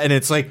yeah, that. And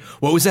it's like,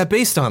 what was that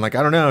based on? Like,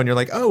 I don't know. And you're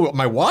like, oh,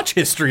 my watch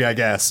history, I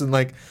guess. And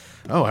like,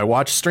 oh, I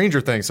watched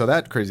Stranger Things, so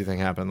that crazy thing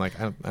happened. Like,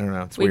 I don't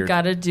know. It's We've weird.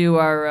 got to do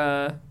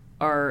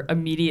our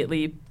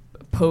immediately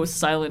post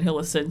Silent Hill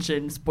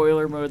Ascension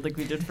spoiler mode like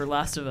we did for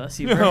Last of Us.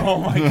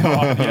 Oh my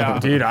god, yeah.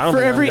 Dude, I don't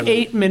For think every I'm gonna,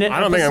 8 minute I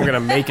don't think I'm episode.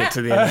 going to make it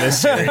to the end of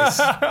this series.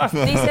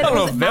 They said it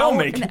was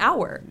an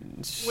hour.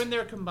 When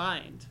they're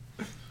combined.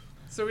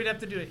 So we'd have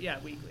to do it,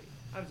 weekly.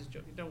 I was just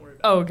joking. Don't worry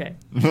about Oh, okay.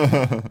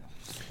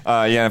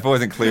 If it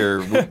wasn't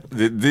clear,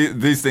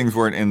 these things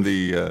weren't in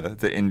the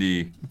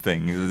indie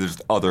thing. There's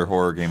just other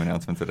horror game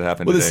announcements that had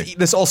happened today.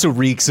 This also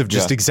reeks of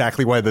just Yeah.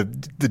 exactly why the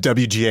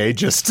WGA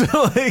just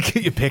like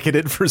you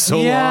picketed for so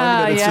long.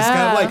 Yeah, And it's just kind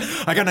yeah. of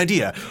like, I got an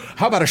idea.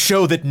 How about a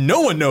show that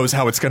no one knows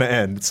how it's going to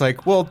end? It's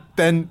like, well,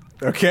 then,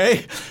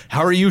 okay.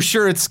 How are you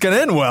sure it's going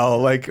to end well?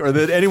 Like, or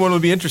that anyone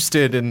would be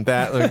interested in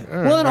that? Like,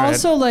 Well, and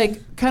also,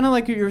 like, kind of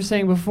like what you were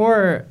saying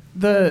before,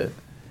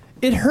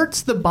 it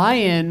hurts the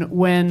buy-in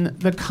when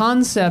the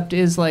concept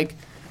is like,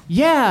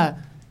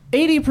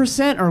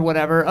 80% or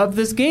whatever of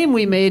this game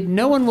we made,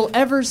 no one will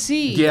ever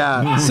see.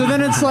 Yeah. So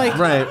then it's like,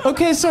 Right.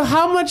 okay, so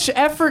how much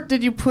effort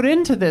did you put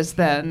into this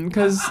then?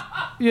 Because,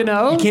 you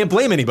can't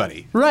blame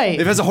anybody. Right.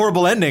 If it has a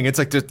horrible ending, it's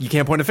like you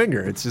can't point a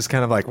finger. It's just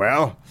kind of like,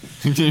 well,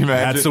 Can you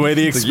imagine? That's the way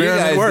the It's like, you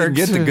experiment guys works.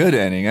 didn't get the good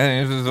ending.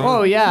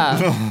 Oh,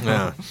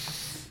 yeah.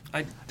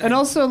 yeah. And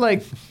also,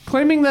 like,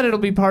 claiming that it'll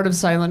be part of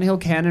Silent Hill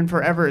canon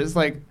forever is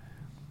like,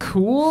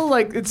 cool.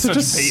 Like it's such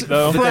Such a bait,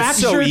 though. But that's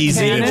so fractured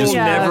easy to canon. Just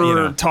yeah. never You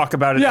know. talk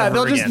about it. Yeah, ever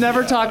they'll just again.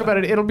 never talk about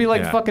it. It'll be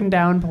like Yeah. fucking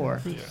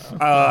Downpour.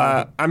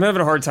 I'm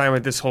having a hard time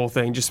with this whole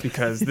thing just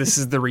because this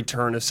is the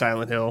return of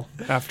Silent Hill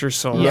after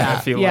so long. Yeah, I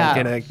feel yeah. like,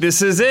 and like,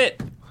 this is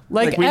it.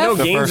 Like we know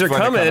F- games first are one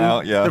to come coming.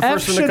 out, yeah. The F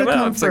first one to should've come come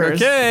out. It's like,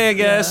 first. okay, I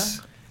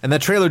guess. And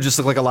that trailer just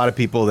looked like a lot of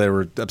people that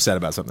were upset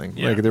about something.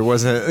 Yeah. Like there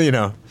wasn't,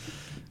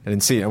 I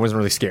didn't see it. I wasn't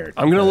really scared.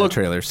 I'm gonna by the look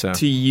trailer. So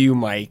to you,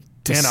 Mike,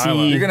 to And I see.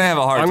 will. You're gonna have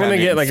a hard I'm time gonna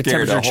get getting like a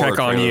scared at temperature check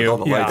horror on trailers with you all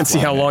the lights and see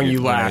how on. long you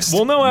It's last.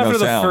 We'll know No after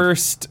the sound.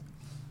 first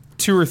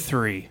 2 or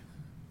 3.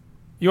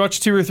 You watch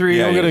 2 or 3,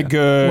 Yeah, you'll get yeah. a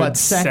good What,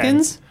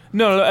 seconds? sense.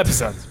 No,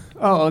 episodes.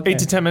 Oh, okay. 8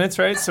 to 10 minutes,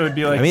 right? So it'd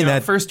be like I mean, the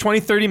that- first 20,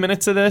 30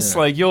 minutes of this,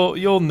 like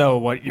you'll know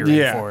what you're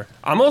in for.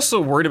 I'm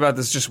also worried about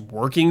this just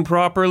working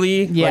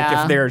properly. Like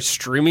Yeah. if they're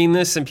streaming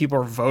this and people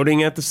are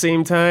voting at the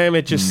same time,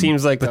 it just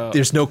seems like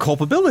there's no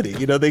culpability.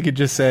 They could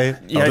just say,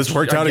 Yeah, this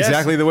worked I out guess.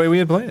 exactly the way we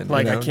had planned.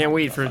 like I can't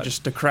wait for it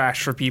just to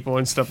crash for people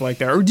and stuff like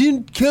that, or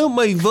didn't count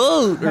my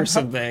vote or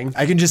something.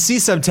 I can just see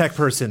some tech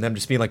person, them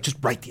just being like, just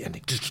write the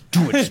ending. Just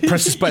do it. Just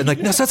press this button. Like,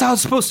 no, that's how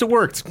it's supposed to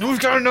work. It's, no, we've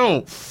got to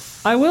know.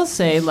 I will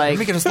say, like,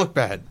 Making us look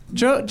bad.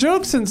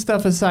 jokes and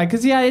stuff aside,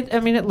 because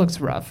it looks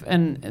rough,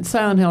 and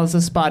Silent Hill is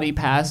a spotty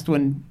past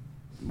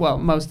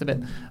most of it.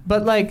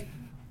 But like,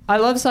 I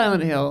love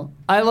Silent Hill.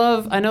 I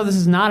know this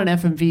is not an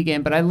FMV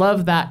game, but I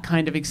love that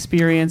kind of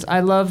experience.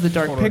 I love the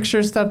dark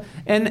picture stuff.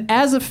 And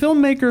as a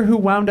filmmaker who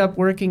wound up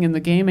working in the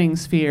gaming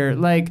sphere,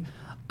 like,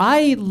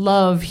 I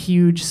love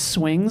huge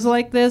swings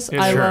like this.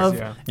 Yeah, I sure, love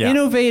yeah. Yeah.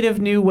 innovative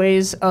new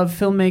ways of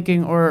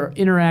filmmaking or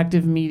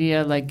interactive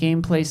media, like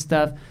gameplay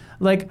stuff.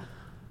 Like,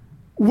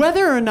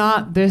 whether or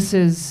not this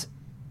is,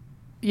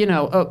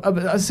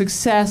 a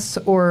success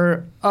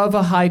or of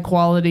a high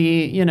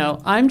quality,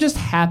 I'm just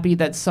happy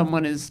that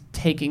someone is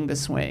taking the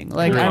swing.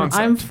 Like, Great I'm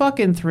concept.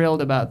 fucking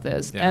thrilled about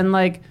this. Yeah. And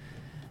like,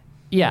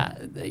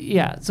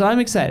 yeah. So I'm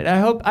excited. I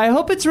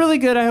hope it's really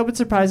good. I hope it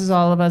surprises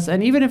all of us.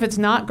 And even if it's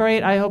not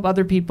great, I hope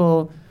other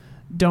people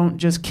don't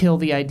just kill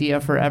the idea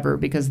forever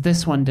because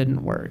this one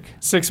didn't work.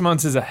 6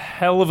 months is a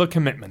hell of a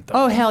commitment,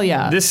 though. Oh, hell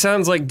yeah. This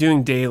sounds like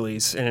doing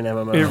dailies in an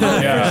MMO.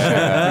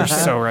 Yeah, you're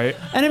so right.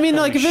 And I mean,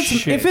 like, if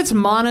shit. it's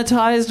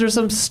monetized or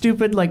some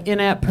stupid like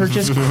in-app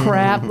purchase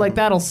crap, like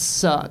that'll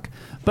suck.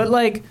 But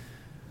like,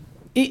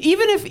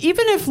 even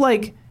if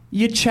like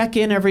you check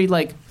in every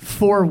like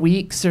 4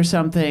 weeks or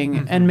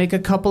something and make a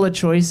couple of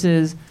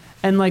choices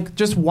and like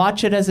just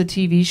watch it as a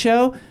TV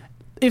show,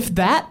 if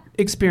that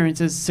experience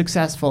is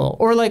successful,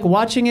 or like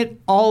watching it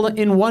all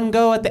in one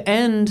go at the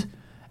end.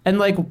 And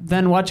like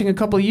then watching a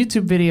couple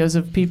YouTube videos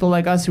of people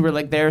like us who were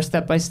like there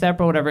step by step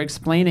or whatever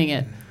explaining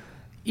it.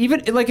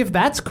 Even like if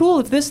that's cool,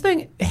 if this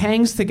thing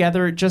hangs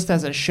together just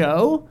as a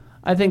show,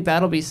 I think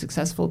that'll be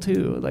successful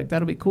too. Like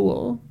that'll be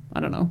cool. I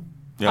don't know.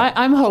 Yeah.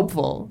 I'm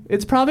hopeful.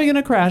 It's probably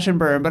gonna crash and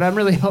burn, but I'm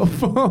really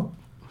hopeful.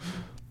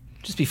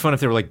 Just be fun if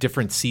there were like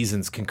different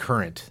seasons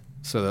concurrent.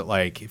 So that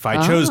like if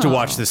I chose to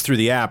watch this through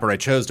the app, or I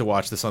chose to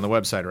watch this on the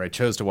website, or I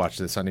chose to watch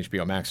this on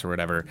HBO Max or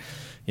whatever,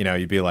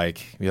 you'd be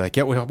like,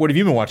 yeah, what have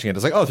you been watching it?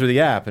 It's like, oh, through the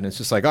app, and it's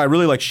just like, oh, I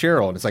really like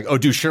Cheryl, and it's like, oh,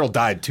 dude, Cheryl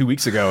died 2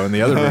 weeks ago in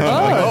the other version.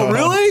 Like, oh,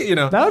 really?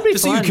 That would be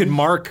just so fun. you could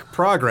mark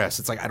progress.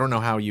 It's like I don't know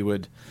how you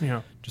would.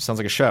 Yeah. Just sounds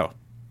like a show.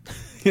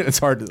 It's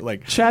hard to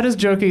like. Chad is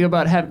joking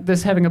about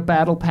this having a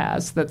battle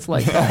pass. That's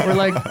like we're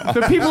like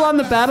the people on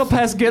the battle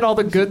pass get all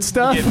the good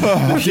stuff.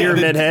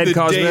 Pyramid Head The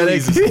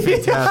cosmetics. dailies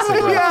is fantastic.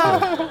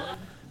 Yeah.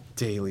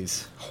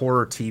 Dailies,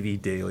 horror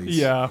TV dailies.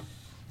 Yeah.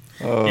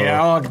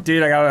 Yeah,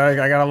 dude, I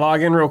gotta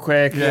log in real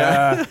quick.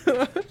 Yeah,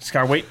 just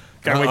gotta wait.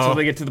 Gotta wait till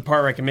they get to the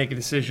part where I can make a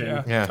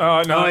decision. Yeah.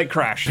 Oh, no. Oh, it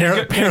crashed.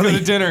 Apparently,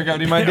 the dinner got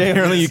me my day.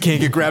 Apparently, you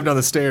can't get grabbed on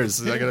the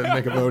stairs. I gotta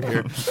make a vote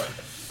here.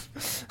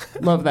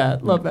 Love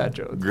that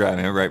joke.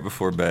 Grabbing it right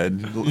before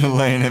bed,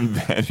 laying in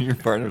bed, and your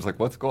partner's like,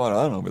 "What's going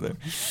on over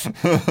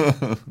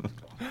there?"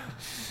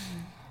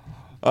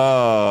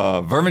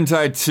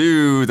 Vermintide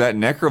 2, that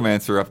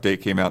Necromancer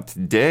update came out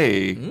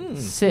today.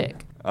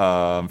 Sick.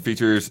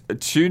 Features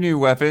 2 new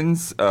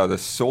weapons, the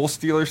Soul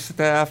Stealer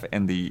Staff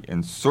and the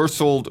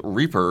Ensorcelled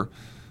Reaper,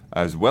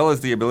 as well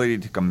as the ability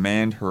to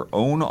command her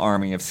own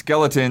army of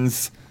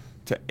skeletons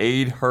to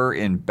aid her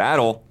in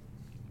battle.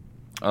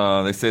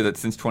 They say that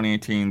since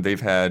 2018, they've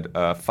had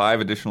 5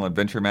 additional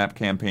adventure map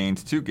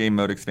campaigns, 2 game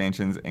mode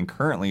expansions, and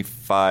currently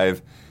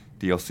 5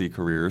 DLC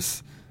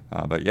careers.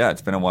 But yeah,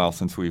 it's been a while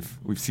since we've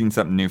seen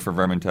something new for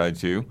Vermintide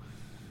 2.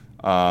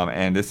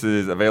 And this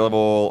is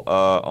available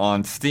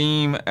on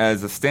Steam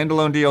as a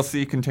standalone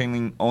DLC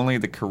containing only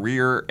the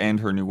career and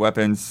her new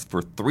weapons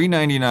for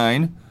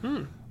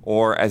 $3.99,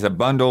 or as a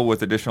bundle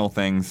with additional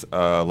things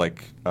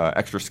like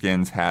extra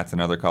skins, hats,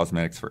 and other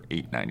cosmetics for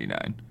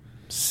 $8.99.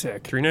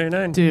 Sick.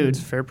 $3.99, Dude. it's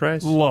a fair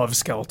price. Love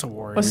Skeletal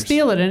Warriors. A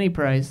steal at any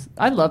price.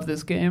 I love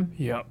this game.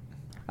 Yep.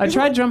 I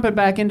tried jumping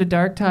back into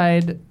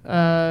Darktide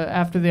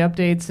after the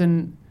updates,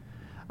 and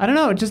I don't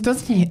know. It just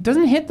doesn't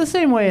hit the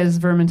same way as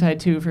Vermintide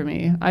 2 for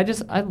me.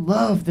 I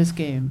love this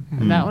game,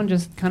 and that one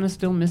just kind of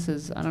still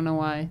misses. I don't know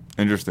why.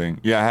 Interesting.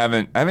 Yeah,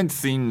 I haven't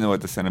seen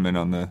what the sentiment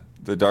on the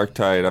the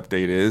Darktide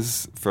update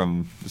is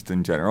from just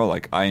in general.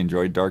 Like, I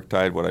enjoyed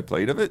Darktide, what I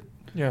played of it.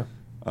 Yeah.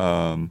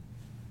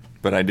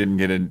 But I didn't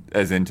get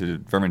as into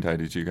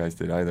Vermintide as you guys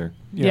did either.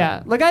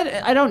 Yeah. Like,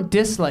 I don't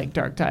dislike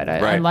Darktide.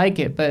 I Right. like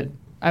it, but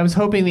I was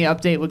hoping the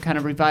update would kind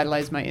of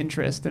revitalize my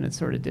interest, and it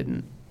sort of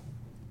didn't.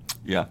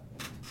 Yeah.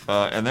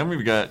 And then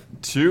we've got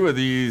two of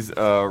these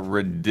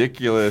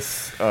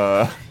ridiculous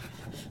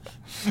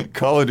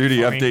Call of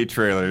Duty Funny. update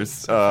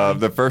trailers.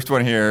 The first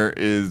one here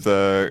is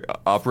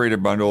Operator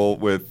Bundle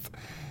with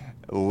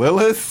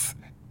Lilith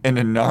and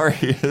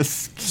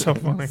Inarius So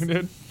funny,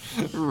 dude.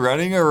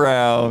 running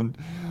around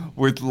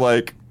with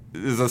like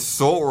this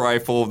assault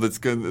rifle that's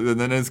good, and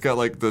then it's got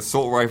like the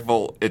assault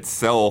rifle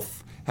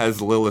itself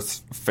has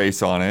Lilith's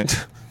face on it.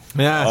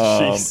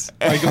 Yeah.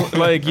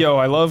 Like, yo,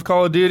 I love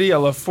Call of Duty. I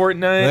love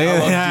Fortnite. I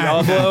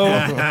love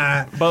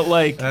Diablo. But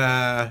like,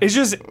 it's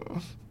just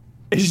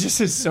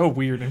is so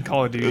weird in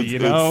Call of Duty. You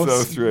know, it's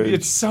so strange.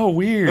 It's so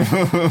weird.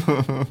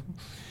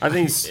 I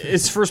think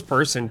it's first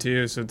person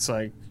too, so it's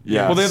like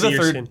Yeah. Well, they have see the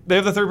your third. skin. They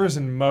have the third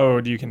person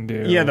mode you can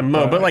do. Yeah, the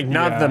mode, but like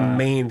not the yeah.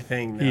 main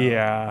thing. Though.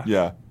 Yeah.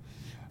 Yeah.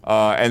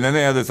 And then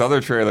they have this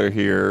other trailer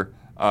here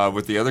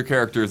with the other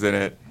characters in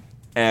it.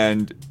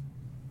 And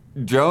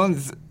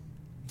Jones,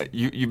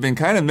 you've been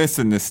kind of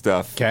missing this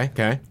stuff.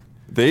 Okay.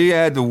 They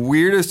add the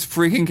weirdest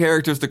freaking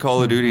characters to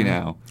Call of Duty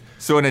now.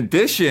 So in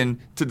addition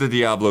to the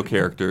Diablo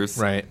characters,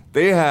 Right.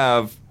 they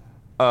have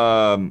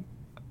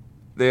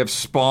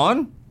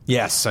Spawn.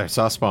 Yes, I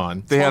saw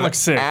Spawn. They have looks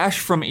sick. Ash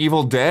from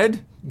Evil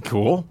Dead.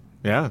 Cool.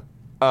 Yeah.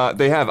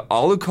 They have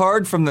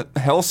Alucard from the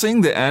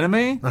Hellsing, the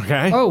anime.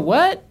 Okay. Oh,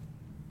 what?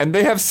 And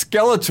they have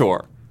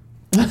Skeletor.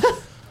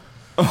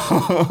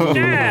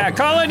 Yeah,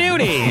 Call of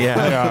Duty.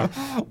 Yeah.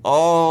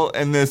 All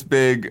in this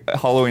big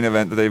Halloween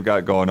event that they've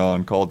got going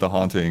on called The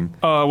Haunting.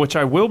 Which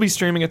I will be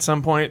streaming at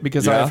some point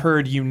because Yeah? I've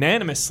heard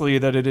unanimously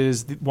that it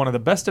is one of the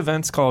best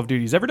events Call of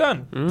Duty's ever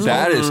done.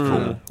 That is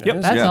cool.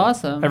 Yep. That's Yeah.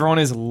 awesome. Everyone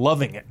is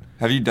loving it.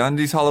 Have you done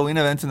these Halloween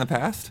events in the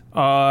past?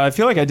 I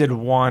feel like I did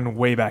one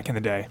way back in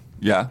the day.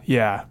 Yeah.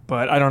 Yeah,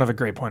 but I don't have a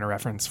great point of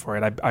reference for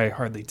it. I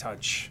hardly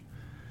touch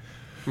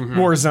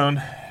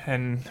Warzone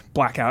and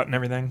Blackout and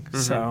everything.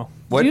 So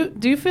What?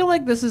 Do you feel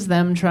like this is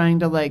them trying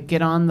to like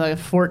get on the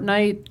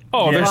Fortnite?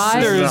 there's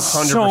vibe? there's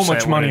so 100%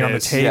 much money what it on the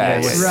is. table Yeah,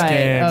 with yeah. Right,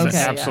 skins. okay,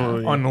 yeah.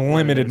 Absolutely.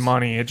 Unlimited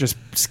money. It just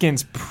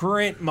skins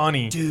print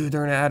money. Dude,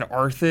 they're gonna add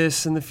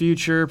Arthas in the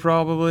future,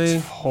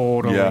 probably.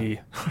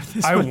 Totally.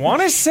 I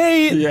want to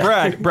say,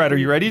 Brad, are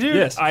you ready, dude?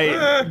 Yes.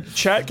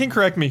 Chat can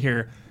correct me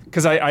here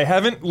because I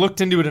haven't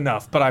looked into it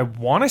enough, but I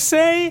want to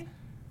say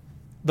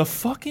the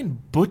fucking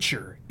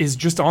Butcher is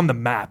just on the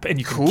map and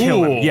you can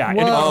kill him. Cool. Yeah. And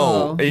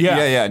Whoa. Oh,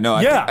 Yeah. yeah. No,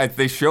 Yeah.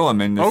 they show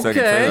him in the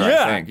second Okay. trailer,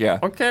 Yeah. I think. Yeah.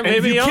 Okay, and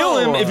if maybe you kill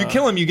him,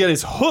 I'll, you get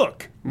his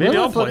hook. maybe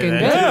Really I'll play fucking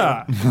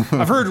that. good.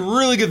 Yeah. I've heard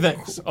really good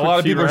things. A lot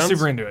of few people are rounds.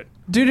 super into it.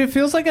 Dude, it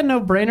feels like a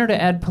no-brainer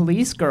to add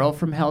Police Girl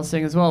from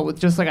Hellsing as well, with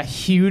just like a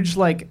huge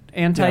like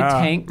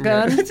anti-tank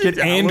gun. Get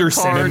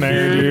Anderson in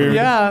there, dude.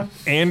 Yeah,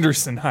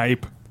 Anderson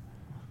hype.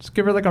 just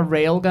give her like a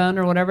rail gun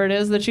or whatever it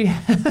is that she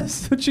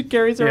has that she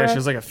carries around. Yeah, she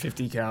has like a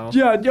 50 cal.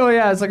 Yeah, oh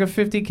yeah, it's like a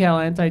 50 cal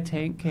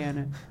anti-tank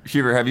cannon.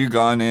 Huber, have you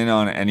gone in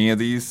on any of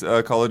these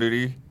Call of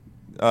Duty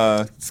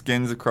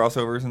skins,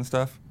 crossovers, and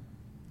stuff?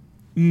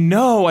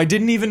 No, I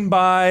didn't even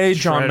buy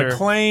John Shredder.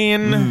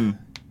 McClane.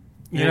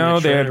 You know,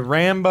 they had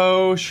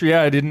Rambo.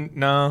 Yeah, I didn't.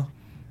 No.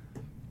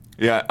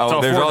 Yeah. Oh,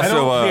 all there's for-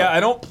 also I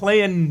don't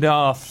play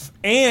enough,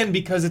 and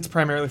because it's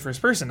primarily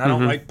first person, I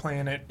don't like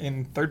playing it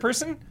in third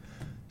person.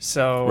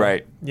 So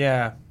Right.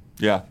 yeah.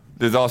 yeah.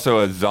 There's also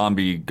a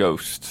zombie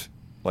ghost,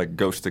 like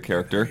Ghost the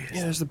character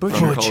Yeah, there's the from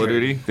Butcher. Call of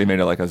Duty. They made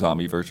it like a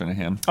zombie version of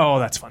him. Oh,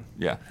 that's fun.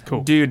 Yeah.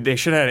 Cool. Dude, they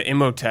should have had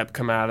Imhotep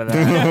come out of that.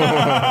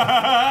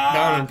 That would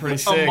have been pretty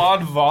sick.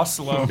 Ahmad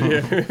Voslo.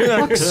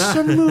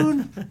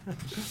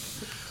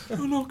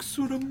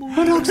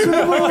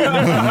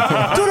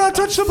 Do not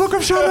touch the Book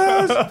of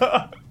Shadows.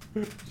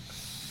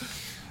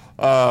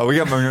 We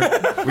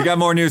got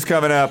more news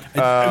coming up.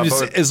 I'm just,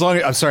 but- as long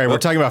as, I'm sorry, we're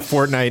talking about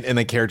Fortnite and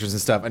the characters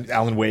and stuff. And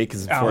Alan Wake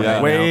is in Alan Fortnite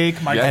now.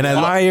 Wake, Michael And I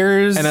lo-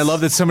 Myers. And I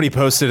love that somebody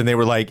posted and they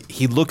were like,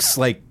 he looks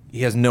like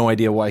he has no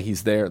idea why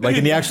he's there. Like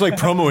in the actual like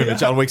promo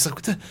image, Alan Wake's like,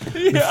 what the?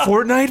 In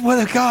Fortnite?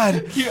 What a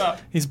god. Yeah.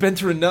 He's been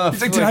through enough.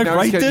 He's like, did I now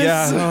write he's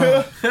got-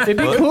 this? Yeah. It'd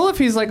be cool if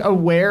he's like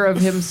aware of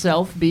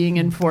himself being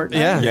in Fortnite.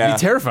 Yeah. Yeah. It'd be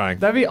terrifying.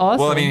 That'd be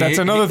awesome. Well, I mean, That's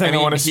another thing I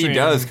wanna He stream.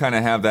 does kind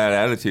of have that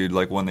attitude,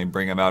 like when they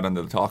bring him out on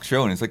the talk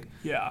show, and it's like,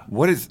 Yeah.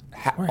 what is?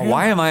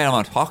 Why am I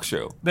on a talk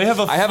show? They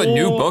have a I have a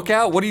new full- book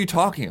out. What are you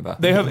talking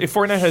about? They have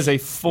Fortnite has a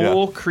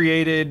full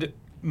created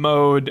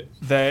mode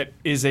that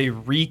is a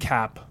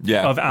recap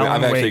Yeah, of Alan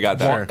I've actually Wake. got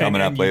that And-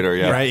 coming and up later.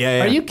 Yeah, Right?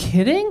 Yeah. Are you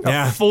kidding?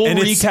 Yeah. full And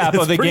it's- recap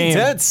it's of the pretty game.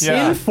 intense.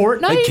 Yeah. In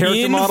Fortnite? Like character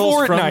In models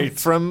Fortnite.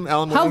 from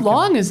Alan Wake. How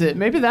long is it?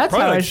 Maybe that's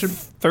Probably how I like should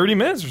 30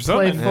 minutes or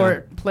play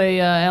something. play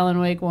Alan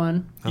Wake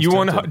 1. You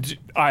want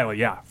Isla,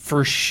 yeah,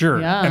 for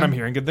sure. Yeah. And I'm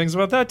hearing good things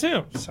about that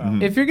too. So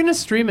If you're gonna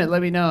stream it,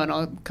 let me know and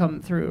I'll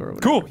come through. Or whatever.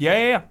 cool.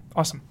 Yeah.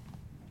 Awesome.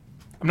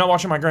 I'm not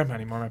watching my grandpa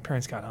anymore. My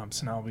parents got home,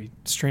 so now I'll be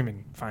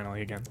streaming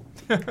finally again.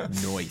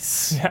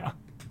 Nice. Yeah.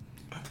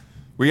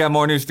 We got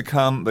more news to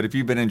come, but if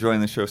you've been enjoying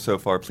the show so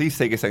far, please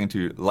take a second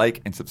to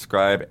like and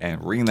subscribe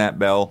and ring that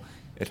bell.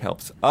 It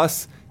helps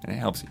us, and it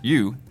helps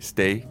you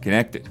stay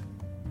connected.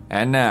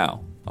 And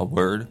now, a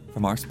word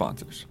from our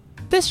sponsors.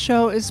 This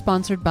show is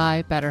sponsored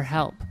by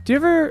BetterHelp. Do you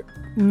ever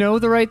know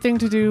the right thing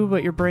to do,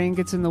 but your brain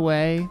gets in the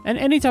way? And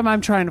anytime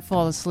I'm trying to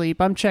fall asleep,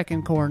 I'm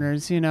checking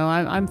corners. You know,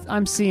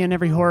 I'm seeing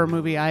every horror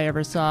movie I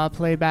ever saw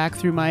play back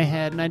through my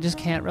head, and I just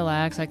can't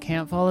relax. I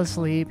can't fall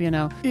asleep. You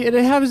know, it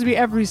happens to be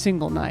every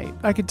single night.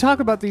 I could talk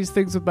about these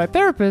things with my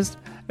therapist,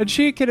 and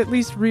she could at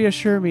least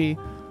reassure me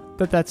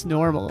that that's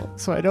normal,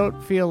 so I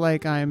don't feel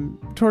like I'm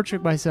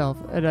torturing myself,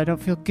 and I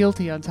don't feel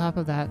guilty on top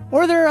of that.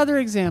 Or there are other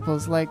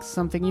examples, like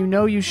something you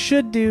know you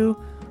should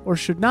do or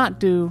should not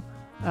do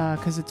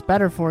because it's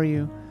better for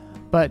you,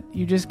 but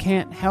you just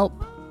can't help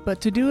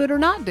but to do it or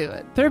not do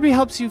it. Therapy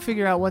helps you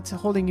figure out what's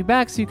holding you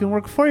back so you can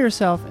work for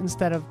yourself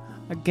instead of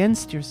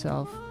against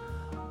yourself.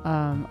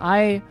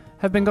 I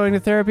have been going to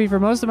therapy for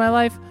most of my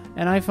life,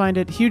 and I find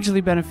it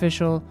hugely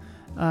beneficial.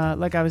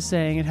 Like I was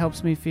saying, it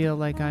helps me feel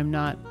like I'm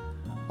not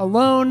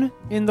alone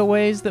in the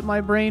ways that my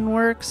brain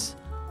works,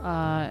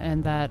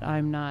 and that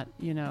I'm not,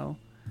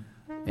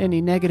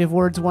 any negative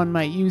words one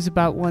might use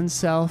about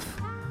oneself,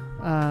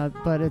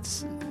 but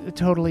it's a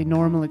totally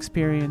normal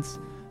experience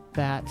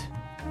that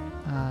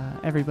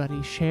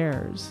everybody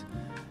shares.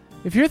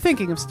 If you're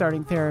thinking of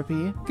starting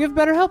therapy, give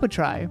BetterHelp a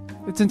try.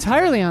 It's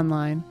entirely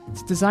online.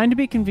 It's designed to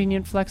be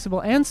convenient,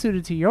 flexible, and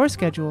suited to your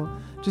schedule.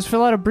 Just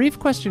fill out a brief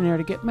questionnaire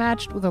to get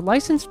matched with a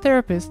licensed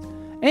therapist,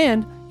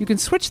 and you can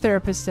switch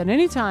therapists at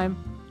any time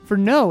for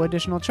no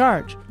additional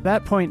charge.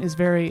 That point is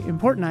very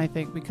important, I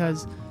think,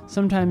 because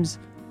sometimes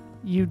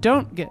you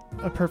don't get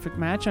a perfect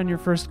match on your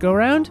first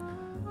go-round.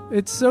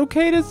 It's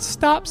okay to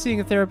stop seeing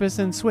a therapist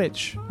and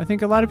switch. I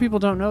think a lot of people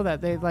don't know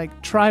that. They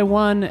try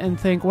one and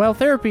think, well,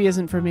 therapy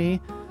isn't for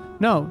me.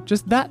 No,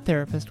 just that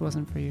therapist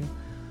wasn't for you.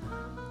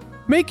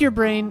 Make your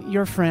brain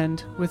your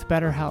friend with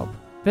BetterHelp.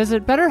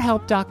 Visit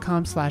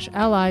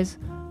betterhelp.com/allies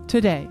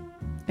today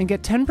and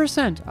get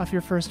 10% off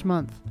your first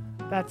month.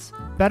 That's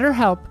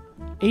BetterHelp,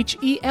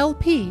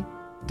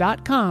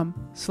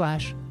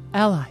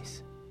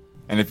 HELP.com/allies.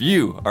 And if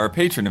you are a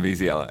patron of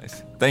Easy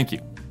Allies, thank you.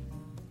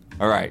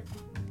 All right.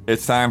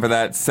 It's time for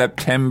that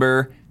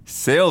September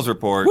sales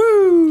report.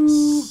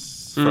 Woo!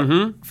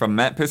 From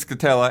Matt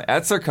Piscatella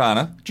at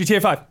Circana. GTA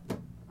 5.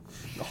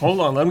 Hold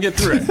on, let him get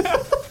through it.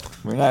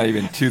 We're not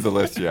even to the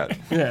list yet.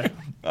 Yeah.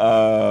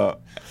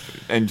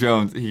 And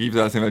Jones, he keeps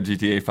asking about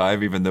GTA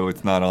 5, even though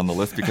it's not on the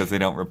list because they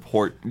don't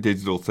report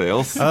digital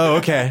sales. Oh,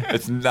 okay.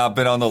 It's not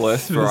been on the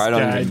list for I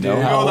don't even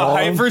know how Oh, the long.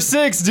 hype for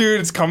 6,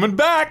 dude. It's coming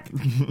back.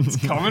 It's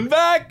coming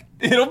back.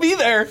 It'll be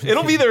there.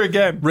 It'll be there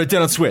again. Right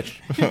down on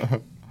Switch.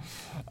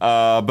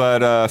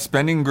 But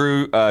spending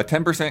grew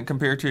 10%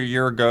 compared to a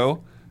year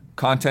ago.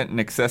 Content and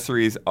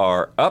accessories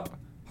are up.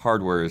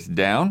 Hardware is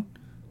down.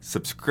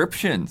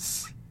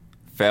 Subscriptions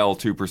fell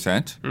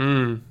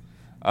 2%.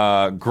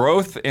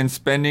 Growth in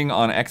spending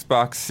on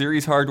Xbox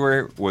Series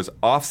hardware was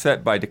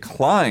offset by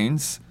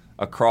declines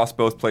across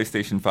both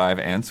PlayStation 5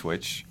 and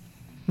Switch.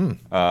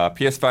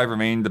 PS5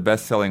 remained the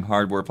best-selling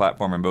hardware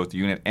platform in both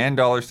unit and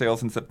dollar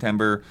sales in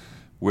September,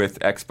 with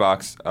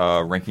Xbox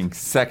ranking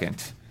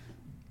second.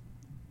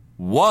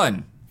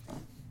 One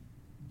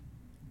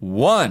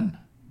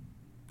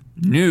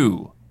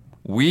new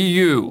Wii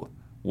U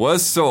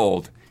was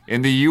sold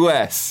in the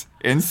U.S.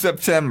 in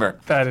September.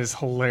 That is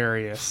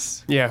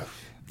hilarious. Yeah.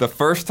 The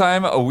first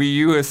time a Wii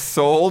U is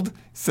sold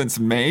since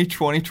May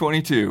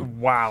 2022.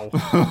 Wow.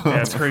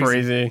 That's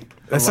crazy.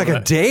 That's like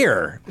a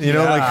dare. You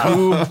know, like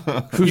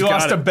who's You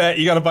lost a bet.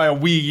 You got to buy a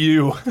Wii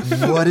U.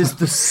 What is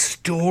the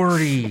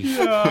story?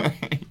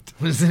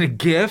 Was it a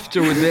gift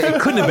or was it?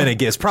 It couldn't have been a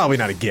gift. It's probably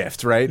not a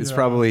gift, right? It's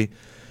probably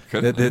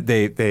Could've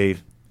they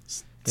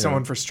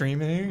Someone for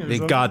streaming? Or they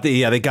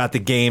something? got the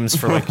games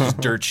for like just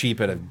dirt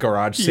cheap at a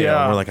garage sale.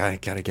 Yeah. And we're like, I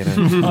gotta get a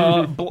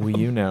Wii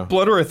U now.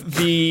 Bloodworth,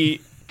 the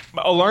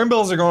alarm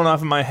bells are going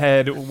off in my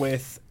head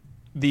with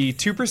the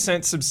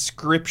 2%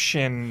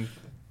 subscription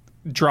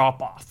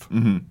drop off.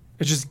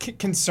 It's just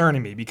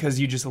concerning me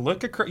because you just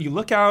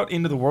look out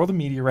into the world of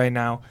media right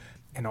now,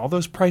 and all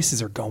those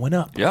prices are going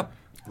up. Yep.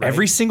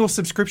 Every single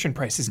subscription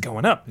price is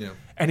going up. Yeah.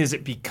 And is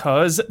it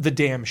because the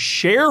damn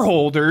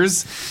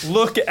shareholders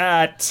look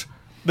at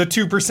the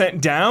 2%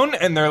 down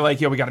and they're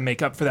like, yo, we got to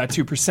make up for that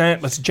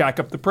 2%. Let's jack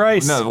up the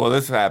price. No, well,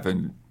 this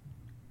happened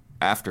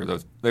after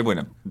those. They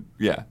went up.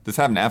 Yeah, this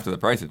happened after the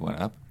prices went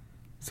up.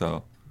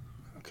 So,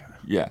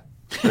 yeah.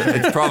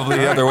 It's probably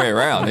the other way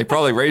around. They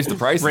probably raised the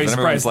prices. Raise the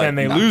price, like, and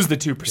they "Nah, lose the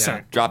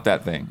 2%. Drop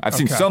that thing. I've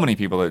seen Okay. so many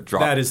people that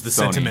drop That is the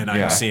Sony. sentiment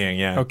Yeah. I'm seeing.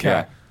 Yeah. Okay.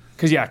 Yeah.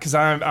 Because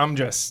I've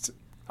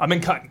been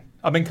cutting.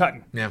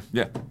 Yeah.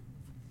 Yeah.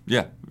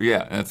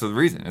 And that's the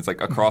reason. It's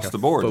like across the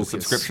board. focus.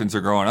 The subscriptions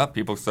are growing up.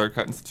 People start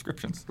cutting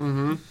subscriptions.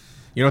 You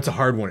know, it's a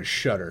hard one. Is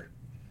Shudder.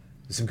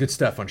 There's some good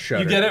stuff on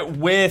Shudder. You get it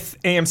with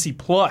AMC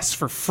Plus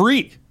for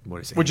free,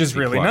 What is which is AMC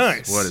really Plus?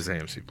 nice. What is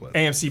AMC Plus?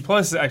 AMC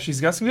Plus actually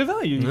has got some good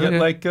value. You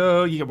Okay.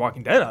 get you get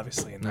Walking Dead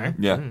obviously in there.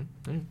 Yeah.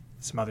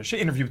 some other shit.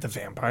 Interview with the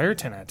Vampire,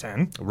 10 out of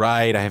 10.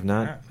 Right, I have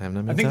not. I have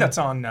not. I think that's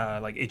on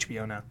like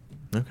HBO now.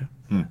 Okay.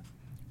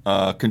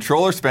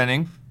 Controller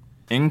spending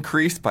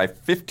increased by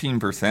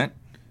 15%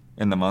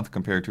 in the month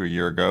compared to a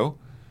year ago.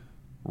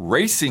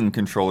 Racing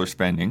controller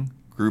spending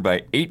grew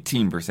by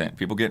 18%.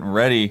 People getting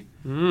ready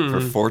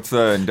for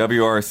Forza and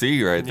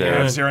WRC right there.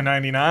 Yeah,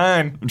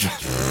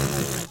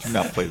 0.99. Do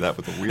not play that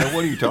with the wheel.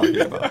 What are you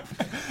talking about?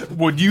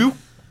 Would you?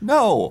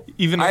 No.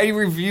 Even- I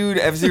reviewed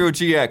F-Zero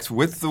GX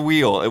with the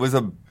wheel. It was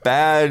a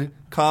bad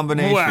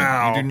combination.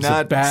 Wow. You do It's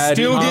not Bad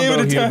Still combo, gave it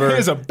a 10. Huber.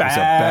 It's a It's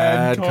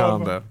bad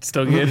combo.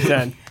 Still get a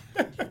 10.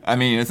 I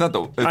mean, it's not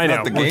the I know,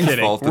 not the we're game's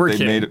kidding. fault that We're they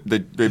kidding. made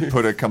it, they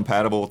put it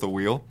compatible with the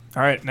wheel.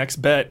 All right, next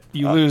bet.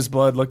 You lose,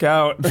 Blood. Look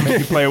out. Make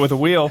you play it with a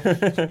wheel.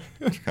 I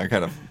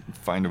gotta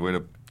find a way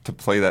to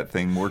play that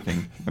thing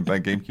working. My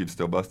GameCube's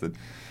still busted.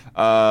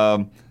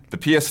 The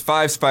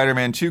PS5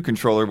 Spider-Man 2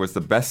 controller was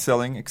the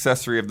best-selling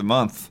accessory of the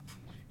month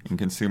in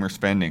consumer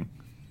spending.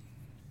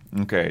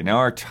 Okay, now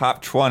our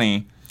top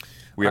 20.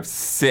 We have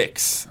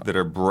 6 that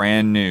are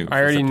brand new. I for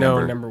already know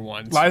September. number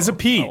 1. Liza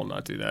P. I will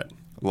not do that.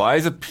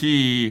 Liza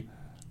P.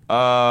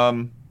 Not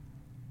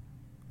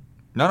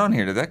on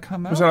here. Did that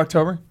come out? Was that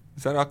October?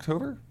 Is that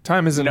October?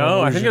 Time isn't an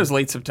No, I think illusion. it was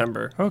late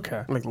September.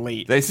 Okay. Like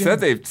late. They said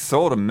they've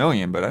sold 1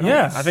 million, but I don't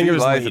Yeah, see I think it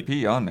was Liza late.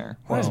 P on there.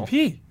 Liza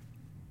P.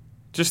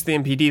 Just the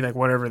MPD, like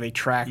whatever they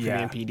track for Yeah.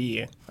 the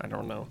MPD. I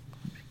don't know.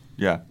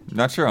 Yeah,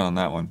 not sure on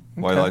that one.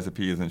 Why Okay. Liza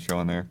P isn't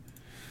showing there.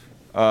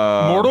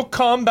 Mortal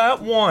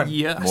Kombat 1.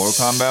 Yes. Mortal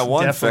Kombat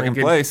 1, Definitely second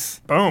good- place.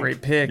 Boom.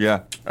 Great pick.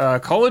 Yeah.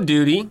 Call of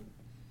Duty.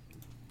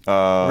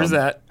 Where's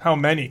that? How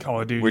many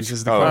Call of Duties Which-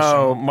 is the oh. question?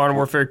 Oh, Modern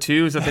Warfare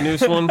 2. Is that the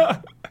newest one?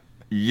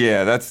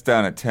 Yeah, that's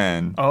down at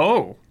 10.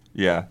 Oh.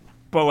 Yeah.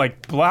 But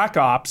like Black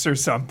Ops or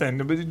something.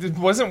 But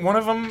wasn't one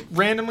of them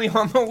randomly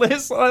on the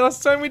list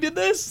last time we did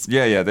this?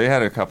 Yeah, they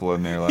had a couple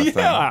in there last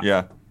time.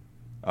 Yeah.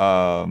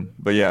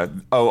 But yeah.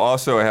 Oh,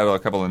 also I had a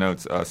couple of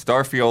notes.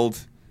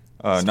 Starfield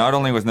not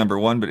only was number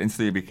 1, but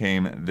instantly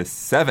became the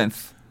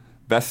 7th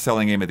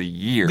best-selling game of the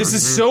year. This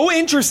is so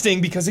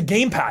interesting because of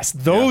Game Pass.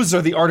 Those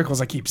are the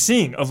articles I keep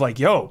seeing of like,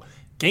 yo,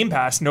 Game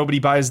Pass, nobody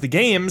buys the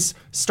games.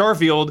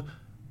 Starfield,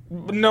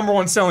 number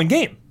 1 selling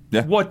game.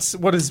 Yeah. What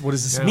does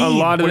this mean? A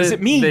lot of what does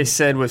it mean? They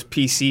said was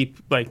PC.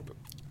 Like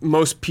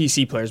most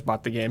PC players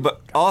bought the game. But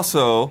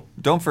also,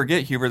 don't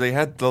forget, Huber, they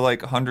had the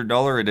like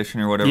 $100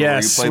 edition or whatever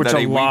yes, where you which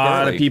played that a week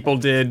lot early of people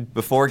did.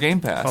 before Game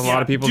Pass. A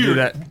lot of people do dude.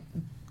 that.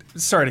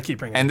 Sorry to keep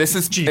bringing. And this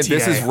is GTA.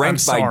 this is I'm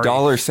ranked by sorry.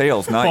 dollar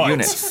sales, not But-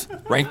 units.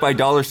 Ranked by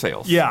dollar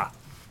sales. Yeah.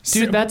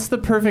 Dude, that's the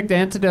perfect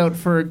antidote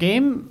for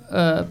Game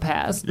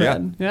Pass.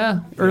 Then.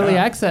 Yeah. Early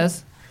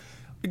access.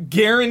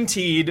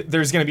 Guaranteed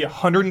there's going to be a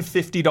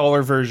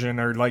 $150 version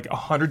or like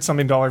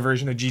 $100-something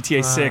version of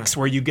GTA 6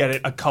 where you get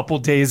it a couple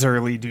days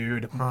early,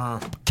 dude.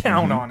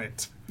 Count on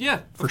it.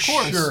 Yeah, For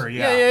sure,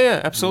 yeah.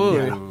 Yeah,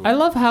 absolutely. I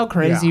love how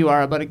crazy Yeah. you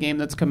are about a game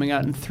that's coming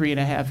out in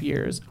 3.5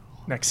 years.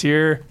 Next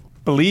year,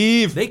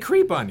 believe. They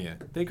creep on you.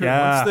 They creep.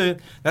 Yeah.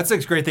 That's the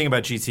great thing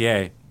about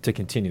GTA. To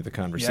continue the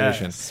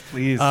conversation, Yes,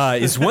 please.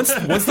 is once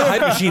the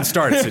hype machine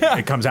starts,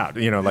 it comes out.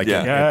 You know, like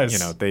Yeah. it- Yes. you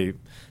know, they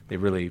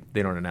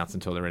don't announce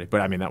until they're ready.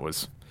 But I mean, that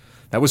was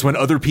when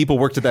other people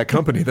worked at that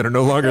company that are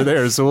no longer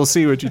there. So we'll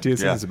see what GTA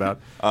 6 is about.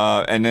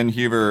 And then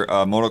Huber,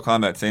 Mortal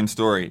Kombat, same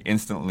story.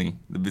 Instantly,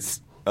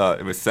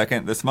 it was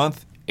second this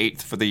month,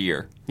 8th for the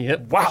year.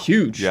 Yep. Wow.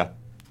 Huge. Yeah,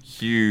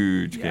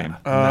 huge game.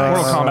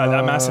 Mortal Kombat,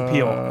 that mass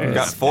appeal. Is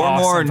Got 4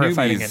 awesome more for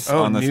fighting newbies it.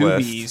 on this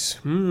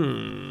list.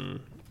 newbies.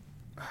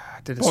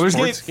 Did a Baldur's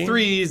sports Gate game?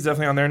 3 is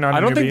definitely on there. Not I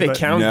a don't think newbie, they but-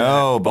 count.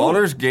 No,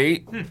 Baldur's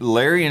Gate,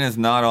 Larian is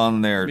not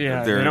on their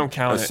Yeah, their they don't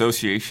count it.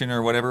 association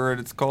or whatever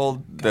it's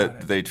called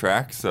that they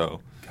track. So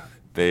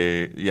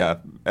they,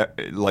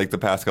 like the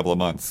past couple of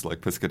months,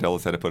 like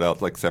Piscatellis had to put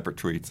out like separate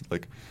tweets,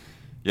 like,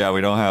 yeah, we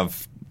don't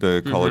have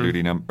the Call of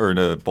Duty or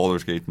the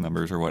Baldur's Gate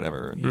numbers or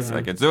whatever. It's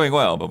like it's doing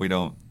well, but we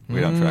don't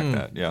track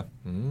that. Yeah,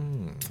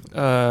 Did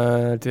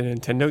a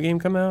Nintendo game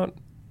come out?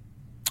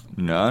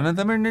 none of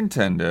them are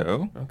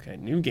Nintendo. Okay,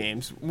 new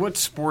games. What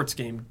sports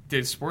game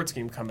did sports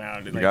game come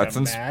out? Like got a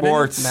some Madden?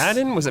 sports.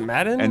 Madden? Was it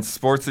Madden? And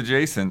sports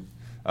adjacent.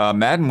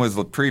 Madden was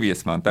the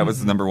previous month. That was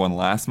the number 1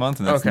 last month,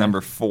 and that's Okay. number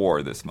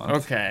 4 this month.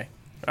 okay.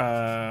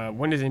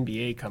 When does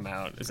NBA come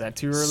out? Is that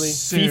too early?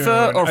 Soon.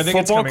 FIFA or I think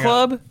it's Football coming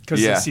Club?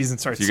 Because Yeah, the season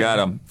starts You got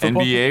soon. them.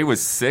 Football? NBA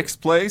was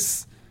 6th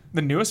place.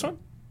 The newest one?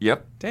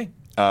 Yep. Dang.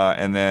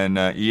 And then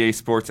EA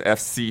Sports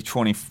FC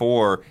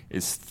 24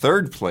 is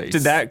 3rd place.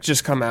 Did that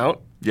just come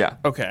out? Yeah.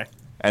 Okay.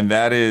 And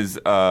that is,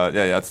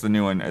 that's the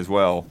new one as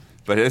well.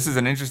 But this is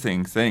an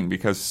interesting thing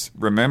because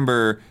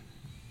remember,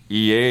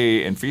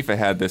 EA and FIFA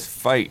had this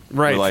fight.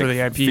 Right, where, for the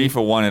IP.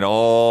 FIFA wanted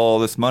all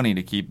this money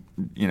to keep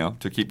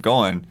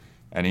going,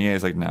 and EA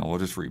is like, no, we'll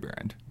just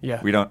rebrand.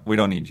 Yeah. We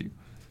don't need you.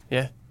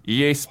 Yeah.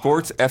 EA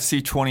Sports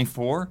FC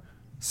 24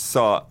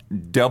 saw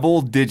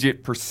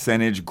double-digit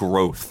percentage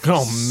growth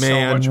Oh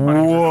man! much money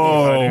for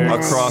FIFA, dude.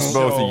 across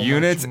both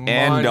units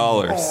and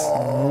dollars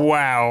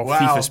Wow.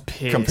 FIFA's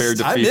pissed. compared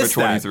to I FIFA missed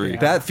 23.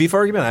 that FIFA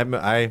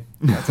argument.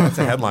 That's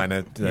a headline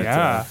that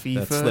Yeah. FIFA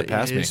that slipped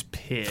past me. is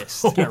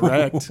pissed. Get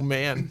wrecked. Oh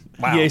man!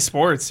 EA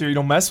Sports, you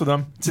don't mess with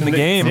them. It's in the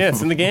game. Yeah,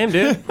 it's in the game,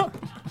 dude.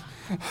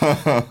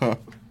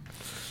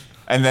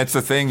 And that's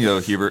the thing, though,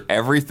 Hubert.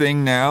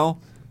 Everything now,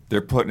 they're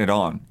putting it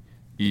on.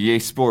 EA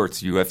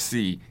Sports,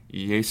 UFC,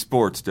 EA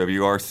Sports,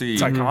 WRC.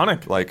 It's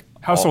iconic. Like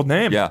Household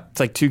name. Yeah. It's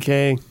like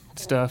 2K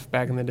stuff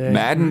back in the day.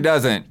 Madden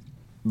doesn't,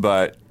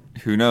 but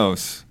who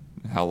knows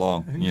how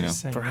long, you know.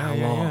 For how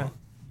long?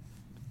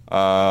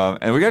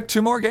 And we got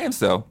 2 more games,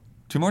 though.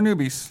 2 more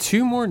newbies.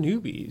 2 more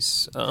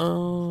newbies.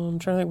 I'm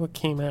trying to think what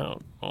came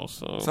out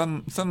also.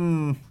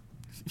 Some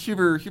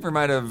Huber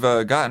might have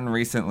gotten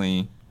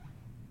recently.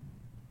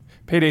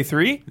 Payday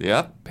 3?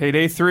 Yep.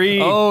 Payday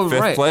 3. Oh, 5th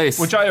right. place.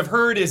 Which I have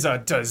heard is a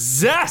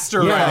disaster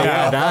right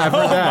now. I've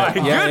heard that.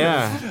 My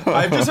goodness.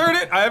 I've just heard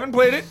it. I haven't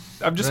played it.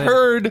 I've just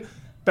heard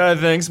bad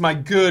things. My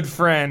good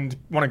friend,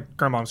 one of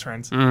Grandmom's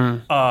friends,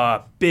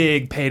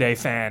 big Payday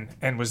fan,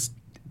 and was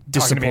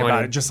talking to me about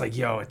Disappointed. it. Just like,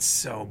 yo, it's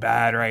so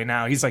bad right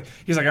now. He's like,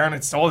 I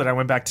uninstalled it. I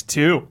went back to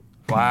 2.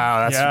 Wow,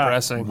 that's Yeah.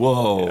 depressing.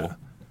 Whoa.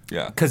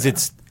 Yeah. Because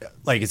it's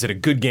like, is it a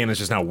good game that's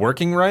just not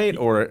working right,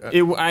 or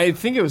I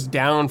think it was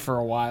down for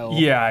a while.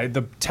 Yeah,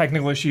 the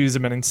technical issues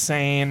have been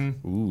insane,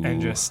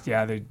 and just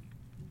they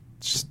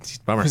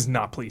just Bummer. was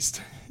not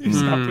pleased.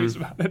 He's not pleased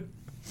about it.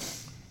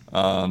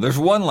 There's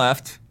one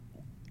left.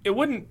 It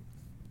wouldn't.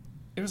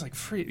 It was like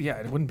free. Yeah,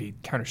 it wouldn't be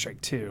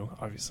Counter-Strike 2,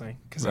 obviously,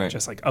 because Right. it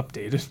just like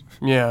updated.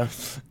 Yeah.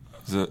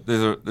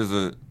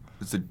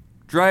 There's a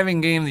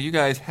driving game that you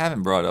guys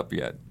haven't brought up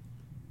yet.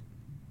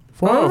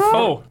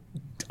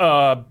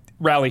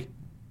 Rally.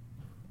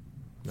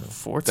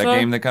 Forza? That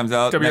game that comes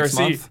out next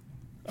WRC.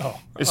 month.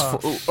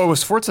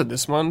 Is Forza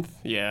this month?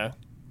 Yeah.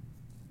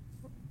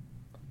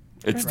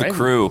 It's the Right.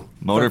 Crew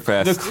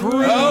Motorfest. The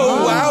Crew.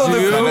 Oh wow,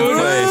 the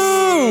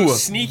Clemens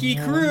place. Sneaky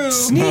Crew.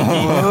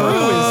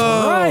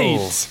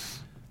 Right.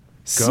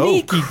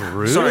 Sneaky.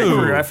 Crew. Sorry,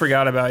 Crew. I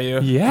forgot about you.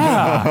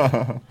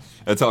 Yeah.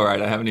 That's all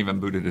right. I haven't even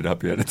booted it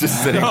up yet. It's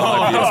just sitting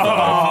on my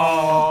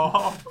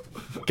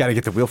PS5. Got to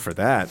get the wheel for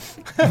that.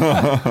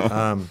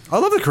 I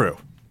love the Crew.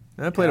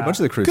 I played a bunch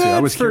of the Crew too. I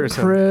was curious.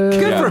 Crew.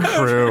 Good Yeah. for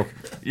Crew.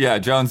 Yeah,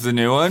 John's the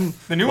new one.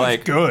 The new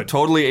one's good.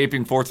 Totally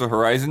aping Forza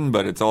Horizon,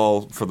 but it's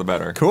all for the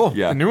better. Cool.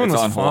 Yeah, The new one it's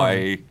was on fun.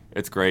 Hawaii.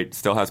 It's great.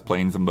 Still has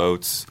planes and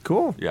boats.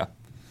 Cool. Yeah.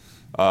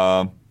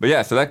 But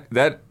yeah, so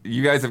that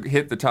you guys have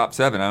hit the top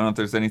 7. I don't know if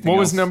there's anything What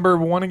else. was number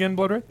 1 again,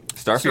 Blood Red?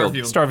 Starfield.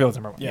 Starfield's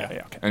number 1. Yeah.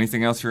 Yeah. Okay.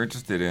 Anything else you're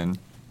interested in?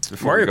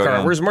 before Mario we go Kart.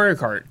 down? Where's Mario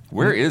Kart?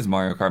 Where is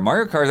Mario Kart?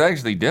 Mario Kart's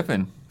actually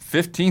dipping.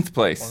 15th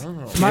place.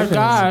 My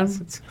God.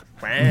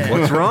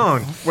 What's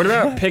wrong? What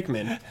about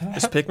Pikmin?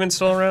 Is Pikmin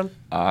still around?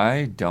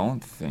 I don't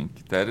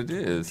think that it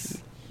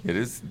is. It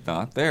is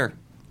not there.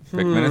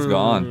 Pikmin is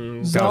gone. That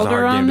was a Zelda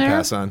hard on game to there?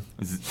 pass on.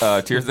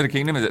 Tears of the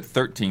Kingdom is at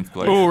 13th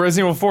place. Oh,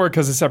 Resident Evil 4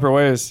 because of Separate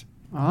Ways.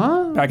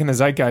 Oh. Back in the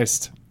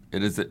zeitgeist.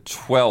 It is at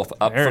 12th,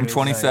 up There from it is.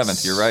 27th.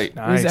 Nice. You're right.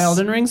 Nice. Is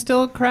Elden Ring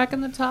still cracking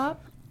the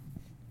top?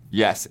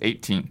 Yes,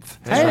 18th.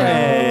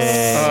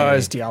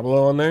 Is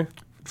Diablo on there?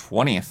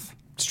 20th.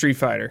 Street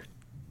Fighter.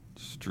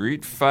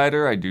 Street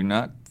Fighter, I do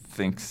not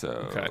think so.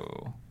 Okay.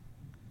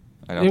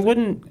 I don't It think-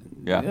 wouldn't.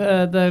 Yeah.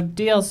 The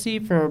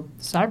DLC for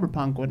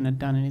Cyberpunk wouldn't have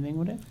done anything,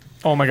 would it?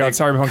 Oh my God,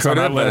 Cyberpunk's on Could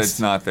that have, but list. it's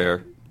not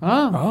there.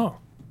 Oh.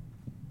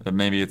 Oh,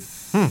 Maybe it's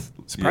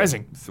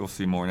surprising. Yeah, we'll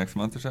see more next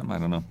month or something. I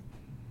don't know.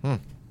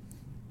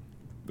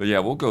 But yeah,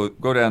 we'll go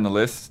down the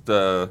list.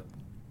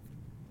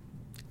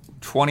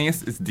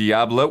 20th is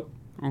Diablo.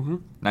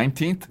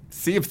 19th,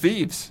 Sea of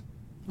Thieves,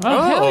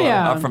 Oh, hell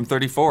yeah. up from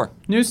 34.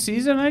 New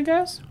season, I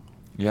guess?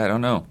 Yeah, I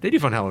don't know. They do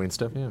fun Halloween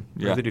stuff, yeah.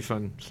 Yeah. They do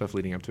fun stuff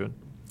leading up to it.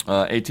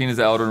 18 is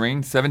Elden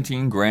Ring.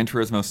 17, Gran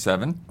Turismo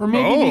 7. Or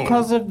maybe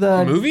because of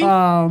the movie?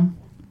 the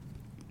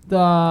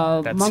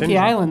That Monkey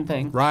syndrome. Island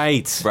thing.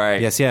 Right.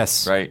 Right.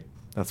 Yes. Right.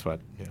 That's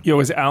what. Yeah. Yo,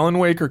 is Alan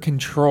Wake or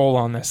Control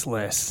on this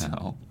list?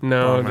 No.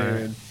 No,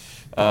 Bummer. dude.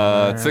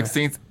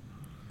 16th,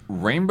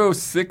 Rainbow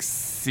Six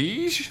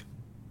Siege.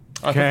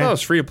 I thought that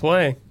was free to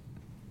play.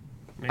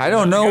 I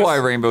don't know why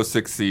Rainbow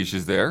Six Siege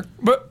is there.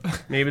 But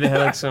Maybe they had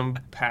like some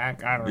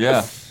pack. I don't know.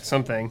 Yeah.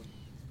 Something.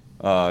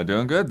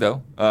 Doing good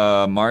though.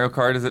 Mario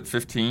Kart is at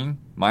 15.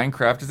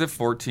 Minecraft is at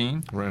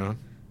 14. Right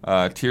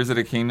on. Tears of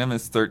the Kingdom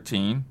is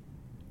 13.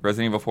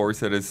 Resident Evil 4 we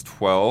said is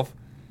 12.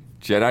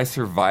 Jedi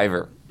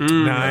Survivor.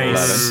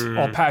 Nice. 11.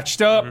 all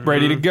patched up,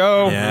 ready to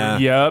go. Yeah.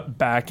 Yep,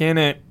 back in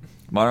it.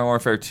 Modern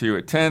Warfare 2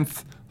 at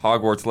 10th.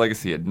 Hogwarts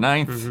Legacy at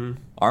 9th.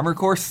 Armored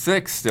Core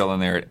 6 still in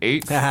there at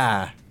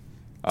 8th.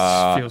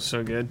 Ah, Feels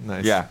so good.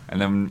 nice. Yeah, and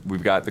then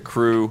we've got the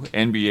Crew,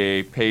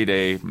 NBA,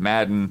 Payday,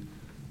 Madden,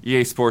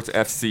 EA Sports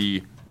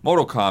FC,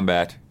 Mortal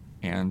Kombat,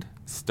 and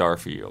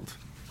Starfield.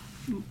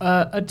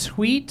 A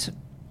tweet.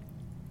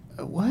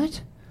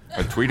 What?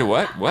 A tweet of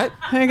what? What?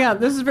 Hang on,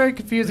 this is very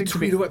confusing to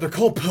me. What they're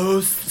called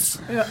posts.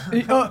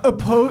 A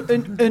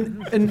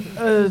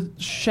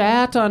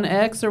chat on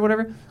X or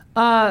whatever.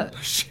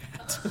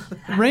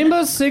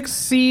 Rainbow Six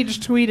Siege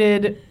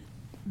tweeted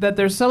that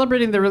they're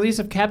celebrating the release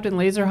of Captain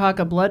Laserhawk,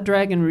 a Blood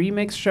Dragon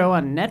remix show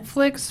on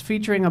Netflix,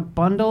 featuring a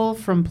bundle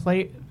from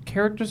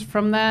characters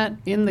from that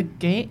in the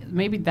game.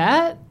 Maybe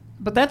that,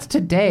 but that's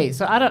today,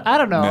 so I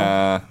don't know.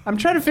 Nah. I'm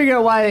trying to figure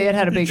out why it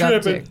had a big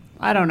tripping. uptick.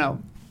 I don't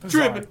know.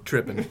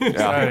 Tripping.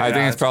 Yeah, I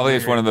think it's probably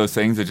weird. just one of those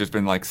things that's just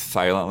been like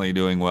silently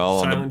doing well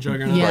on Silent the,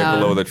 juggernaut. Yeah. right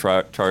below the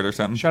chart or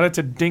something. Shout out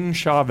to Ding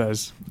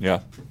Chavez.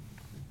 Yeah.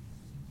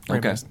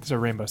 Okay. Rainbow, it's a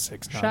Rainbow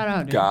Six. Shout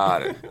out, dude.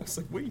 Got it. I was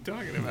like, what are you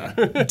talking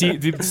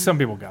about? Some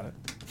people got it.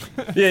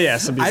 yeah.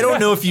 Some people. I don't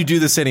know if you do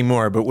this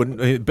anymore, but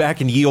when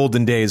back in ye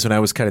olden days when I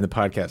was cutting the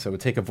podcast, I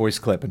would take a voice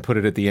clip and put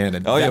it at the end.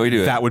 And Oh, yeah, we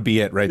do it. That would be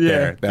it right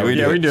there. That would we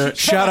be do it. it. we do it.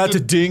 Shout out to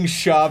Ding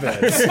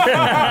Chavez.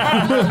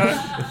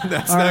 That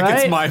gets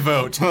right. my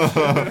vote.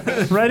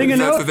 Writing a That's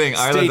note. the thing.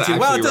 Stay Isla's tuned.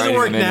 Well, it actually doesn't writing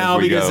work them in now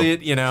as we because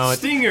go.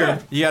 Stinger.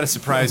 you got to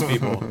surprise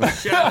people.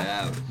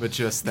 But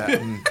just that.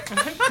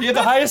 You had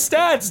the highest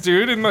stats,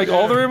 dude, in like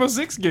all the Rainbow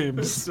Six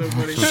games. So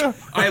funny.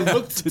 I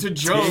looked to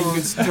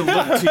Jones to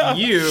look to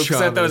you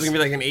because I thought it was gonna be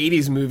like an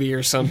 '80s movie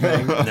or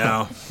something.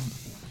 No.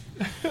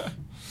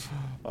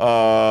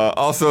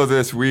 Also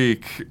this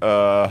week,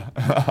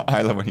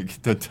 Isla, when you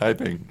get done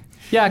typing,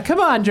 Yeah, come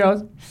on,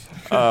 Joe.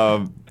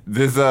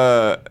 there's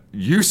a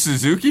Yu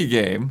Suzuki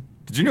game.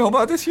 Did you know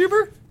about this,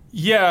 Huber?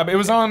 Yeah, but it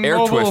was on Air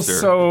mobile, Twister.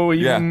 so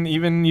Yeah.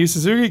 even Yu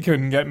Suzuki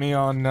couldn't get me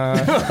on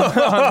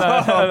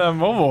on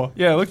mobile.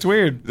 Yeah, it looked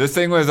weird. This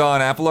thing was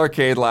on Apple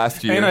Arcade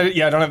last year. And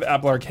I don't have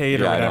Apple Arcade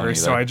Yeah, or I don't whatever,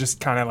 so either. I just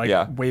kind of like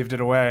Yeah. waved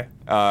it away.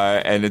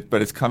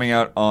 But it's coming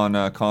out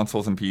on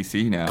consoles and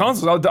PC now.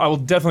 Consoles, I will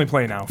definitely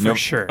play now for Nope.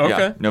 sure. Yeah,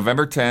 Okay.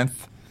 November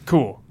 10th.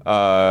 Cool.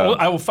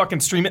 I will fucking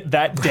stream it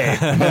that day.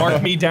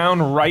 Mark me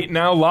down right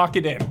now. Lock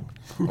it in.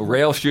 A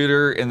rail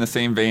shooter in the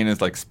same vein as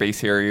like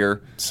Space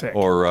Harrier Sick.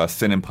 or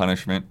Sin and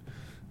Punishment.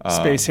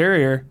 Space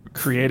Harrier,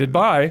 created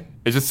by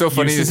It's just so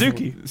funny to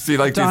Suzuki. see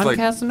like Don this like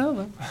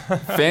Casanova.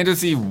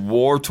 fantasy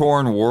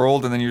war-torn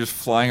world, and then you're just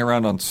flying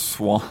around on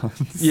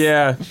swans.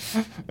 Yeah.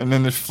 And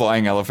then there's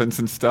flying elephants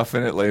and stuff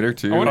in it later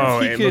too. wonder- Oh,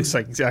 He it could- looks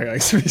like exactly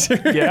like Space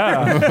Harrier.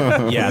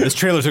 Yeah, Yeah, this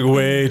trailer took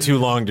way too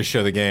long to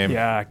show the game.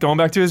 yeah. Going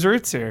back to his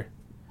roots here.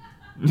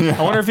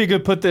 I wonder if he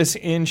could put this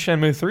in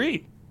Shenmue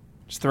 3.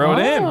 Just throw it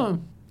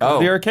in. Oh,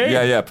 the arcade.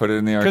 Yeah, put it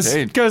in the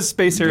arcade. Because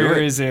Space Do Harrier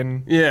it. is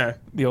in Yeah.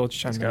 the old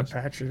Shenmue. Got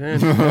patched in.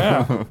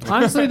 Yeah.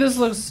 Honestly, this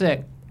looks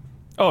sick.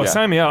 Oh, Yeah.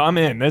 sign me up. I'm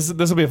in. This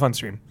will be a fun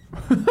stream.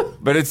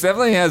 But it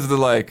definitely has the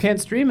like Can't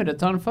stream it.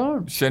 It's on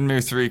phone.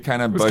 Shenmue 3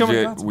 kind of It's coming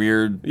budget, console.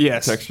 weird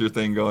Yes. texture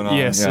thing going on.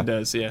 Yes, Yeah. it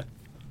does. Yeah.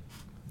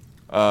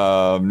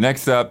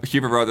 Next up,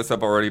 Huber brought this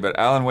up already, but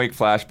Alan Wake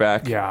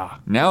Flashback. Yeah.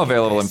 Now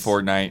available in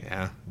Fortnite.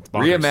 Yeah. It's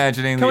bonkers.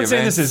 Reimagining Come the on, say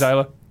events this is,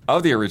 Isla.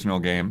 of the original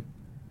game.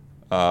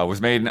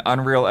 Was made in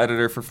Unreal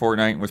Editor for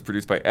Fortnite and was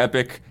produced by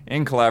Epic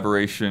in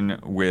collaboration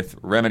with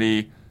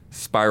Remedy,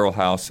 Spiral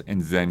House,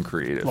 and Zen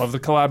Creative. Love the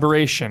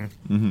collaboration.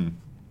 Mm-hmm.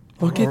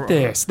 Look at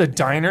this. The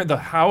diner, the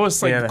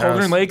house, like Yeah, the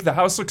Cauldron house. Lake, the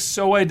house looks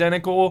so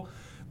identical.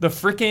 The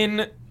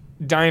freaking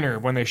diner,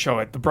 when they show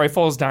it, the Bright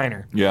Falls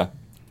Diner, Yeah.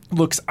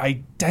 looks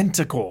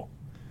identical.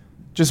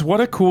 Just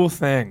what a cool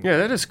thing. Yeah,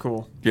 that is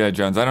cool. Yeah,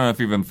 Jones, I don't know if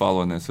you've been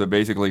following this, but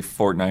basically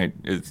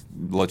Fortnite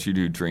lets you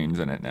do dreams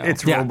in it now.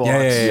 It's Yeah,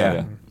 Roblox.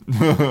 yeah.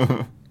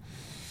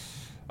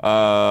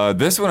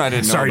 This one I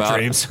didn't Sorry, know about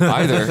dreams.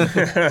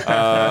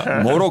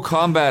 either. Mortal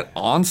Kombat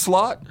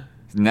Onslaught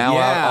is now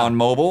Yeah. out on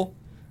mobile.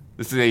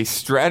 This is a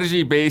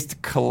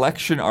strategy-based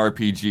collection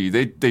RPG.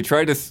 They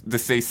tried to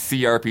say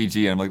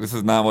CRPG, and I'm like, this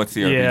is not what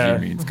CRPG Yeah.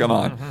 means. Come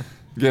on,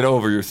 get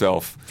over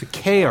yourself. It's a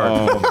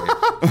KR.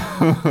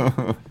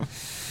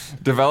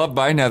 Developed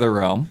by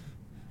NetherRealm.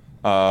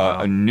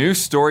 A new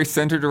story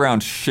centered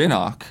around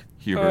Shinnok.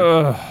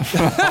 Huber.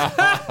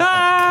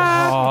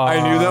 I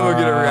knew that would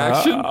get a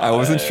reaction. I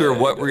wasn't sure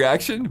what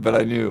reaction, but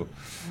I knew.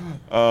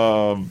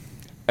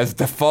 As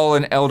the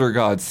fallen Elder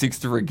God seeks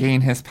to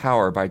regain his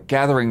power by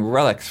gathering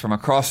relics from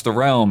across the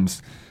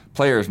realms,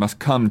 players must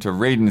come to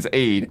Raiden's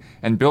aid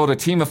and build a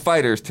team of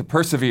fighters to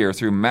persevere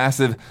through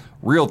massive,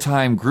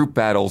 real-time group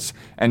battles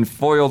and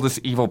foil this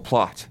evil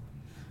plot.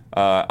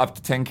 Up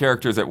to 10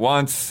 characters at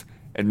once.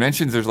 It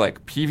mentions there's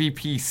like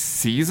PvP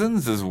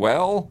seasons as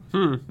well.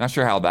 Not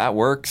sure how that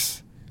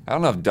works. I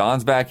don't know if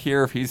Don's back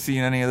here, if he's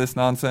seen any of this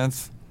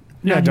nonsense.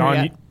 Yeah, Not here Don.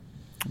 yet.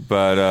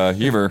 But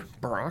Heber,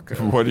 Baraka.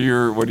 what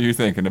are you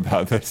thinking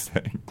about this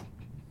thing?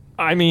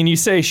 I mean, you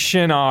say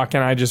Shinnok,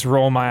 and I just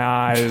roll my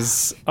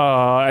eyes.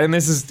 And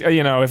this is,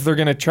 if they're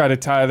gonna try to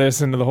tie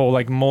this into the whole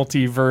like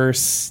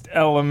multiverse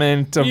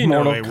element of You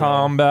know Mortal they will.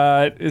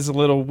 Kombat, is a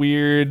little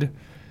weird.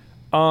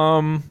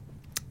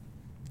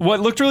 What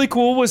looked really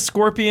cool was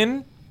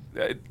Scorpion.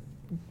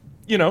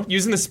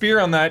 Using the spear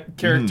on that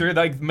character,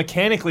 like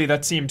mechanically,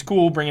 that seemed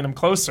cool, bringing him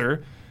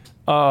closer.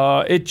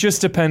 It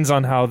just depends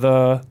on how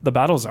the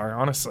battles are,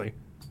 honestly.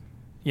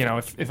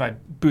 If I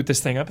boot this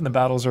thing up and the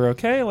battles are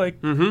okay,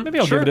 like maybe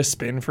I'll Sure. give it a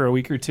spin for a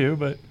week or two.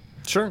 But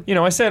Sure.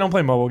 I say I don't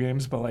play mobile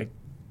games, but like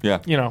Yeah.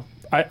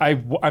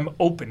 I'm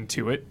open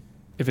to it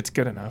if it's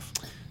good enough.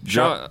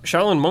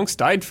 Shaolin monks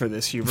died for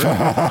this, Hubert.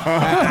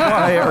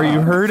 Why are you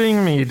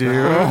hurting me, dude?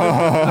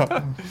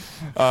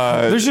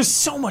 There's just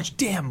so much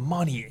damn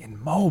money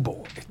in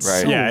mobile. It's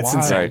Right. so Yeah, it's wild.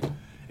 insane. Right.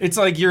 It's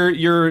like you're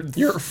You're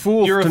a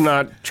fool to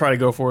not try to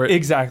go for it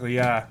exactly,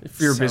 yeah.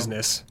 for your So-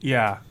 business.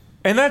 Yeah.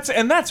 And that's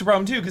a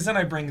problem too, because then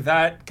I bring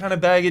that kind of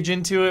baggage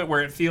into it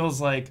where it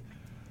feels like,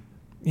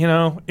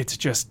 it's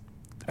just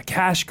a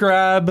cash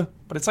grab.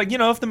 But it's like,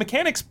 if the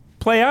mechanics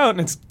play out and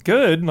it's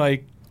good,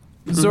 like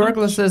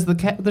Zorgla says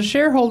the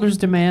shareholders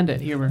demand it.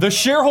 Humor. the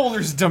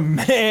shareholders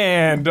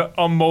demand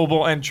a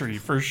mobile entry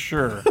for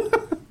sure.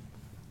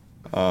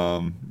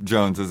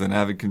 Jones is an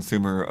avid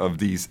consumer of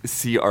these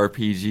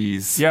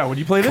CRPGs. Yeah, would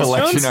you play this,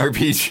 Collection Jones?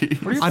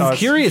 RPG. What are your I'm thoughts?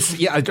 curious.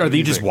 Yeah, are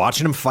they just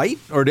watching them fight,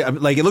 or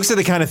like it looks like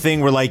the kind of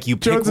thing where like you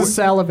pick Jones is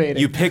salivating.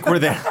 you pick where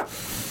they.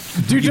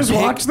 Do you just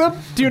watch them?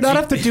 Do you not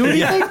have to do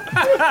anything?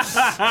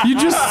 You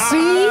just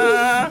see?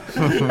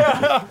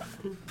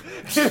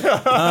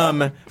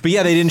 But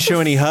yeah, they didn't show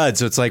any HUD,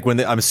 so it's like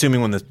I'm assuming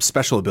when the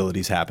special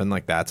abilities happen,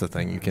 like that's a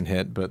thing you can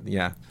hit. But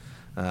yeah,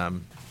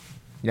 I'm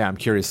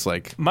curious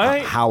like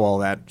how all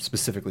that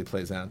specifically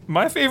plays out.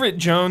 My favorite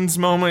Jones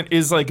moment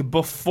is like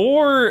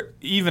before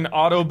even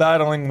auto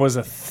battling was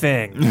a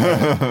thing.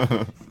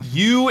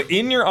 You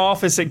in your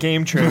office at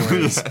Game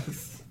Trailers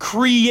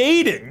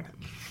creating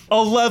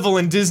a level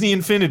in Disney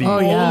Infinity. Oh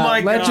yeah, my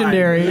God.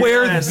 legendary.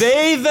 Where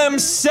they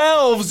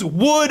themselves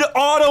would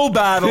auto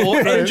battle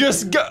and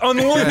just get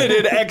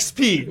unlimited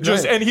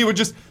XP. And he would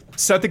just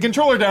set the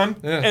controller down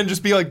and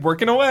just be like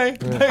working away.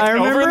 Like, I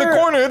over in the remember-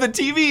 corner, the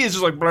TV is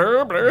just like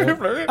blur, blur,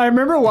 blur. I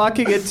remember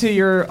walking into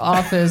your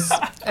office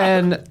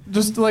and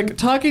just like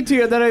talking to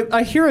you, and then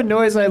I hear a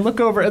noise. And I look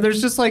over, and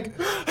there's just like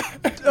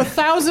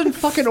 1,000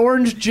 fucking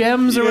orange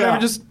gems or whatever,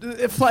 just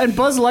and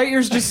Buzz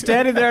Lightyear's just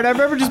standing there. And I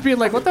remember just being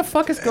like, "What the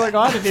fuck is going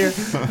on in here?"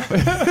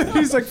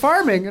 He's like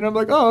farming, and I'm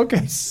like, "Oh,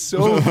 okay."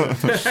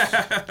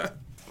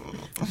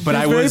 But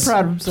I very was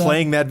proud of himself.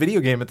 playing that video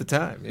game at the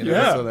time.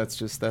 Yeah. So that's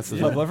the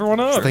Level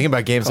everyone up. Thinking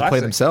about games that play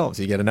themselves,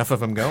 you get enough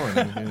of them going.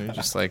 And you're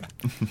just like,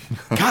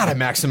 God, I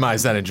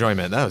maximized that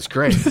enjoyment. That was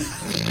great.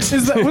 Was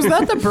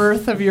that the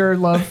birth of your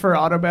love for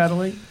auto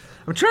battling?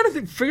 I'm trying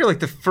to figure like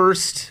the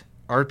first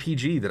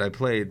RPG that I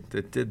played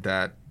that did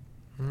that.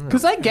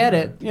 Because I get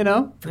it,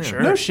 For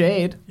sure. No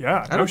shade.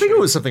 Yeah. I don't think it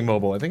was something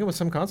mobile. I think it was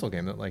some console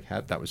game that like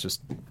that was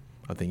just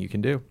a thing you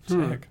can do.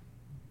 Sick.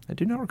 I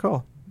do not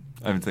recall.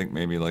 I would think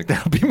maybe like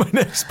That'll be my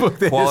next book.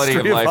 The Quality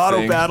history of life auto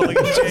thing. battling.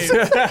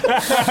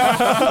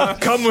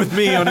 Come with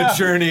me on a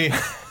journey.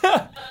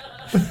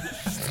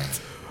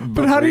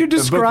 But how do you the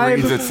book describe?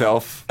 reads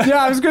itself.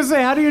 Yeah, I was gonna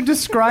say, how do you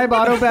describe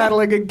auto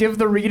battling and give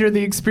the reader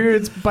the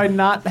experience by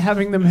not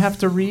having them have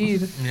to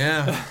read?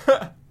 Yeah.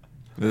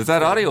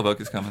 That audiobook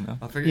is coming though.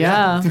 I'll figure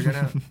Yeah. I'll figure it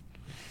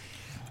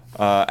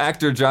out.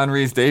 Actor John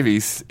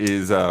Rhys-Davies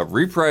is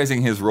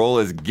reprising his role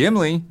as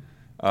Gimli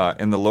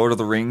in The Lord of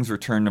the Rings: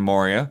 Return to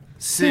Moria,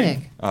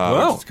 Sick.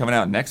 which is coming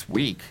out next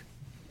week.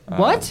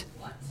 What?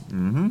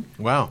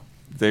 Wow.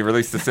 They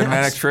released a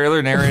cinematic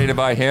trailer narrated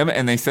by him,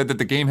 and they said that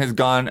the game has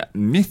gone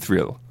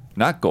mithril,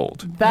 not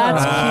gold.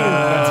 That's cute.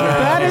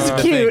 That is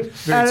cute.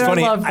 It's And I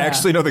funny. love that. I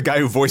actually know the guy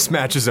who voice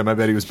matches him. I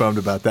bet he was bummed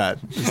about that.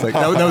 It's like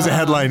that was a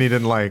headline he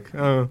didn't like.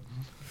 Oh,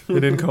 He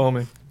didn't call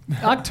me.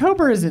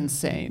 October is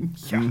insane.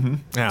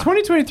 yeah.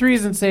 2023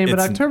 is insane, but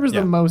It's- October's yeah.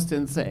 the most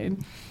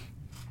insane.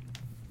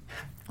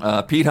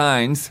 Pete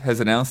Hines has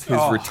announced his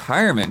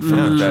retirement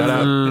from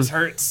Bethesda This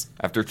hurts.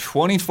 after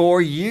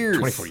 24 years.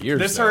 24 years.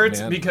 This though,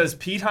 hurts man. because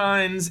Pete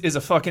Hines is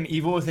a fucking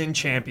Evil Within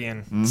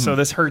champion. So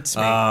this hurts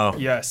me. Oh.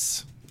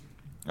 Yes.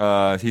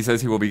 He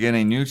says he will begin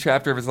a new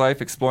chapter of his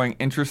life, exploring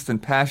interests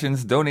and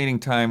passions, donating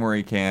time where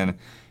he can,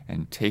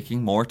 and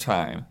taking more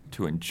time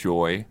to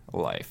enjoy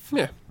life.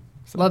 Yeah.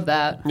 Love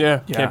that. Yeah.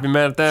 Can't be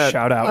mad at that.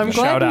 Shout out. I'm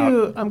Shout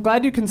out.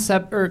 glad you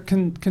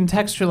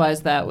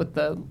contextualize that with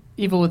the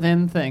Evil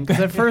Within thing. Because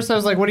at first I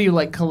was like, what are you,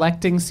 like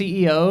collecting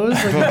CEOs?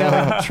 Like you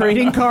got like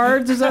trading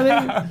cards or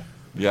something?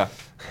 Yeah.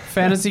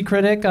 Fantasy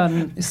critic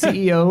on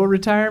CEO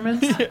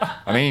retirements?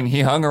 I mean,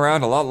 he hung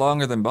around a lot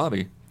longer than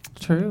Bobby.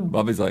 True.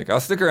 Bobby's like,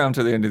 I'll stick around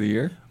to the end of the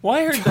year. Well,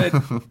 I heard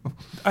that.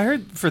 I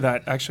heard for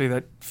that actually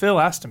that Phil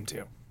asked him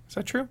to. Is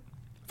that true?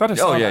 I thought I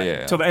saw yeah, that. yeah,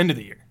 yeah. Till the end of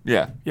the year.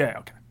 Yeah. Yeah.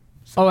 Okay.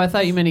 Oh, I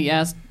thought you meant he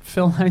asked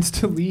Phil Hines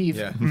to leave.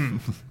 Yeah.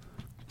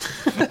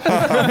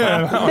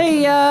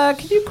 Hey,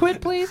 can you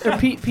quit, please? Or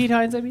Pete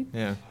Hines, I mean.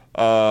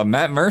 Yeah.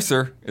 Matt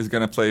Mercer is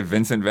going to play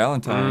Vincent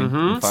Valentine in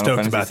Final Stoked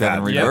Fantasy about VII that.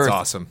 Rebirth. Yeah, that's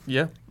awesome.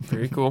 Yeah.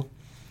 Very cool.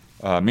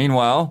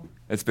 Meanwhile,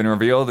 it's been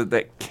revealed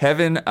that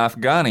Kevin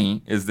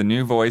Afghani is the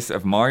new voice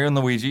of Mario and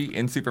Luigi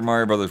in Super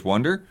Mario Bros.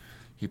 Wonder.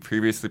 He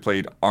previously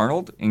played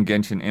Arnold in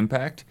Genshin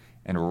Impact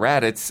and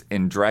Raditz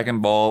in Dragon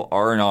Ball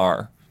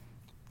R&R.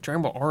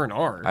 Dragon Ball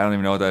R&R. I don't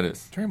even know what that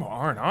is. Dragon Ball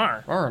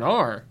R&R.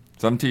 R&R.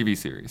 Some TV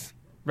series.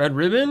 Red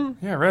Ribbon?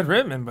 Yeah, Red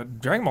Ribbon,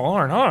 but Dragon Ball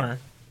R&R.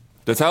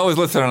 That's how it was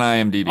listed on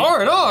IMDb.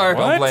 R&R?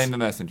 Don't blame the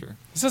messenger.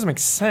 This doesn't make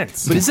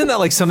sense. But isn't that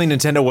like something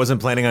Nintendo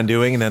wasn't planning on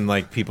doing, and then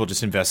like people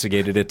just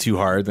investigated it too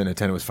hard? Then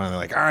Nintendo was finally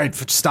like, "All right,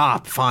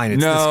 stop, fine,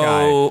 it's this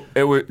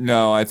guy."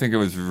 No, I think it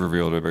was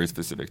revealed at a very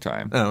specific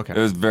time. Oh, okay. It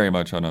was very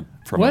much on a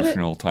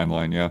promotional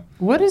timeline. Yeah.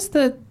 What is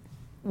the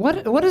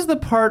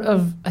part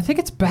of? I think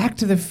it's Back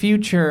to the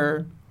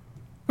Future.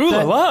 Ooh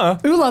la la.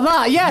 Ooh la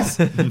la! Yes,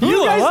 you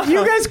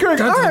guys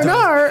correct.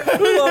 R.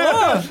 Ooh la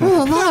la!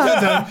 Ooh la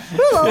la!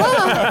 Ooh la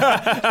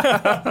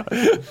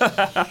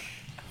la!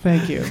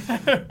 Thank you.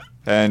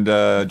 And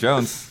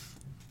Jones,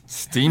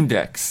 Steam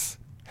Decks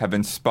have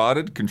been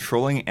spotted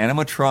controlling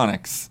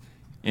animatronics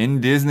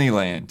in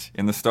Disneyland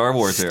in the Star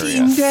Wars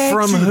area.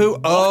 From who?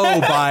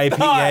 Oh, by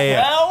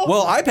PA.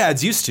 Well,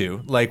 iPads used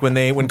to like when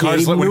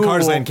Cars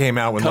Land came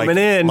out when Coming like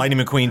in.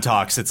 Lightning McQueen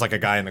talks. It's like a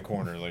guy in the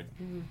corner, like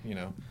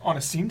On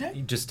a Steam Deck?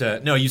 You just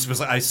no. You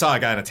supposed I saw a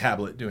guy on a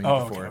tablet doing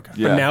it before. Okay.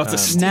 Yeah. But now it's a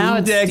Steam Now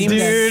it's Deck, Steam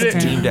dude.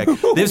 Deck. Steam Deck.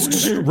 There's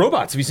just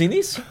robots. Have you seen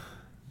these?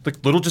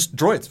 Like little just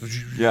droids.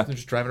 Yeah. They're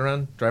just driving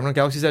around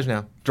Galaxy's Edge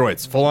now.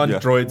 Droids, full on Yeah.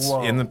 droids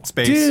Whoa. in the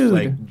space,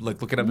 Dude. like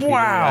looking up at people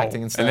Wow.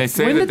 reacting and stuff. And they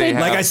say When that did they they-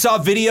 have. Like I saw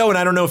video, and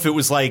I don't know if it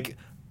was like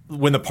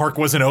when the park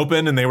wasn't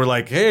open, and they were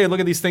like, "Hey,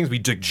 look at these things we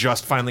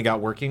just finally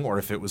got working," or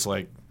if it was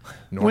like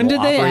normal When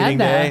did they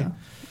operating add day.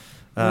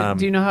 that?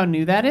 Do you know how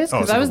new that is? oh,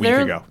 Because it's like I a was week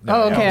there. ago. No,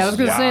 Oh, okay. yeah. I was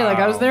going to say, like,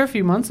 I was Wow. there a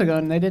few months ago,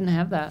 and they didn't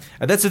have that.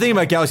 And that's the thing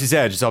about Galaxy's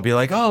Edge is I'll be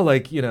like, oh,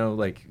 like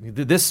like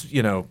this,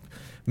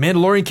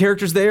 Mandalorian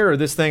characters there or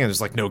this thing, and there's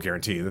like no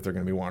guarantee that they're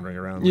going to be wandering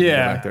around. when you go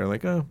Yeah. back there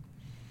like, oh,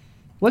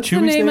 What's the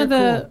Chewie's name there? of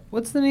the Cool.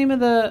 What's the name of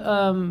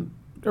the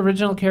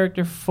original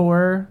character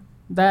for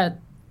that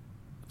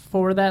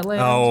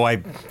land? oh,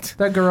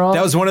 The girl.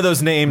 that was one of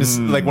those names.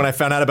 Like when I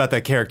found out about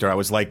that character, I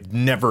was like,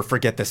 never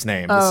forget this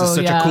name. This is Oh,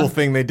 such yeah. a cool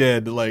thing they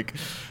did. Like,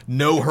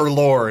 know her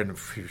lore and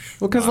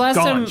Well, 'cause last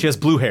gone. time- she has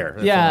blue hair.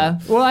 That's Yeah.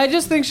 Well, I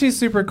just think she's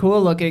super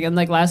cool looking, and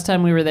like last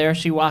time we were there,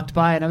 she walked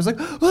by, and I was like,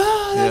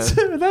 "Ah,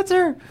 that's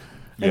her."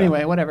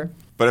 Anyway, whatever.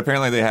 But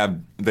apparently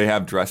they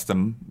have dressed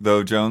them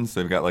though, Jones.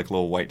 They've got like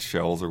little white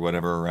shells or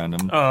whatever around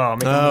them. Oh,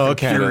 make Oh, them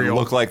okay. They imperial.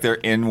 look like they're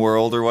in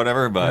world or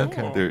whatever, but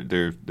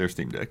they're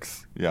Steam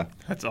Decks. Yeah.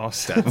 That's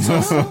awesome.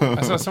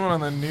 I saw someone on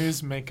the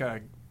news make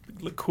a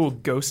cool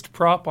ghost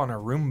prop on a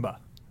Roomba.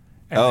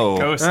 And Oh.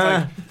 the ghost,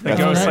 the That's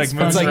ghost nice. like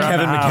moves It's like around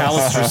Kevin the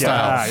house. McAllister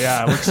style.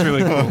 Yeah, it looks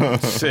really cool.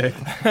 Sick.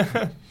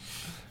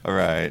 All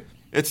right.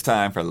 It's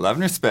time for Love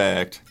and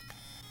Respect.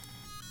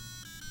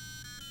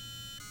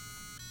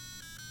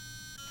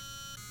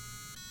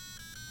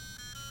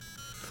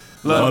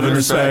 Love and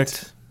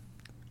respect.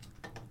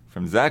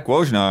 From Zach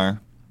Wojnar.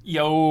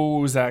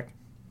 Yo, Zach.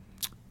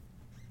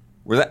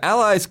 Were the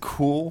Allies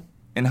cool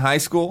in high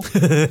school?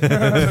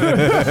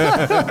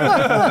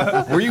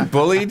 Were you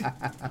bullied?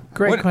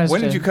 Great question.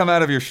 When did you come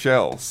out of your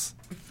shells?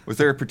 Was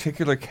there a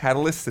particular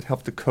catalyst that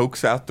helped to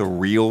coax out the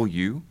real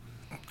you?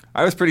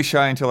 I was pretty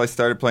shy until I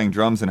started playing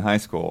drums in high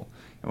school,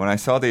 and when I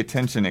saw the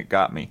attention it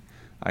got me,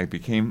 I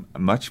became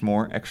much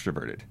more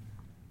extroverted.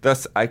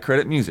 Thus, I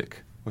credit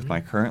music with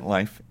my current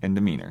life and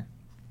demeanor.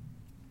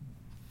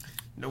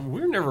 No,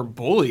 we were never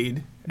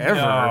bullied ever.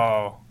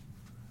 No.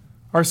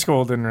 Our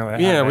school didn't really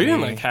have Yeah, we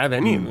didn't any like have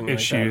anything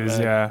issues,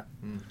 like that.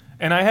 yeah.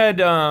 And I had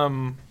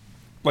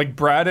like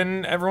Brad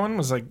and everyone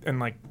was like in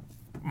like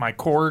my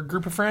core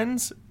group of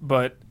friends,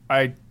 but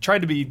I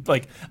tried to be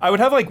like I would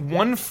have like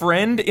one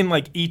friend in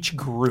like each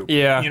group.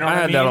 Yeah, you know I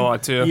what had that a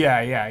lot, too.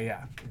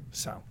 Yeah.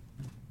 So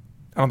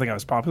I don't think I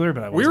was popular,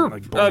 but I We wasn't were.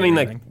 like bullied I mean, or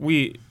like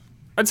anything.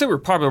 I'd say we were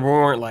popular, but we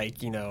weren't like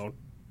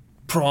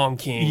prom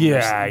king.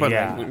 Yeah, but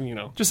yeah.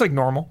 Like, just like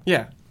normal.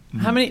 yeah.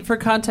 How many? For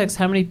context,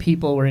 how many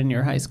people were in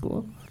your high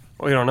school?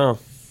 We don't know.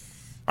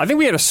 I think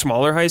we had a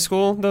smaller high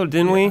school though,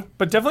 didn't we?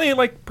 But definitely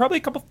like probably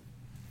a couple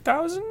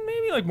thousand,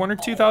 maybe like 1,000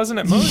 or 2,000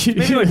 at most.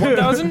 Maybe like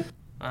 1,000.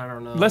 I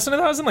don't know. Less than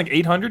 1,000, like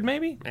 800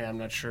 maybe. Yeah, I'm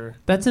not sure.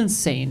 That's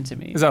insane to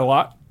me. Is that a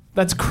lot?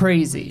 That's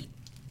crazy.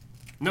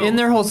 No. In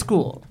their whole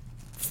school.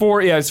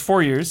 It's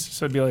 4 years,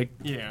 so it'd be like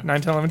Yeah.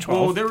 9, 10, 11,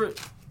 12. Well,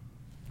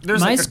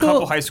 there's My like a school-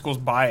 couple high schools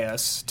by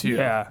us too.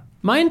 yeah.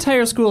 My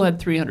entire school had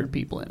 300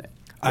 people in it.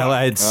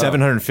 I had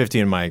 750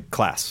 in my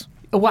class.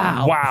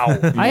 Wow. Wow.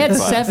 I had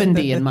Class.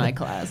 70 in my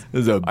class.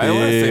 This is a I want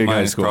to say big high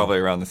mine's school. probably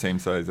around the same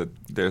size that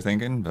they're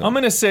thinking. But I'm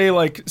gonna say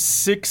like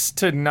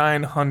 600 to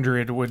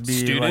 900 would be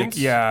Students?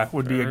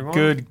 would be Everyone? a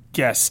good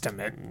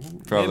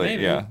guesstimate. probably,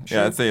 maybe. yeah. Sure.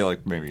 Yeah, I'd say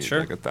like maybe Sure.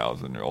 like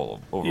 1,000 overall,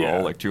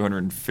 Yeah. like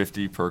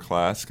 250 per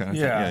class kind of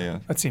Yeah. thing. Yeah.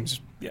 That seems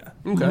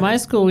Okay. My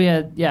school, we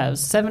had, it was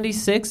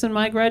 76 in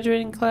my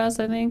graduating class,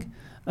 I think.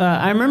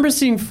 I remember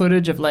seeing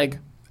footage of like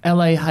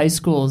LA high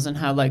schools and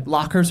how like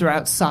lockers were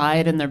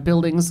outside and their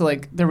buildings,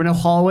 like there were no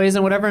hallways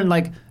and whatever. And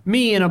like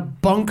me in a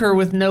bunker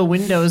with no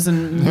windows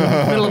in the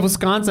middle of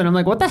Wisconsin. I'm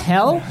like, what the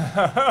hell?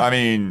 I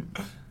mean,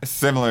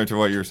 similar to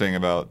what you were saying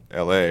about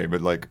LA,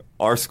 but like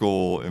our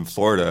school in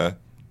Florida,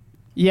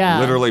 Yeah.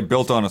 literally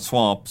built on a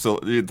swamp. So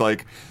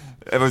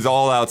it was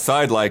all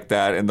outside like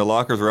that, and the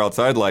lockers were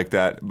outside like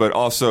that. But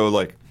also,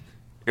 like,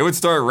 it would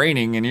start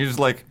raining, and you're just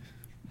like,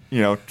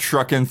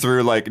 trucking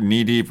through like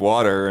knee deep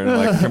water, and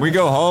like, can we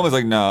go home? It's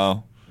like,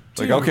 no.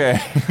 Like, okay.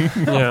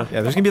 Yeah.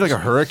 Yeah, there's gonna be like a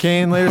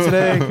hurricane later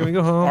today. Can we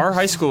go home? Our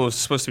high school was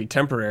supposed to be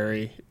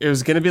temporary. It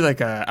was going to be like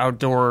a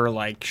outdoor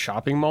like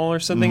shopping mall or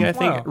something, I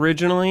think, Wow.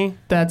 originally.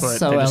 That's but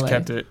so they just LA.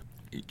 kept it.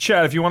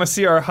 Chad, if you want to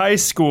see our high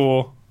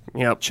school,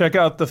 Yep. check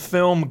out the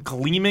film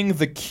Gleaming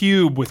the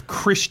Cube with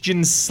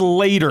Christian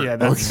Slater. Yeah,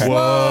 that's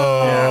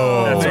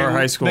Whoa. that's our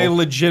high school. They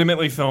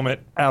legitimately film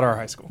it at our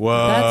high school.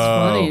 Whoa. That's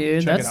funny,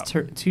 dude. Check it That's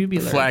out.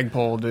 tubular.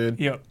 flagpole, dude.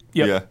 Yep.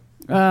 Yeah.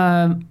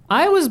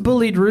 I was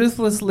bullied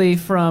ruthlessly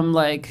from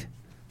like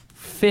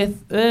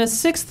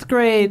sixth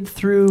grade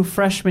through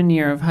freshman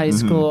year of high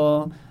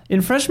school.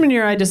 In freshman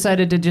year, I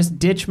decided to just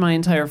ditch my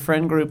entire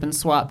friend group and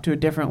swap to a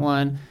different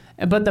one.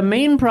 But the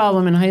main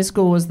problem in high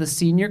school was the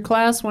senior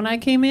class when I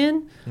came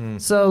in.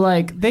 So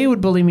like they would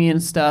bully me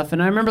and stuff.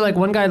 And I remember like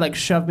one guy like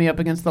shoved me up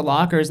against the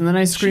lockers, and then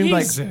I screamed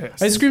Jesus.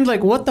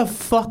 like, "What the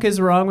fuck is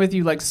wrong with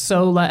you?" Like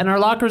so loud. And our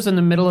lockers in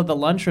the middle of the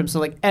lunchroom, so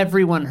like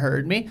everyone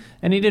heard me.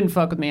 And he didn't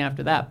fuck with me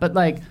after that. But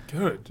like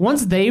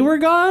once they were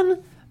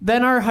gone,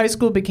 then our high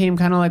school became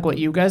kind of like what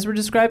you guys were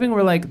describing,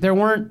 where like there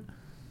weren't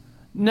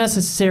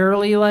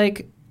necessarily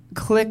like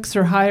cliques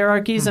or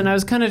hierarchies, and I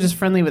was kind of just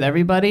friendly with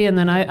everybody. And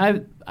then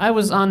I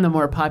was on the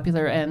more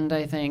popular end,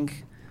 I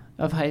think,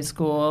 of high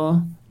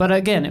school. But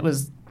again, it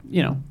was,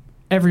 you know,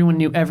 everyone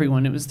knew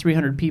everyone. It was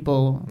 300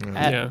 people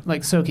at Yeah.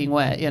 like soaking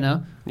wet, you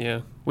know?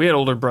 Yeah. We had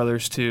older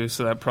brothers too,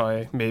 so that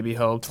probably maybe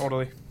helped.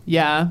 Totally.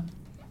 Yeah.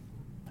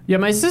 Yeah,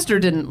 my sister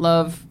didn't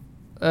love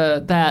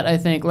that, I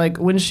think. Like,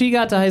 when she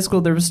got to high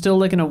school, there was still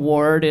like an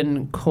award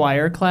in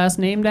choir class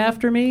named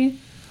after me,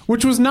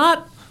 which was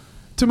not,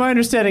 to my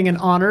understanding, an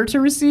honor to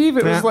receive.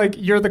 It was like,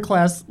 you're the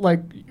class, like,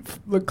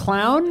 the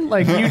clown.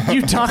 Like,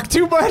 you talk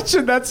too much,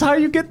 and that's how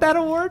you get that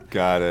award.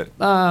 Got it.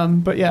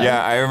 But yeah.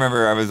 Yeah, I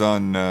remember I was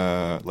on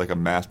like a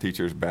math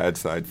teacher's bad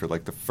side for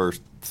like the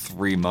first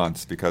 3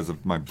 months because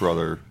of my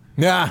brother.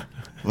 Yeah.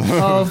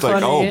 Oh, It's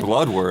like, funny. oh,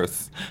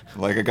 Bloodworth.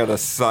 Like, I got a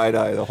side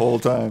eye the whole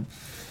time.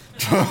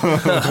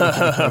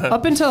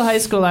 Up until high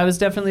school, I was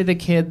definitely the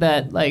kid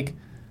that, like,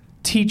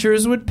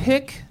 teachers would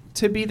pick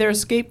to be their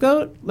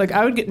scapegoat. Like,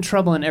 I would get in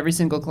trouble in every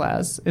single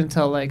class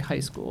until, like, high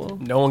school.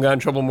 No one got in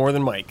trouble more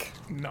than Mike.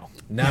 No.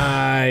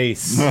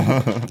 Nice.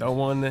 No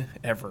one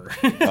ever.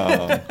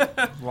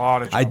 A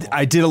lot of trouble.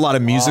 I did a lot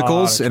of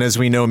musicals, Lot. and as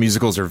we know,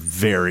 musicals are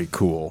very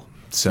cool.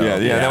 So Yeah,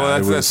 no,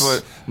 it that's was-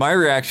 what my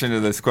reaction to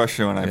this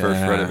question when I first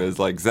read it is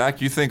like,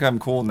 Zach, you think I'm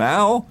cool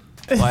now?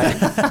 Like,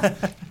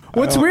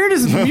 What's weird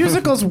is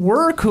musicals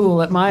were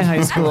cool at my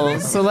high school.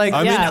 So, like,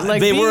 I mean, like,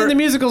 they being were- in the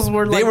musicals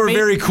were, like, They were made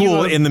very you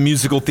cool a- in the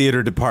musical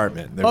theater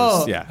department. There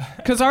was, Oh, yeah.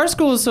 Because our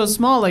school is so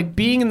small, like,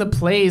 being in the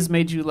plays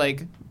made you,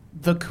 like,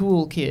 the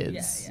cool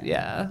kids.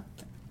 Yeah.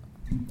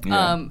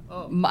 yeah.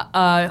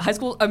 High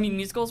school, I mean,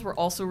 musicals were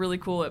also really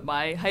cool at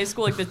my high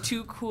school. Like, the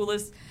two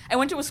coolest, I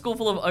went to a school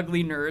full of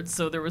ugly nerds,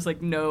 so there was,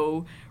 like,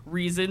 no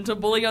reason to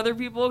bully other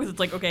people, because it's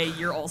like, okay,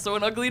 you're also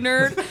an ugly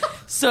nerd.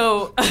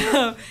 So,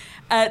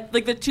 at,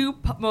 like, the two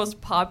most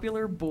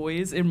popular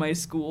boys in my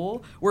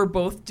school were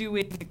both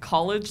doing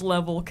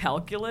college-level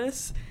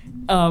calculus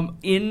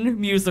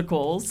in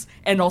musicals,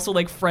 and also,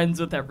 like,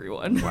 friends with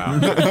everyone. Wow.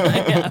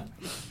 Yeah.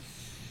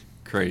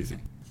 Crazy.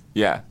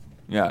 Yeah.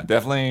 Yeah,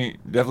 definitely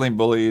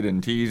bullied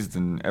and teased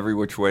in every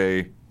which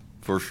way,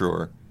 for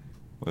sure.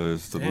 Whether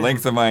it's the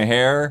length of my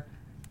hair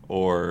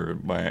or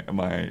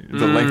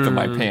the length of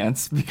my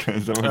pants,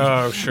 because I would,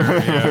 Oh, sure,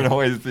 I yeah. would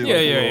always be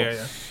like,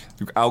 yeah.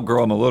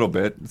 outgrow them a little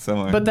bit,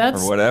 But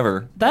that's- or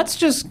whatever. That's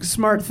just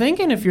smart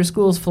thinking if your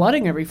school's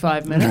flooding every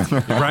 5 minutes.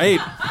 Right?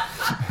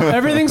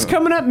 Everything's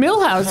coming up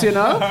Millhouse, you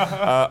know?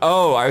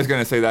 I was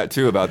going to say that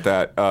too about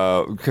that,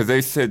 because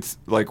they said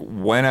like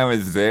when I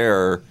was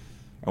there,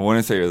 I want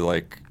to say it was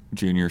like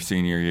junior,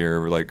 senior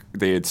year, like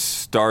they had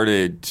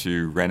started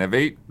to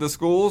renovate the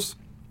schools,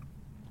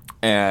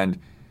 and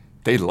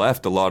they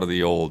left a lot of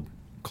the old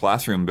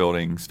classroom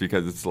buildings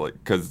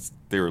because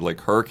they were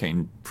like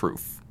hurricane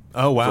proof.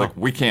 Oh, wow. It's like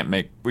we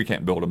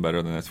can't build them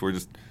better than this. We're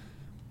just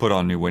put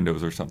on new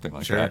windows or something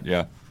like Sure. that.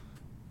 Yeah.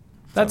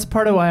 That's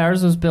part of why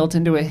ours was built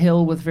into a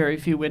hill with very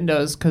few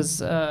windows, because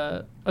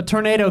a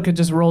tornado could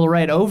just roll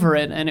right over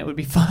it and it would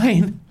be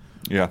fine.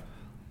 Yeah.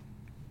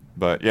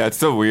 But yeah, it's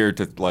so weird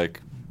to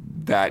like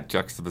that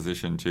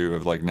juxtaposition too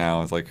of like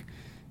now it's like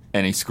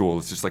any school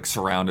is just like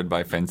surrounded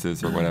by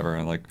fences or whatever,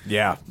 and like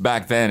Yeah.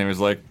 back then it was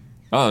like,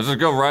 oh, let's just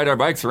go ride our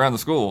bikes around the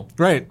school.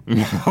 Right.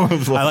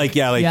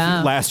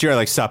 Yeah. Last year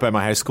I stopped by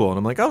my high school and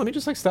I'm like, oh, let me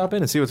just like stop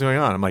in and see what's going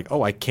on. I'm like,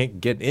 oh, I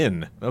can't get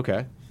in.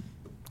 Okay.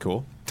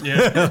 Cool.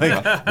 Yeah.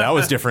 That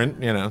was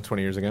different,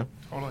 20 years ago.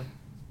 Totally.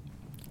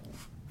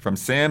 From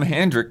Sam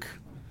Handrick.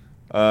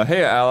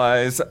 Hey,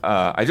 allies.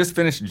 I just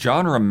finished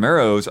John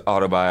Romero's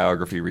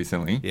autobiography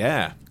recently.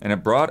 Yeah. And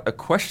it brought a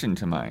question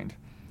to mind.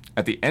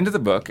 At the end of the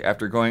book,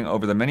 after going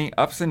over the many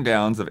ups and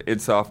downs of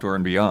id Software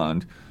and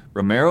beyond,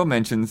 Romero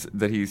mentions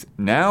that he's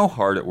now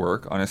hard at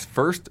work on his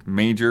first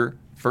major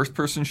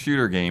first-person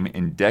shooter game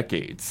in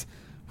decades,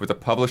 with a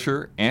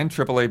publisher and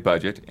AAA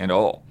budget and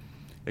all.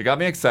 It got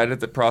me excited at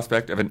the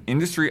prospect of an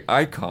industry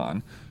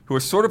icon who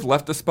has sort of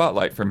left the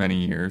spotlight for many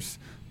years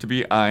to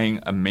be eyeing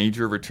a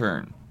major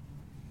return.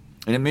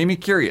 And it made me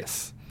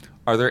curious.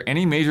 Are there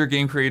any major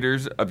game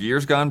creators of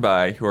years gone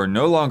by who are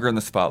no longer in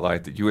the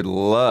spotlight that you would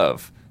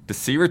love to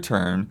see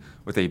return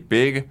with a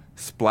big,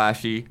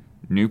 splashy,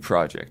 new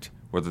project,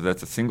 whether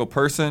that's a single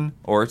person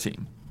or a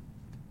team?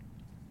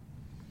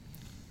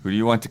 Who do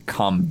you want to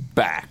come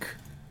back?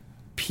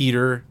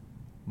 Peter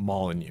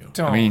Molyneux.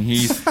 I mean,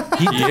 he is.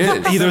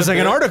 There's like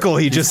an article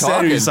he just said.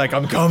 talking. He's like,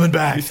 I'm coming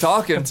back. He's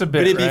talking. It's a But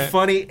bit, it'd be right?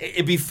 funny.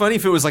 It'd be funny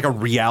if it was like a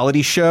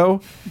reality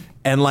show,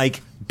 and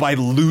like by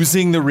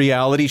losing the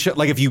reality show,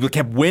 like if you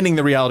kept winning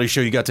the reality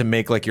show, you got to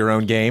make like your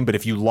own game. But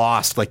if you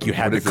lost, like you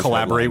had What to is this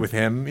collaborate headline? with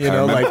him. You I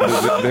know, remember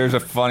like there's a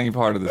funny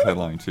part of this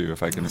headline too,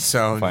 if I can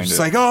so find just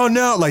it. like, oh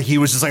no, like he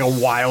was just like a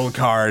wild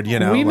card. You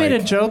know, We made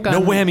like, a joke on-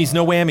 no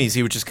whammies.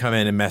 He would just come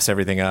in and mess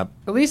everything up.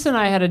 Elise and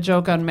I had a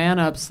joke on Man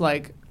Ups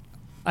like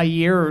a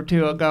year or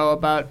two ago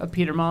about a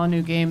Peter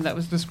Molyneux game that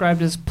was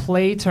described as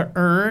play to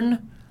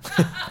earn.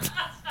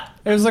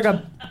 It was like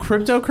a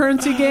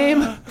cryptocurrency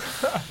game.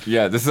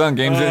 Yeah, this is on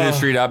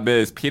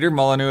GamesIndustry.biz. Peter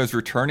Molyneux is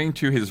returning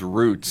to his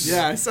roots.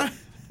 I saw.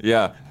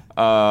 Yeah.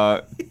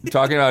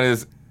 Talking about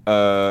his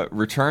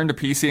return to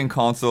PC and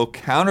console,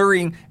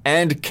 countering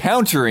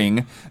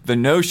the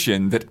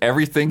notion that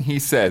everything he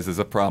says is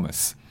a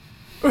promise.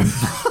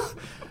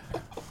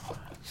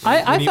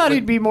 I thought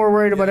he'd be more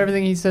worried about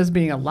everything he says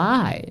being a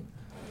lie.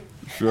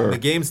 Sure. The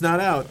game's not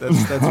out.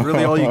 That's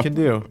really all you can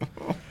do.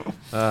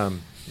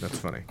 That's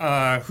funny.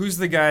 Who's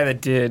the guy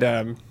that did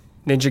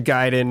Ninja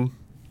Gaiden,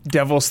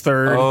 Devil's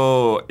Third?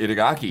 Oh,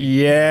 Itagaki.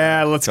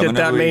 Yeah, let's Coming get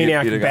that over to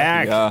maniac Itagaki,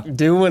 back. yeah.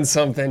 Doing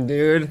something,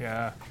 dude.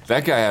 Yeah.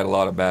 That guy had a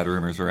lot of bad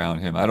rumors around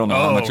him. I don't know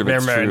how much of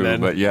it's never mind true,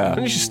 then. but yeah.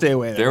 You should stay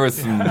away. There was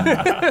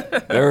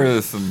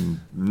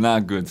some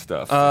not good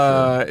stuff. for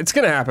sure. It's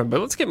gonna happen,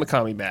 but let's get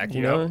Mikami back.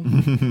 You know,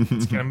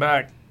 Let's get him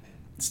back.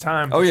 It's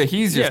time. Oh yeah,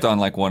 he's just yeah. on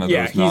like one of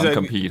Yeah, those he's a-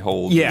 non-compete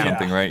holds yeah. or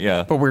something, right?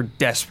 Yeah. but we're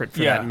desperate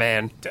for Yeah. that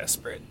man.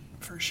 Desperate,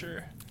 for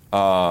sure.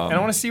 And I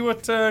want to see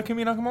what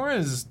Kumi Nakamura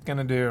is going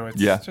to do.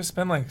 It's Yeah. just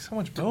been like so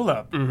much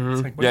build-up.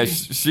 It's like, what Yeah, do you-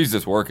 she's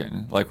just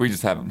working. Like we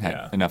just haven't had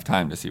Yeah. enough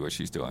time to see what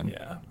she's doing.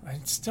 yeah. I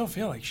still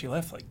feel like she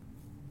left like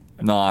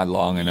Not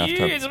long enough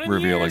Years to and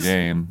reveal years. a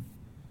game.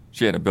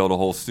 She had to build a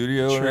whole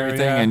studio and True, everything,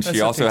 yeah. and That she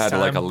stuff also takes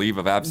had like a time. leave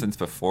of absence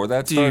before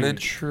that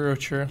Dude, started.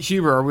 true.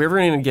 Huber, are we ever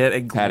going to get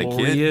a Had a kid?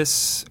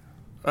 glorious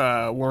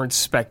Warren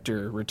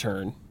Spector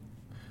return?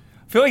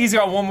 I feel like he's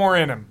got one more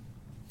in him.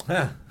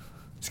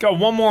 He's got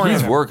one more in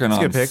He's him. working a on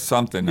good pick.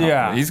 something.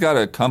 Yeah. He's got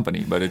a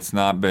company, but it's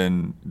not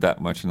been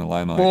that much in the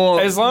limelight. Well,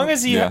 As long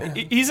as Yeah.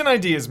 he's an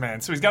ideas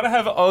man, so he's got to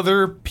have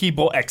other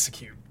people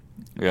execute.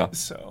 yeah.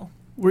 So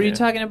Were you Yeah.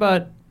 talking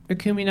about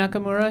Akumi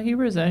Nakamura,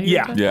 Huber? Is that who Yeah.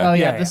 you're talking- Yeah. Oh, yeah,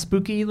 Yeah, the yeah.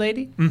 spooky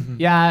lady? Mm-hmm.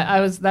 Yeah,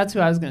 I was. That's who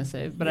I was going to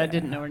say, but I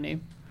didn't know her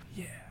name.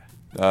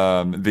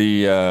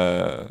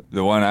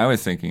 The one I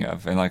was thinking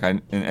of, and like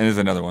and there's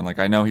another one. Like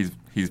I know he's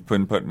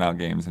putting out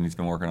games and he's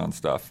been working on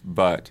stuff,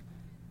 but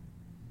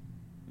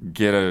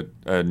get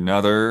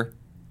another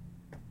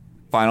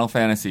Final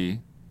Fantasy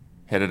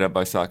headed up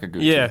by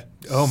Sakaguchi. yeah,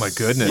 Oh my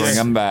goodness. Bring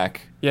him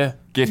back. yeah.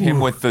 Get him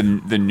with the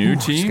new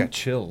Just team. got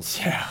chills.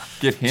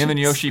 Get him and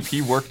Yoshi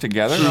P work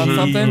together on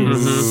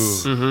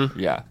something.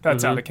 Yeah.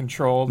 that's out of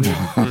control, dude.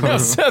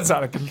 that's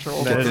out of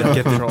control.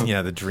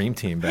 Get the dream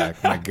team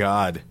back. My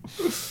God.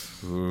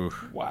 Ooh.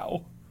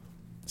 Wow.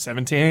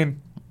 17.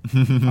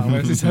 Final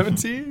Fantasy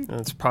 17.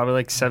 It's probably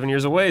like 7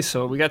 years away,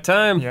 so we got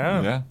time.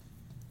 Yeah. Yeah.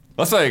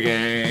 Let's play a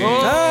game.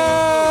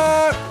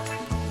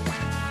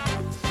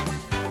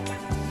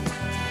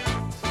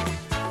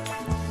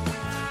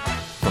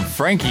 From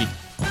Frankie,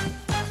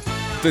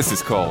 this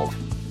is called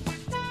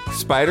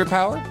Spider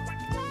Power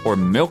or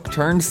Milk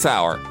Turned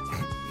Sour.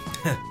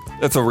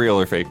 That's a real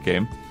or fake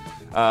game.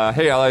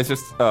 Hey, allies,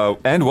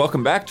 and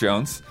welcome back,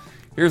 Jones.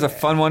 Here's a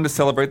fun one to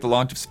celebrate the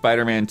launch of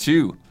Spider-Man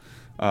 2.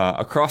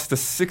 Across the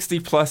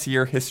 60-plus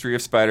year history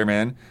of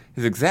Spider-Man,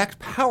 his exact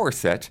power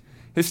set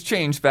has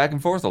changed back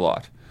and forth a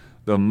lot.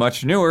 The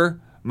much newer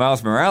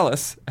Miles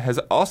Morales has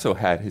also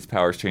had his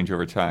powers change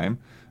over time,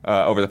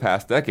 over the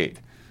past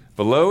decade.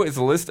 Below is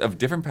a list of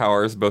different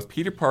powers both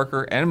Peter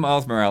Parker and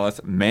Miles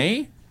Morales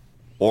may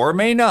or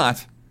may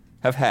not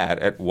have had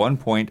at one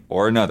point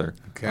or another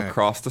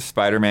across the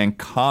Spider-Man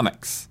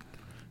comics.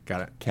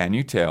 Got it. Can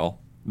you tell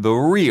the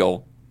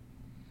real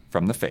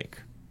from the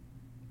fake?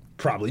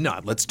 Probably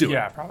not. Let's do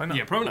Yeah, it. probably not.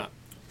 Yeah, probably not.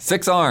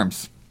 6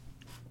 arms.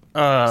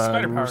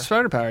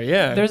 Spider power,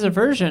 yeah. There's a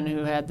version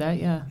who had that,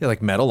 yeah. Yeah,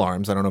 like metal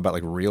arms. I don't know about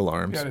like real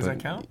arms. Yeah, does but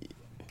that count?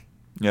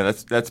 Yeah,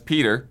 that's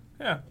Peter.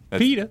 Yeah. That's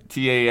Peter.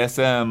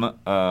 TASM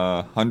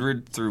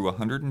 100 through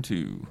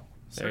 102.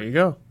 There you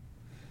go.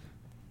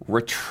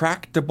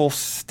 Retractable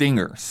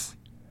stingers.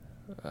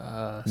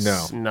 No.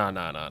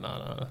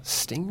 No.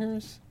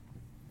 Stingers?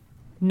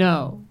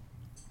 No.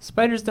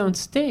 Spiders don't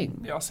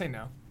sting. Yeah, I'll say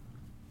no.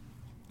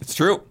 It's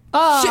true.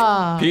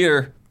 Ah!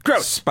 Peter.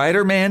 Gross.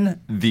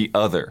 Spider-Man the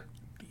Other.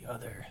 The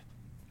other.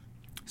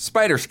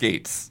 Spider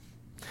skates.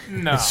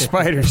 No.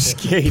 Spider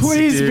skates.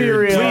 Please be dude.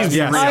 real. Please be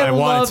Yes, real. I want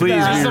it love to be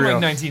that. Some real.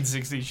 like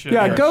 1960s shit.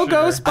 Yeah, go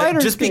sure. spider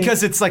Just skates.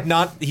 because it's like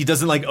not, he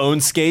doesn't like own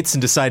skates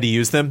and decide to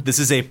use them. This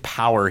is a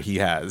power he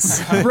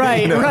has.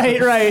 Right.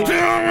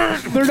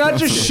 They're not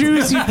just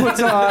shoes he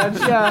puts on.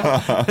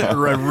 Yeah.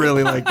 I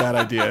really like that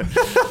idea.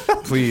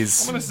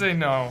 Please. I'm gonna say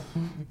no.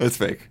 It's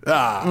fake.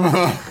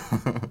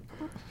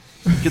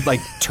 You could like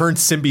turn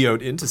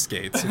symbiote into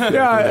skates. If you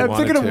Yeah, really I'm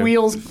wanted thinking of to.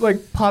 wheels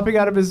like popping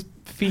out of his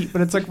feet,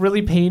 but it's like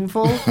really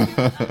painful.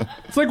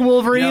 It's like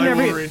Wolverine, Yeah,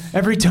 like Wolverine.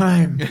 every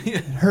time.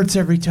 It hurts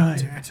every time.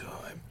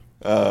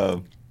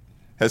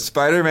 Has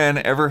Spider-Man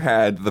ever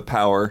had the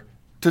power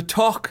to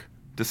talk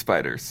to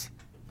spiders?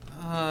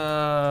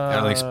 I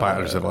don't think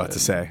spiders have a lot to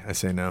say. I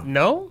say no.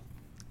 No?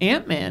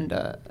 Ant-Man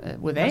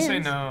with I ants. say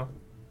no.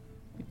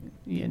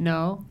 Yeah,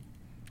 no.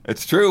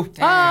 It's true.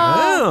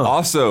 Oh.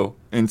 Also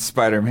in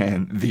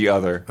Spider-Man, the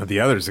other. The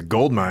other's a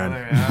gold mine.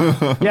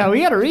 Yeah. Yeah,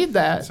 we got to read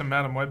that. Some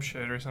Madam Web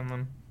shit or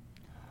something.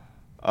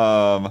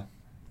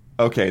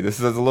 Okay, this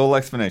is a little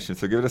explanation,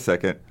 so give it a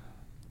second.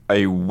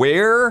 A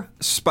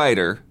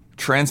were-spider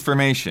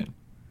transformation.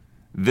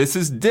 This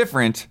is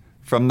different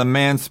from the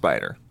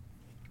man-spider.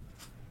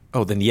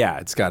 Oh, then yeah,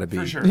 it's got to be.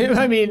 For sure.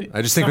 I mean,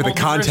 I just think Some with the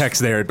multiverse-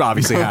 context there, it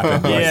obviously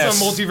happened. Like, Yeah.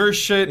 Some multiverse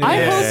shit.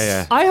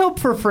 I hope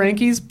for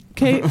Frankie's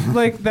case,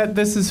 like that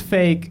this is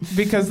fake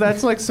because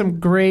that's like some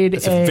grade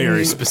It's A. a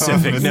very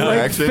specific no. like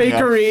Action,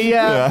 yeah. fakery.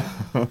 Yeah.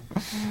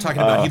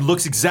 Talking about he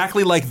looks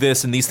exactly like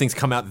this, and these things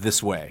come out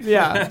this way.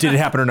 Yeah. Did it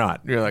happen or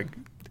not? You're like,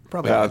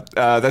 probably. not.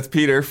 That's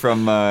Peter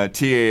from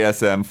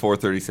TASM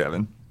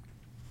 437.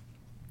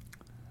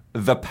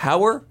 The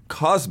power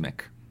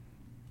cosmic.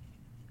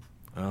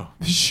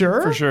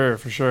 Sure.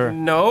 For sure.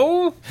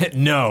 No?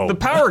 No. The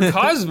power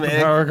cosmic.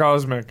 Power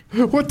cosmic.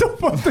 What the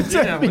fuck does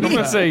that I'm mean?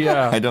 gonna say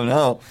yeah. I don't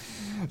know.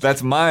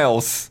 That's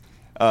Miles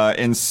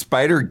in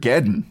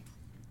Spider-Geddon.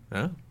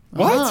 Huh?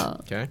 Ah.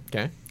 Okay.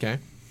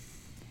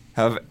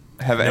 Have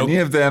any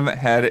of them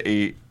had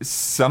a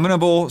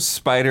summonable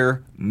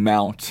spider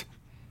mount?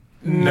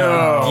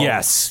 No.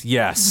 Yes.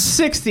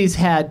 60s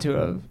had to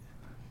have.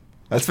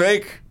 That's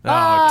fake.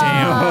 Oh,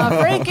 damn.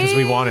 Frankie. Because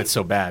we want it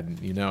so bad.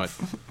 You know it.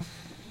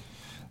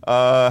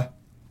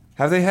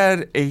 Have they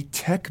had a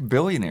tech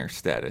billionaire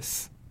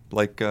status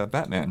like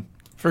Batman?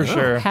 For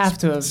sure. Have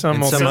to have. Some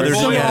And some multiverse other-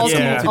 Some yeah, alternate,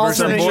 yeah. alternate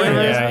Some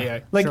universe. Yeah.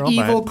 Like Sure, I'll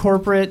buy evil it.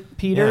 corporate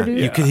Peter,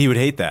 Yeah. dude. He would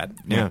hate that.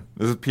 Yeah.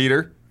 This is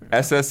Peter,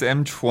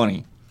 SSM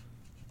 20.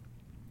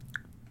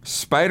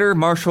 Spider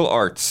martial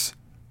arts,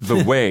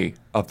 the way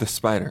of the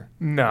spider.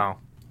 No.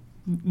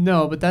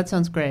 No, but that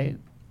sounds great.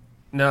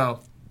 No.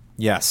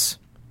 Yes.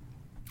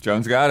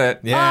 Jones got it.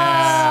 Yeah.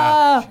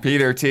 Ah!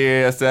 Peter,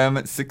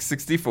 TASM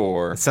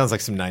 664. Sounds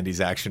like some 90s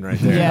action right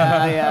there.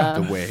 Yeah.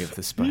 The way of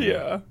the spider.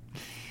 Yeah.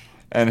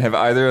 And have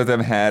either of them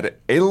had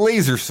a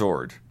laser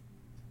sword?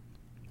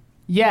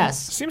 Yes.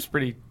 Seems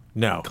pretty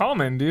No.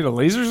 common, dude. A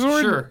laser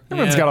sword? Sure.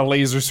 Everyone's Yeah. got a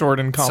laser sword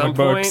in comic Some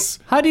point. books.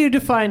 How do you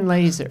define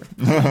laser?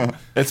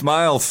 It's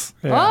Miles.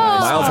 Yeah.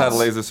 Miles had a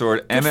laser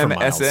sword. Good for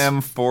MMSM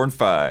 4 and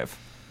 5.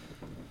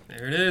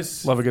 There it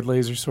is. Love a good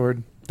laser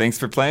sword. Thanks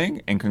for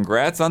playing, and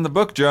congrats on the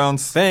book,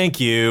 Jones. Thank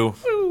you.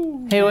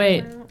 Hey,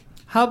 wait.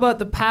 How about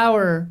the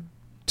power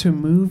to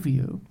move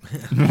you?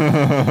 So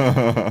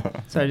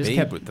I just Babe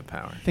kept with the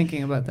power.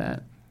 thinking about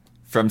that.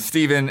 From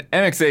Steven,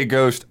 MXA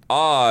Ghost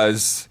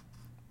Oz.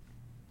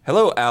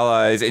 Hello,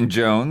 allies and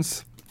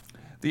Jones.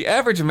 The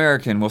average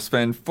American will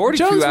spend 42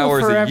 Jones will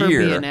hours a forever be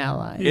year an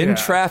ally. in Yeah.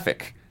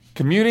 traffic,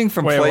 commuting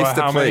from Wait, place what,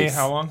 to how many? place.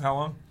 How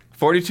long?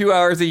 42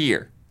 hours a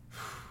year.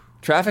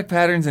 Traffic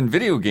patterns in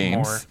video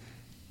games More.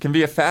 can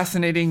be a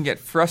fascinating yet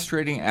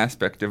frustrating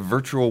aspect of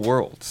virtual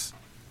worlds.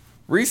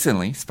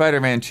 Recently,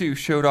 Spider-Man 2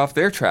 showed off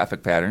their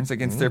traffic patterns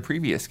against their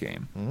previous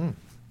game.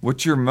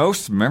 What's your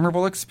most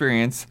memorable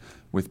experience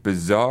with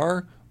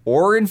bizarre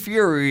or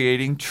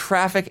infuriating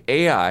traffic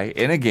AI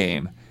in a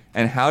game,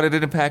 and how did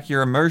it impact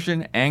your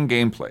immersion and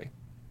gameplay?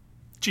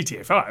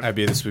 GTA 5.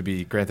 This would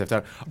be Grand Theft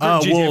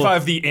Auto. GTA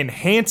 5, the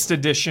enhanced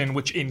edition,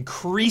 which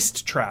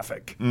increased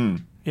traffic.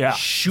 Yeah.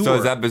 Sure. So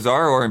is that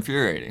bizarre or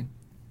infuriating?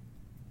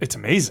 It's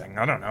amazing.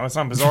 I don't know. It's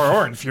not bizarre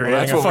or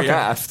infuriating. Well, that's what we I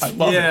asked. I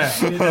love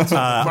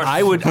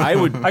it. I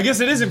would. I guess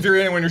it is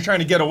infuriating when you're trying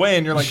to get away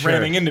and you're like Sure.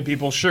 ramming into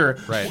people. Sure.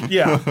 Right.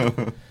 Yeah.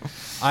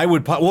 I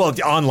would. Well,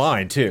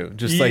 online too.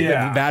 Just like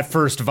Yeah. that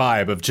first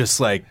vibe of just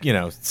like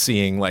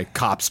seeing like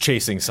cops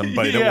chasing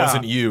somebody that Yeah.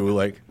 wasn't you.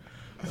 Like,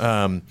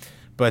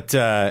 but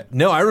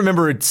no, I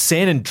remember at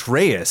San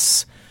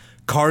Andreas,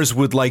 cars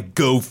would like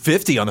go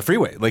 50 on the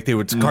freeway. Like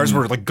cars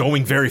were like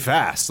going very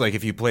fast. Like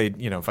if you played,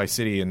 Vice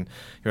City and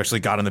you actually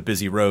got on the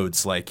busy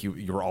roads, like you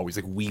were always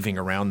like weaving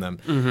around them.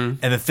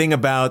 And the thing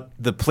about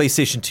the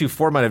PlayStation 2,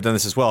 4 might have done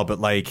this as well, but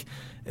like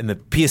in the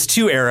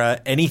PS2 era,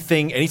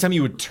 anytime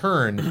you would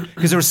turn,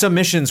 because there were some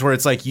missions where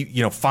it's like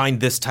you find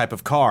this type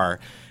of car,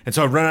 and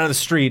so I'd run out of the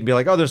street and be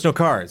like, oh, there's no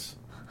cars.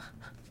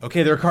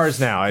 Okay, there are cars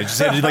now. I just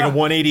had to do like a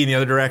 180 in the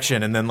other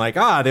direction, and then like,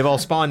 they've all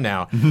spawned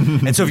now.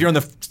 And so if you're on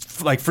the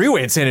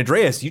freeway in San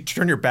Andreas, you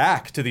turn your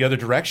back to the other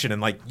direction,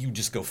 and like you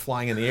just go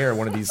flying in the air.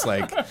 One of these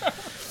like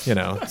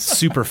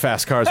super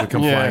fast cars would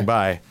come flying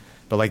by.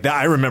 But like that,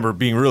 I remember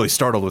being really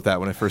startled with that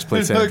when I first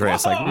played San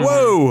Andreas. Like,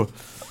 whoa,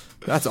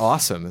 that's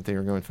awesome that they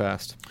were going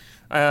fast.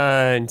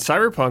 In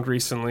Cyberpunk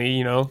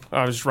recently,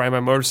 I was riding my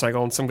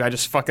motorcycle and some guy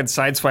just fucking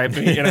sideswiped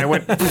me and I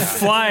went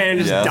flying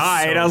and just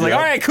died. I was like, all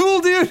right,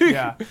 cool, dude.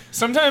 Yeah.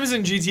 Sometimes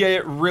in GTA,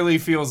 it really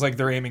feels like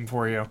they're aiming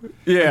for you.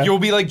 Yeah. You'll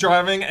be like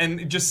driving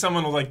and just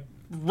someone will like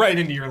right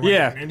into your lane.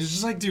 Yeah. And it's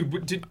just like,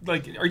 dude,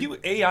 are you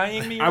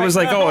AIing me? I was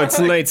like, oh, it's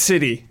Night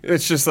City.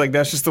 It's just like,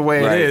 that's just the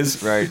way it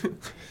is. Right.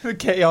 the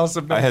chaos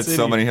of Night I had City.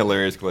 so many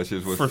hilarious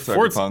glitches with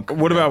Cyberpunk.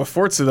 What about with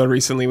Forza though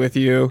recently with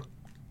you?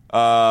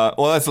 Well,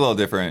 that's a little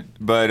different.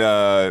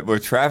 But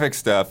with traffic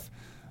stuff,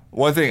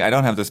 one thing, I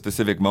don't have the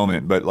specific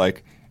moment, but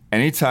like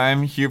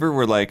anytime, Huber,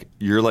 where like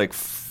you're like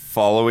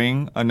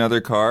following another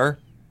car,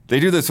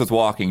 they do this with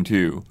walking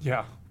too.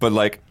 Yeah. But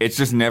like it's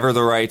just never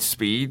the right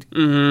speed.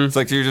 Mm-hmm. It's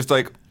like you're just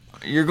like,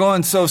 you're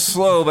going so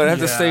slow, but I have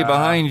to stay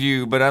behind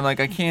you. But I'm like,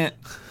 I can't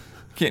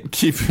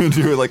keep you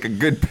to like a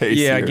good pace.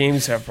 Yeah, here.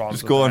 games have problems.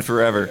 Just with going that.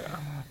 forever.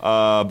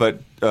 Yeah.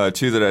 But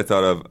two that I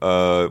thought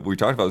of, we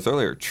talked about this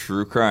earlier.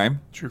 True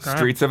Crime.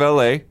 Streets of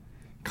L.A.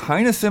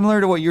 Kind of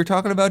similar to what you're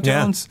talking about,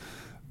 Jones.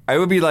 Yeah. I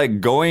would be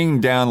like going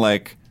down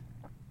like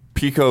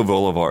Pico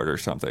Boulevard or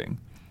something,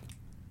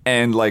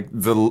 and like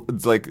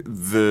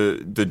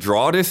the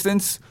draw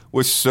distance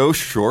was so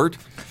short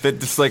that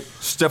this like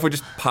stuff would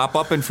just pop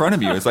up in front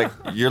of you. It's like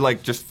you're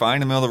like just fine in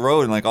the middle of the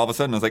road, and like all of a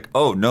sudden it's like,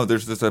 oh no,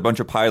 there's just a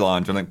bunch of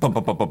pylons, and like bump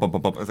bump bump bump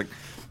bump bump. It's like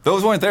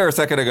those weren't there a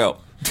second ago.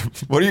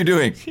 What are you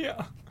doing?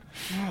 Yeah.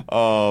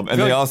 And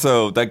they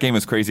also, that game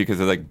was crazy because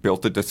they like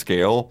built it to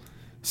scale,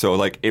 so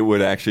like it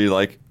would actually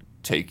like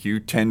take you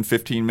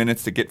 10-15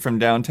 minutes to get from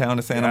downtown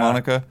to Santa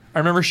Monica. I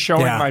remember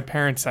showing my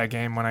parents that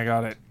game when I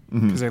got it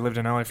because they lived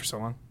in LA for so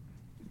long.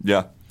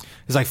 Yeah.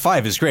 It's like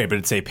 5 is great, but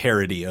it's a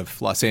parody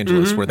of Los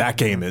Angeles, where that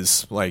game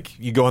is like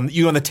you go on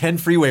the 10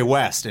 freeway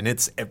west, and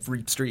it's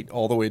every street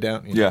all the way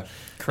down. Yeah.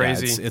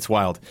 Crazy. Yeah, it's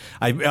wild.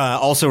 I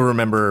also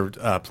remember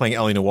playing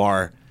L.A.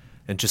 Noire,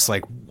 and just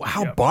like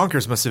how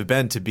bonkers must have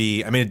been to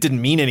be. I mean, it didn't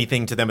mean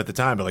anything to them at the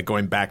time, but like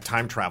going back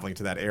time traveling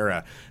to that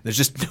era, there's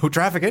just no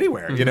traffic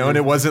anywhere, and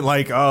it wasn't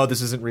like, oh,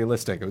 this isn't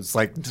realistic. It was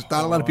like just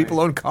not a lot of people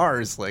own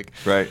cars. Like,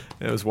 Right.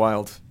 It was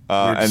wild.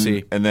 Weird to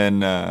see. And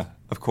then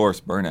of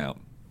course Burnout.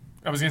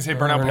 I was going to say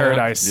Burnout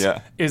Paradise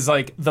Yeah. is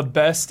like the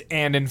best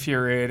and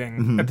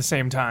infuriating at the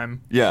same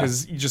time. Yeah.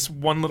 Because you just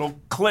one little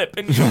clip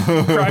and you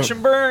crash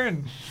and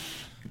burn.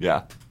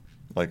 Yeah.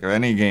 Like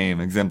any game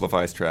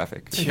exemplifies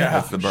traffic. Yeah.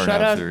 That's the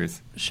Burnout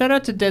series. Shout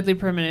out to Deadly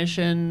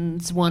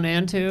Premonitions 1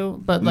 and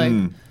 2, but like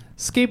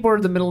skateboard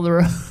in the middle of the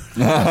road,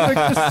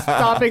 like just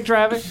stopping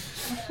traffic.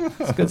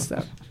 It's good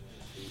stuff.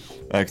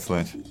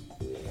 Excellent.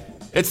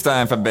 It's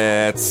time for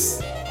bets.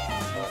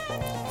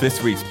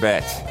 This week's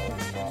bet.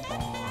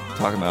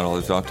 Talking about all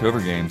these October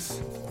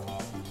games.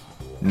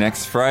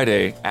 Next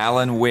Friday,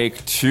 Alan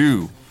Wake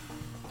 2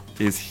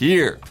 is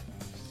here.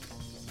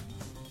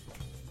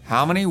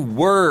 How many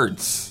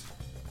words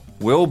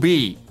will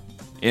be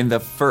in the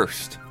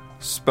first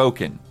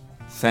spoken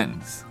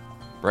sentence?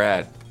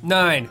 Brad.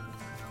 9.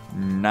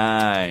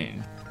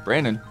 9.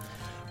 Brandon.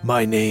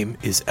 My name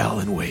is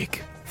Alan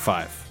Wake.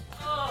 5.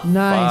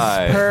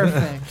 Nice, 5.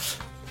 perfect.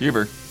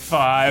 Hubert.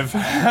 5.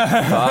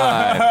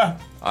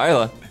 5.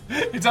 Isla.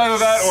 It's either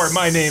that or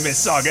my name is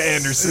Saga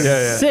Anderson.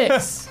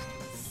 6.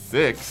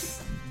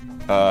 6.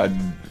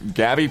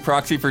 Gabby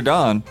proxy for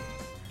Don.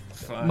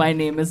 My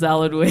name is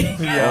Alan Wake. Oh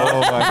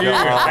my god.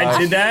 I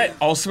did that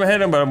also in my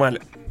head, but I went,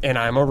 and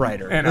I'm a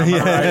writer. And I'm a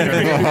writer.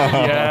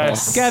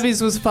 Yes.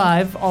 Gabby's was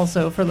 5,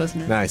 also for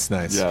listeners. Nice.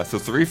 Yeah, so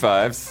 3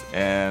 5s,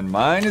 and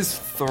mine is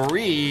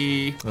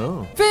 3.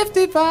 Oh.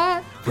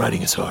 55.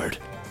 Writing is hard.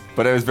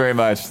 But it was very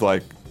much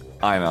like,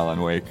 I'm Alan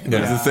Wake. It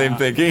was the same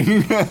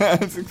thinking.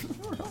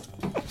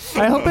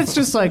 I hope it's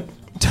just like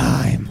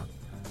time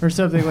or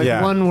something,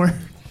 like one word.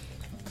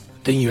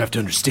 Thing you have to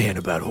understand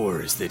about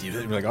horror is that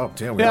you're like, oh,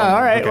 damn. Yeah,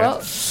 all right,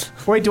 well.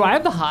 Wait, do I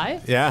have the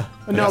high? Yeah.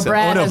 No, That's it.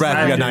 Brad Oh, no, has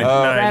Brad, you got 9.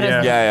 Brad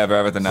has yeah,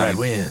 Brad with the 9. Brad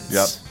wins.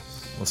 Yep.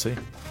 We'll see.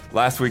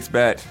 Last week's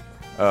bet.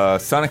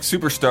 Sonic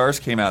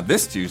Superstars came out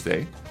this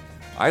Tuesday.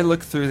 I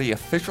looked through the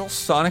official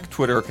Sonic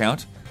Twitter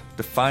account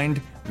to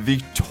find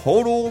the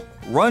total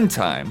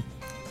runtime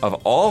of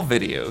all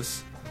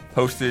videos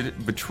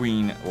posted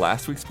between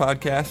last week's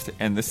podcast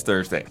and this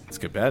Thursday. It's a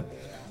good bet.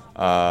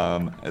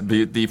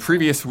 The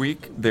previous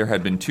week, there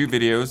had been 2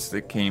 videos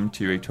that came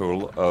to a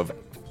total of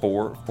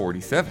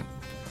 447.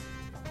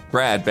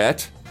 Brad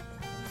bet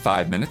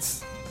 5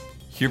 minutes.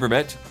 Huber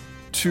bet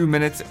 2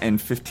 minutes and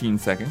 15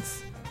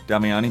 seconds.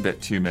 Damiani bet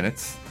 2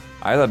 minutes.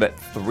 Isla bet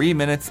 3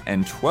 minutes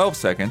and 12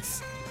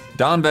 seconds.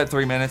 Don bet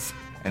 3 minutes.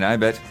 And I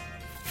bet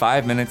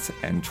 5 minutes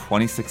and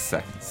 26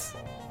 seconds.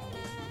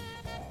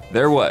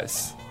 There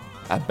was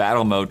a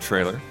battle mode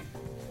trailer.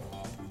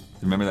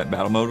 Remember that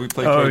battle mode we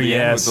played toward the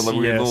end with the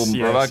weird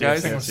little robot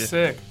guys? That was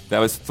sick. That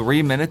was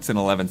 3 minutes and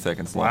 11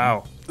 seconds long.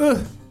 Wow.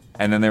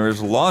 And then there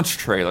was launch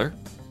trailer.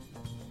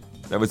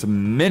 That was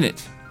 1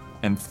 minute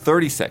and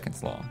 30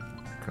 seconds long.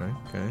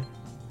 Okay.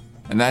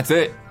 And that's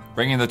it,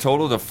 bringing the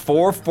total to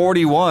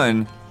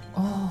 441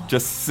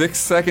 Just 6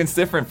 seconds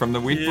different from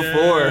the week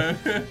before.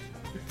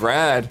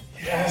 Brad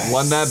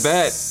won that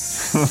bet.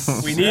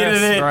 We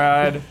needed it.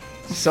 Brad.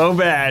 So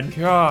bad.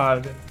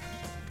 God.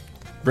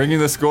 Bringing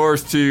the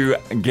scores to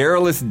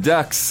Garrulous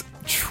Ducks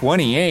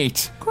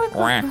 28. You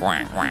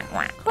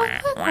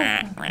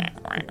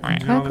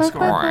know the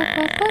score.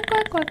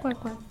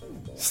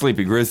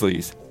 Sleepy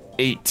Grizzlies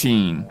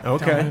 18.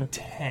 Okay.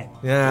 10.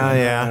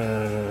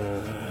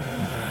 Yeah.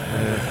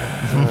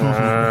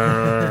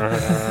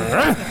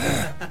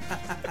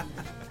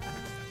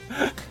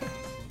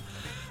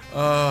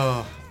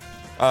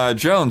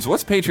 Jones,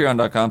 what's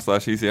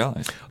patreon.com/Easy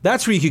Allies?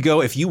 That's where you could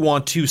go if you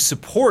want to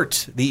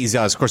support the Easy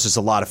Allies. Of course, there's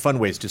a lot of fun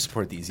ways to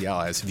support the Easy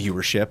Allies,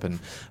 viewership and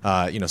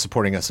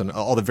supporting us on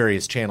all the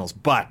various channels.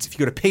 But if you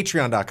go to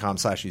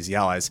patreon.com/Easy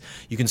Allies,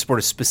 you can support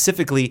us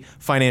specifically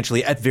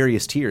financially at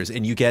various tiers,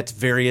 and you get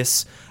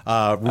various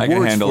rewards I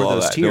can handle for all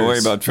those that. tiers. Don't worry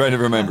about trying to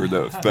remember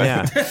those. But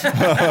Yeah,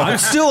 I'm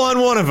still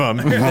on one of them.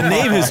 The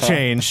name has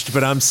changed,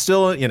 but I'm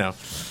still,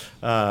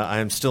 I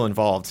am still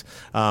involved.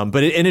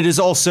 But it is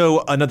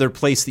also another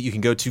place that you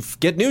can go to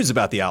get news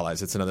about the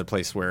Allies. It's another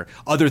place where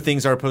other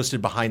things are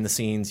posted behind the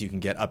scenes. You can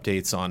get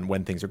updates on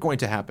when things are going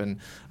to happen,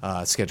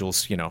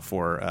 schedules,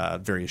 for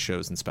various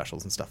shows and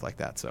specials and stuff like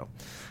that. So,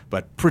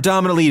 but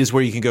predominantly it is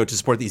where you can go to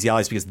support the Easy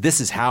Allies because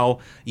this is how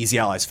Easy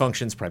Allies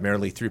functions,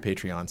 primarily through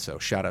Patreon. So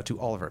shout out to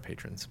all of our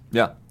patrons.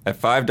 yeah,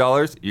 at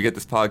 $5, you get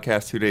this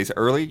podcast 2 days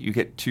early. You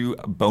get 2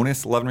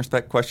 bonus Love and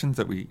Respect questions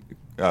that we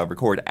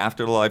record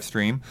after the live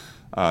stream.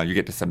 You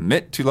get to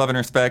submit to Love and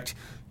Respect.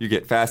 You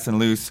get Fast and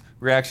Loose,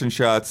 reaction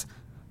shots,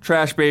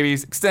 Trash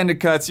Babies, extended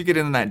cuts. You get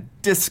in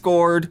that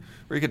Discord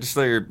where you get to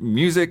share your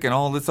music and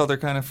all this other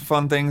kind of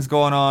fun things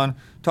going on.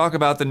 Talk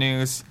about the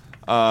news.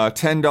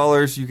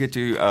 $10, you get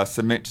to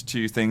submit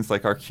to things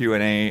like our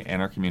Q&A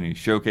and our community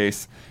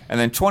showcase. And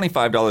then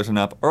 $25 and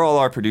up are all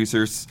our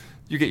producers.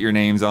 You get your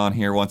names on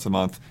here once a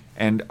month.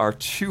 And our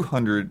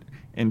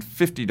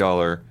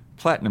 $250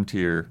 platinum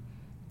tier,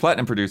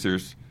 platinum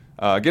producers,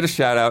 get a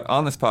shout out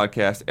on this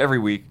podcast every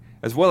week,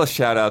 as well as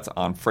shout outs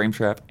on Frame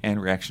Trap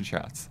and Reaction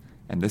Shots.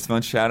 And this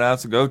month's shout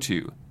outs go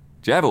to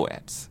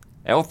Javawebs,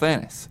 El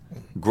Thanis,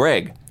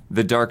 Greg,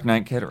 The Dark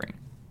Knight Kettering,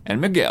 and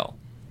Miguel.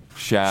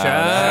 Shout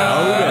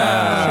out.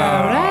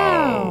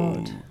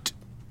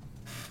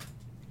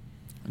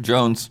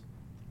 Jones,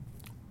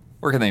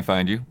 where can they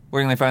find you?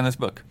 Where can they find this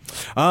book?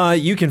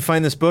 You can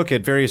find this book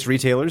at various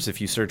retailers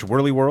if you search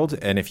Whirly World,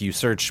 and if you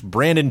search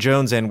Brandon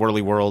Jones and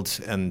Whirly World,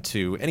 and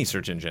to any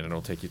search engine,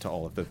 it'll take you to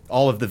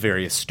all of the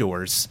various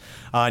stores.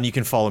 And you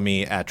can follow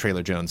me at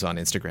Trailer Jones on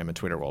Instagram and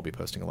Twitter, where I'll be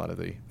posting a lot of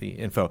the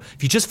info.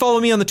 If you just follow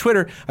me on the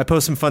Twitter, I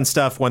post some fun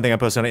stuff. One thing I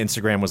posted on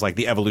Instagram was like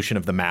the evolution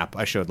of the map.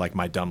 I showed like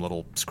my dumb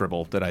little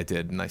scribble that I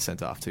did, and I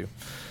sent off to.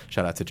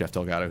 Shout out to Jeff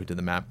Delgado who did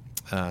the map.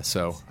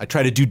 So I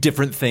try to do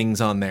different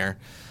things on there.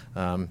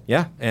 So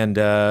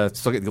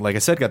like I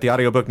said, got the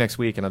audiobook next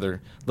week, and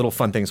other little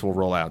fun things will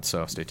roll out,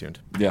 so stay tuned.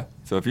 Yeah.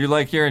 So if you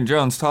like hearing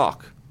Jones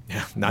talk,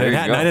 Yeah, There you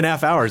go.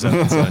 9.5 hours. So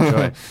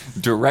enjoy.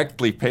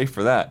 directly pay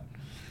for that.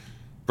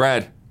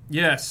 Brad,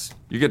 Yes.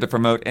 you get to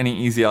promote any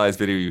Easy Allies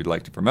video you'd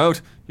like to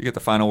promote. You get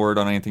the final word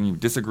on anything you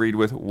disagreed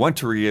with, want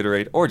to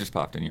reiterate, or just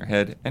popped in your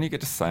head, and you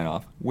get to sign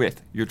off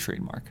with your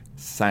trademark.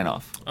 Sign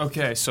off.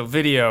 Okay, so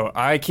video.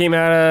 I came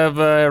out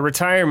of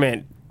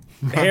retirement,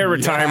 hair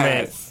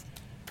retirement. Yes.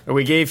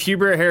 We gave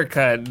Huber a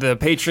haircut. The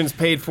patrons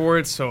paid for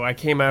it, so I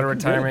came out of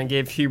retirement and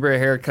gave Huber a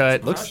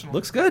haircut.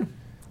 Looks good.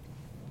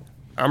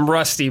 I'm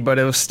rusty, but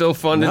it was still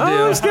fun to do.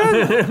 It was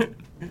good.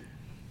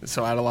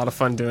 So I had a lot of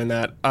fun doing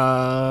that.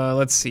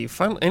 Let's see.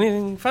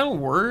 Final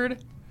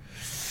word?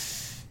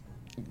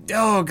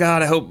 Oh,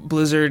 God, I hope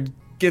Blizzard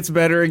gets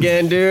better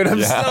again, dude.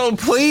 I'm so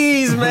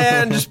please,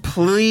 man. Just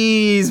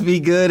please be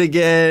good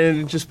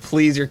again. Just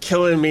please. You're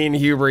killing me and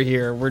Huber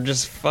here. We're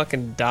just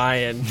fucking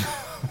dying.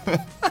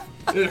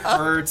 It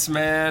hurts,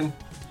 man.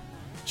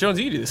 Jones,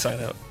 you do the sign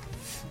out.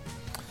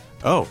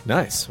 Oh,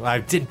 nice. Well, I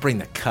did bring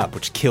the cup,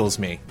 which kills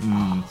me. So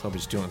I'll be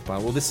just doing it.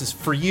 Well, this is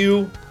for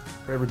you,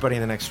 for everybody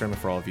in the next room, and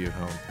for all of you at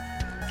home.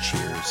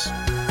 Cheers.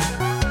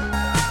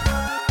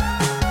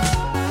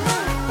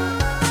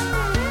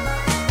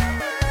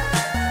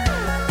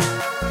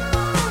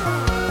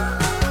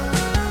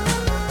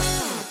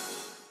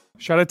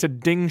 Shout out to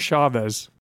Ding Chavez.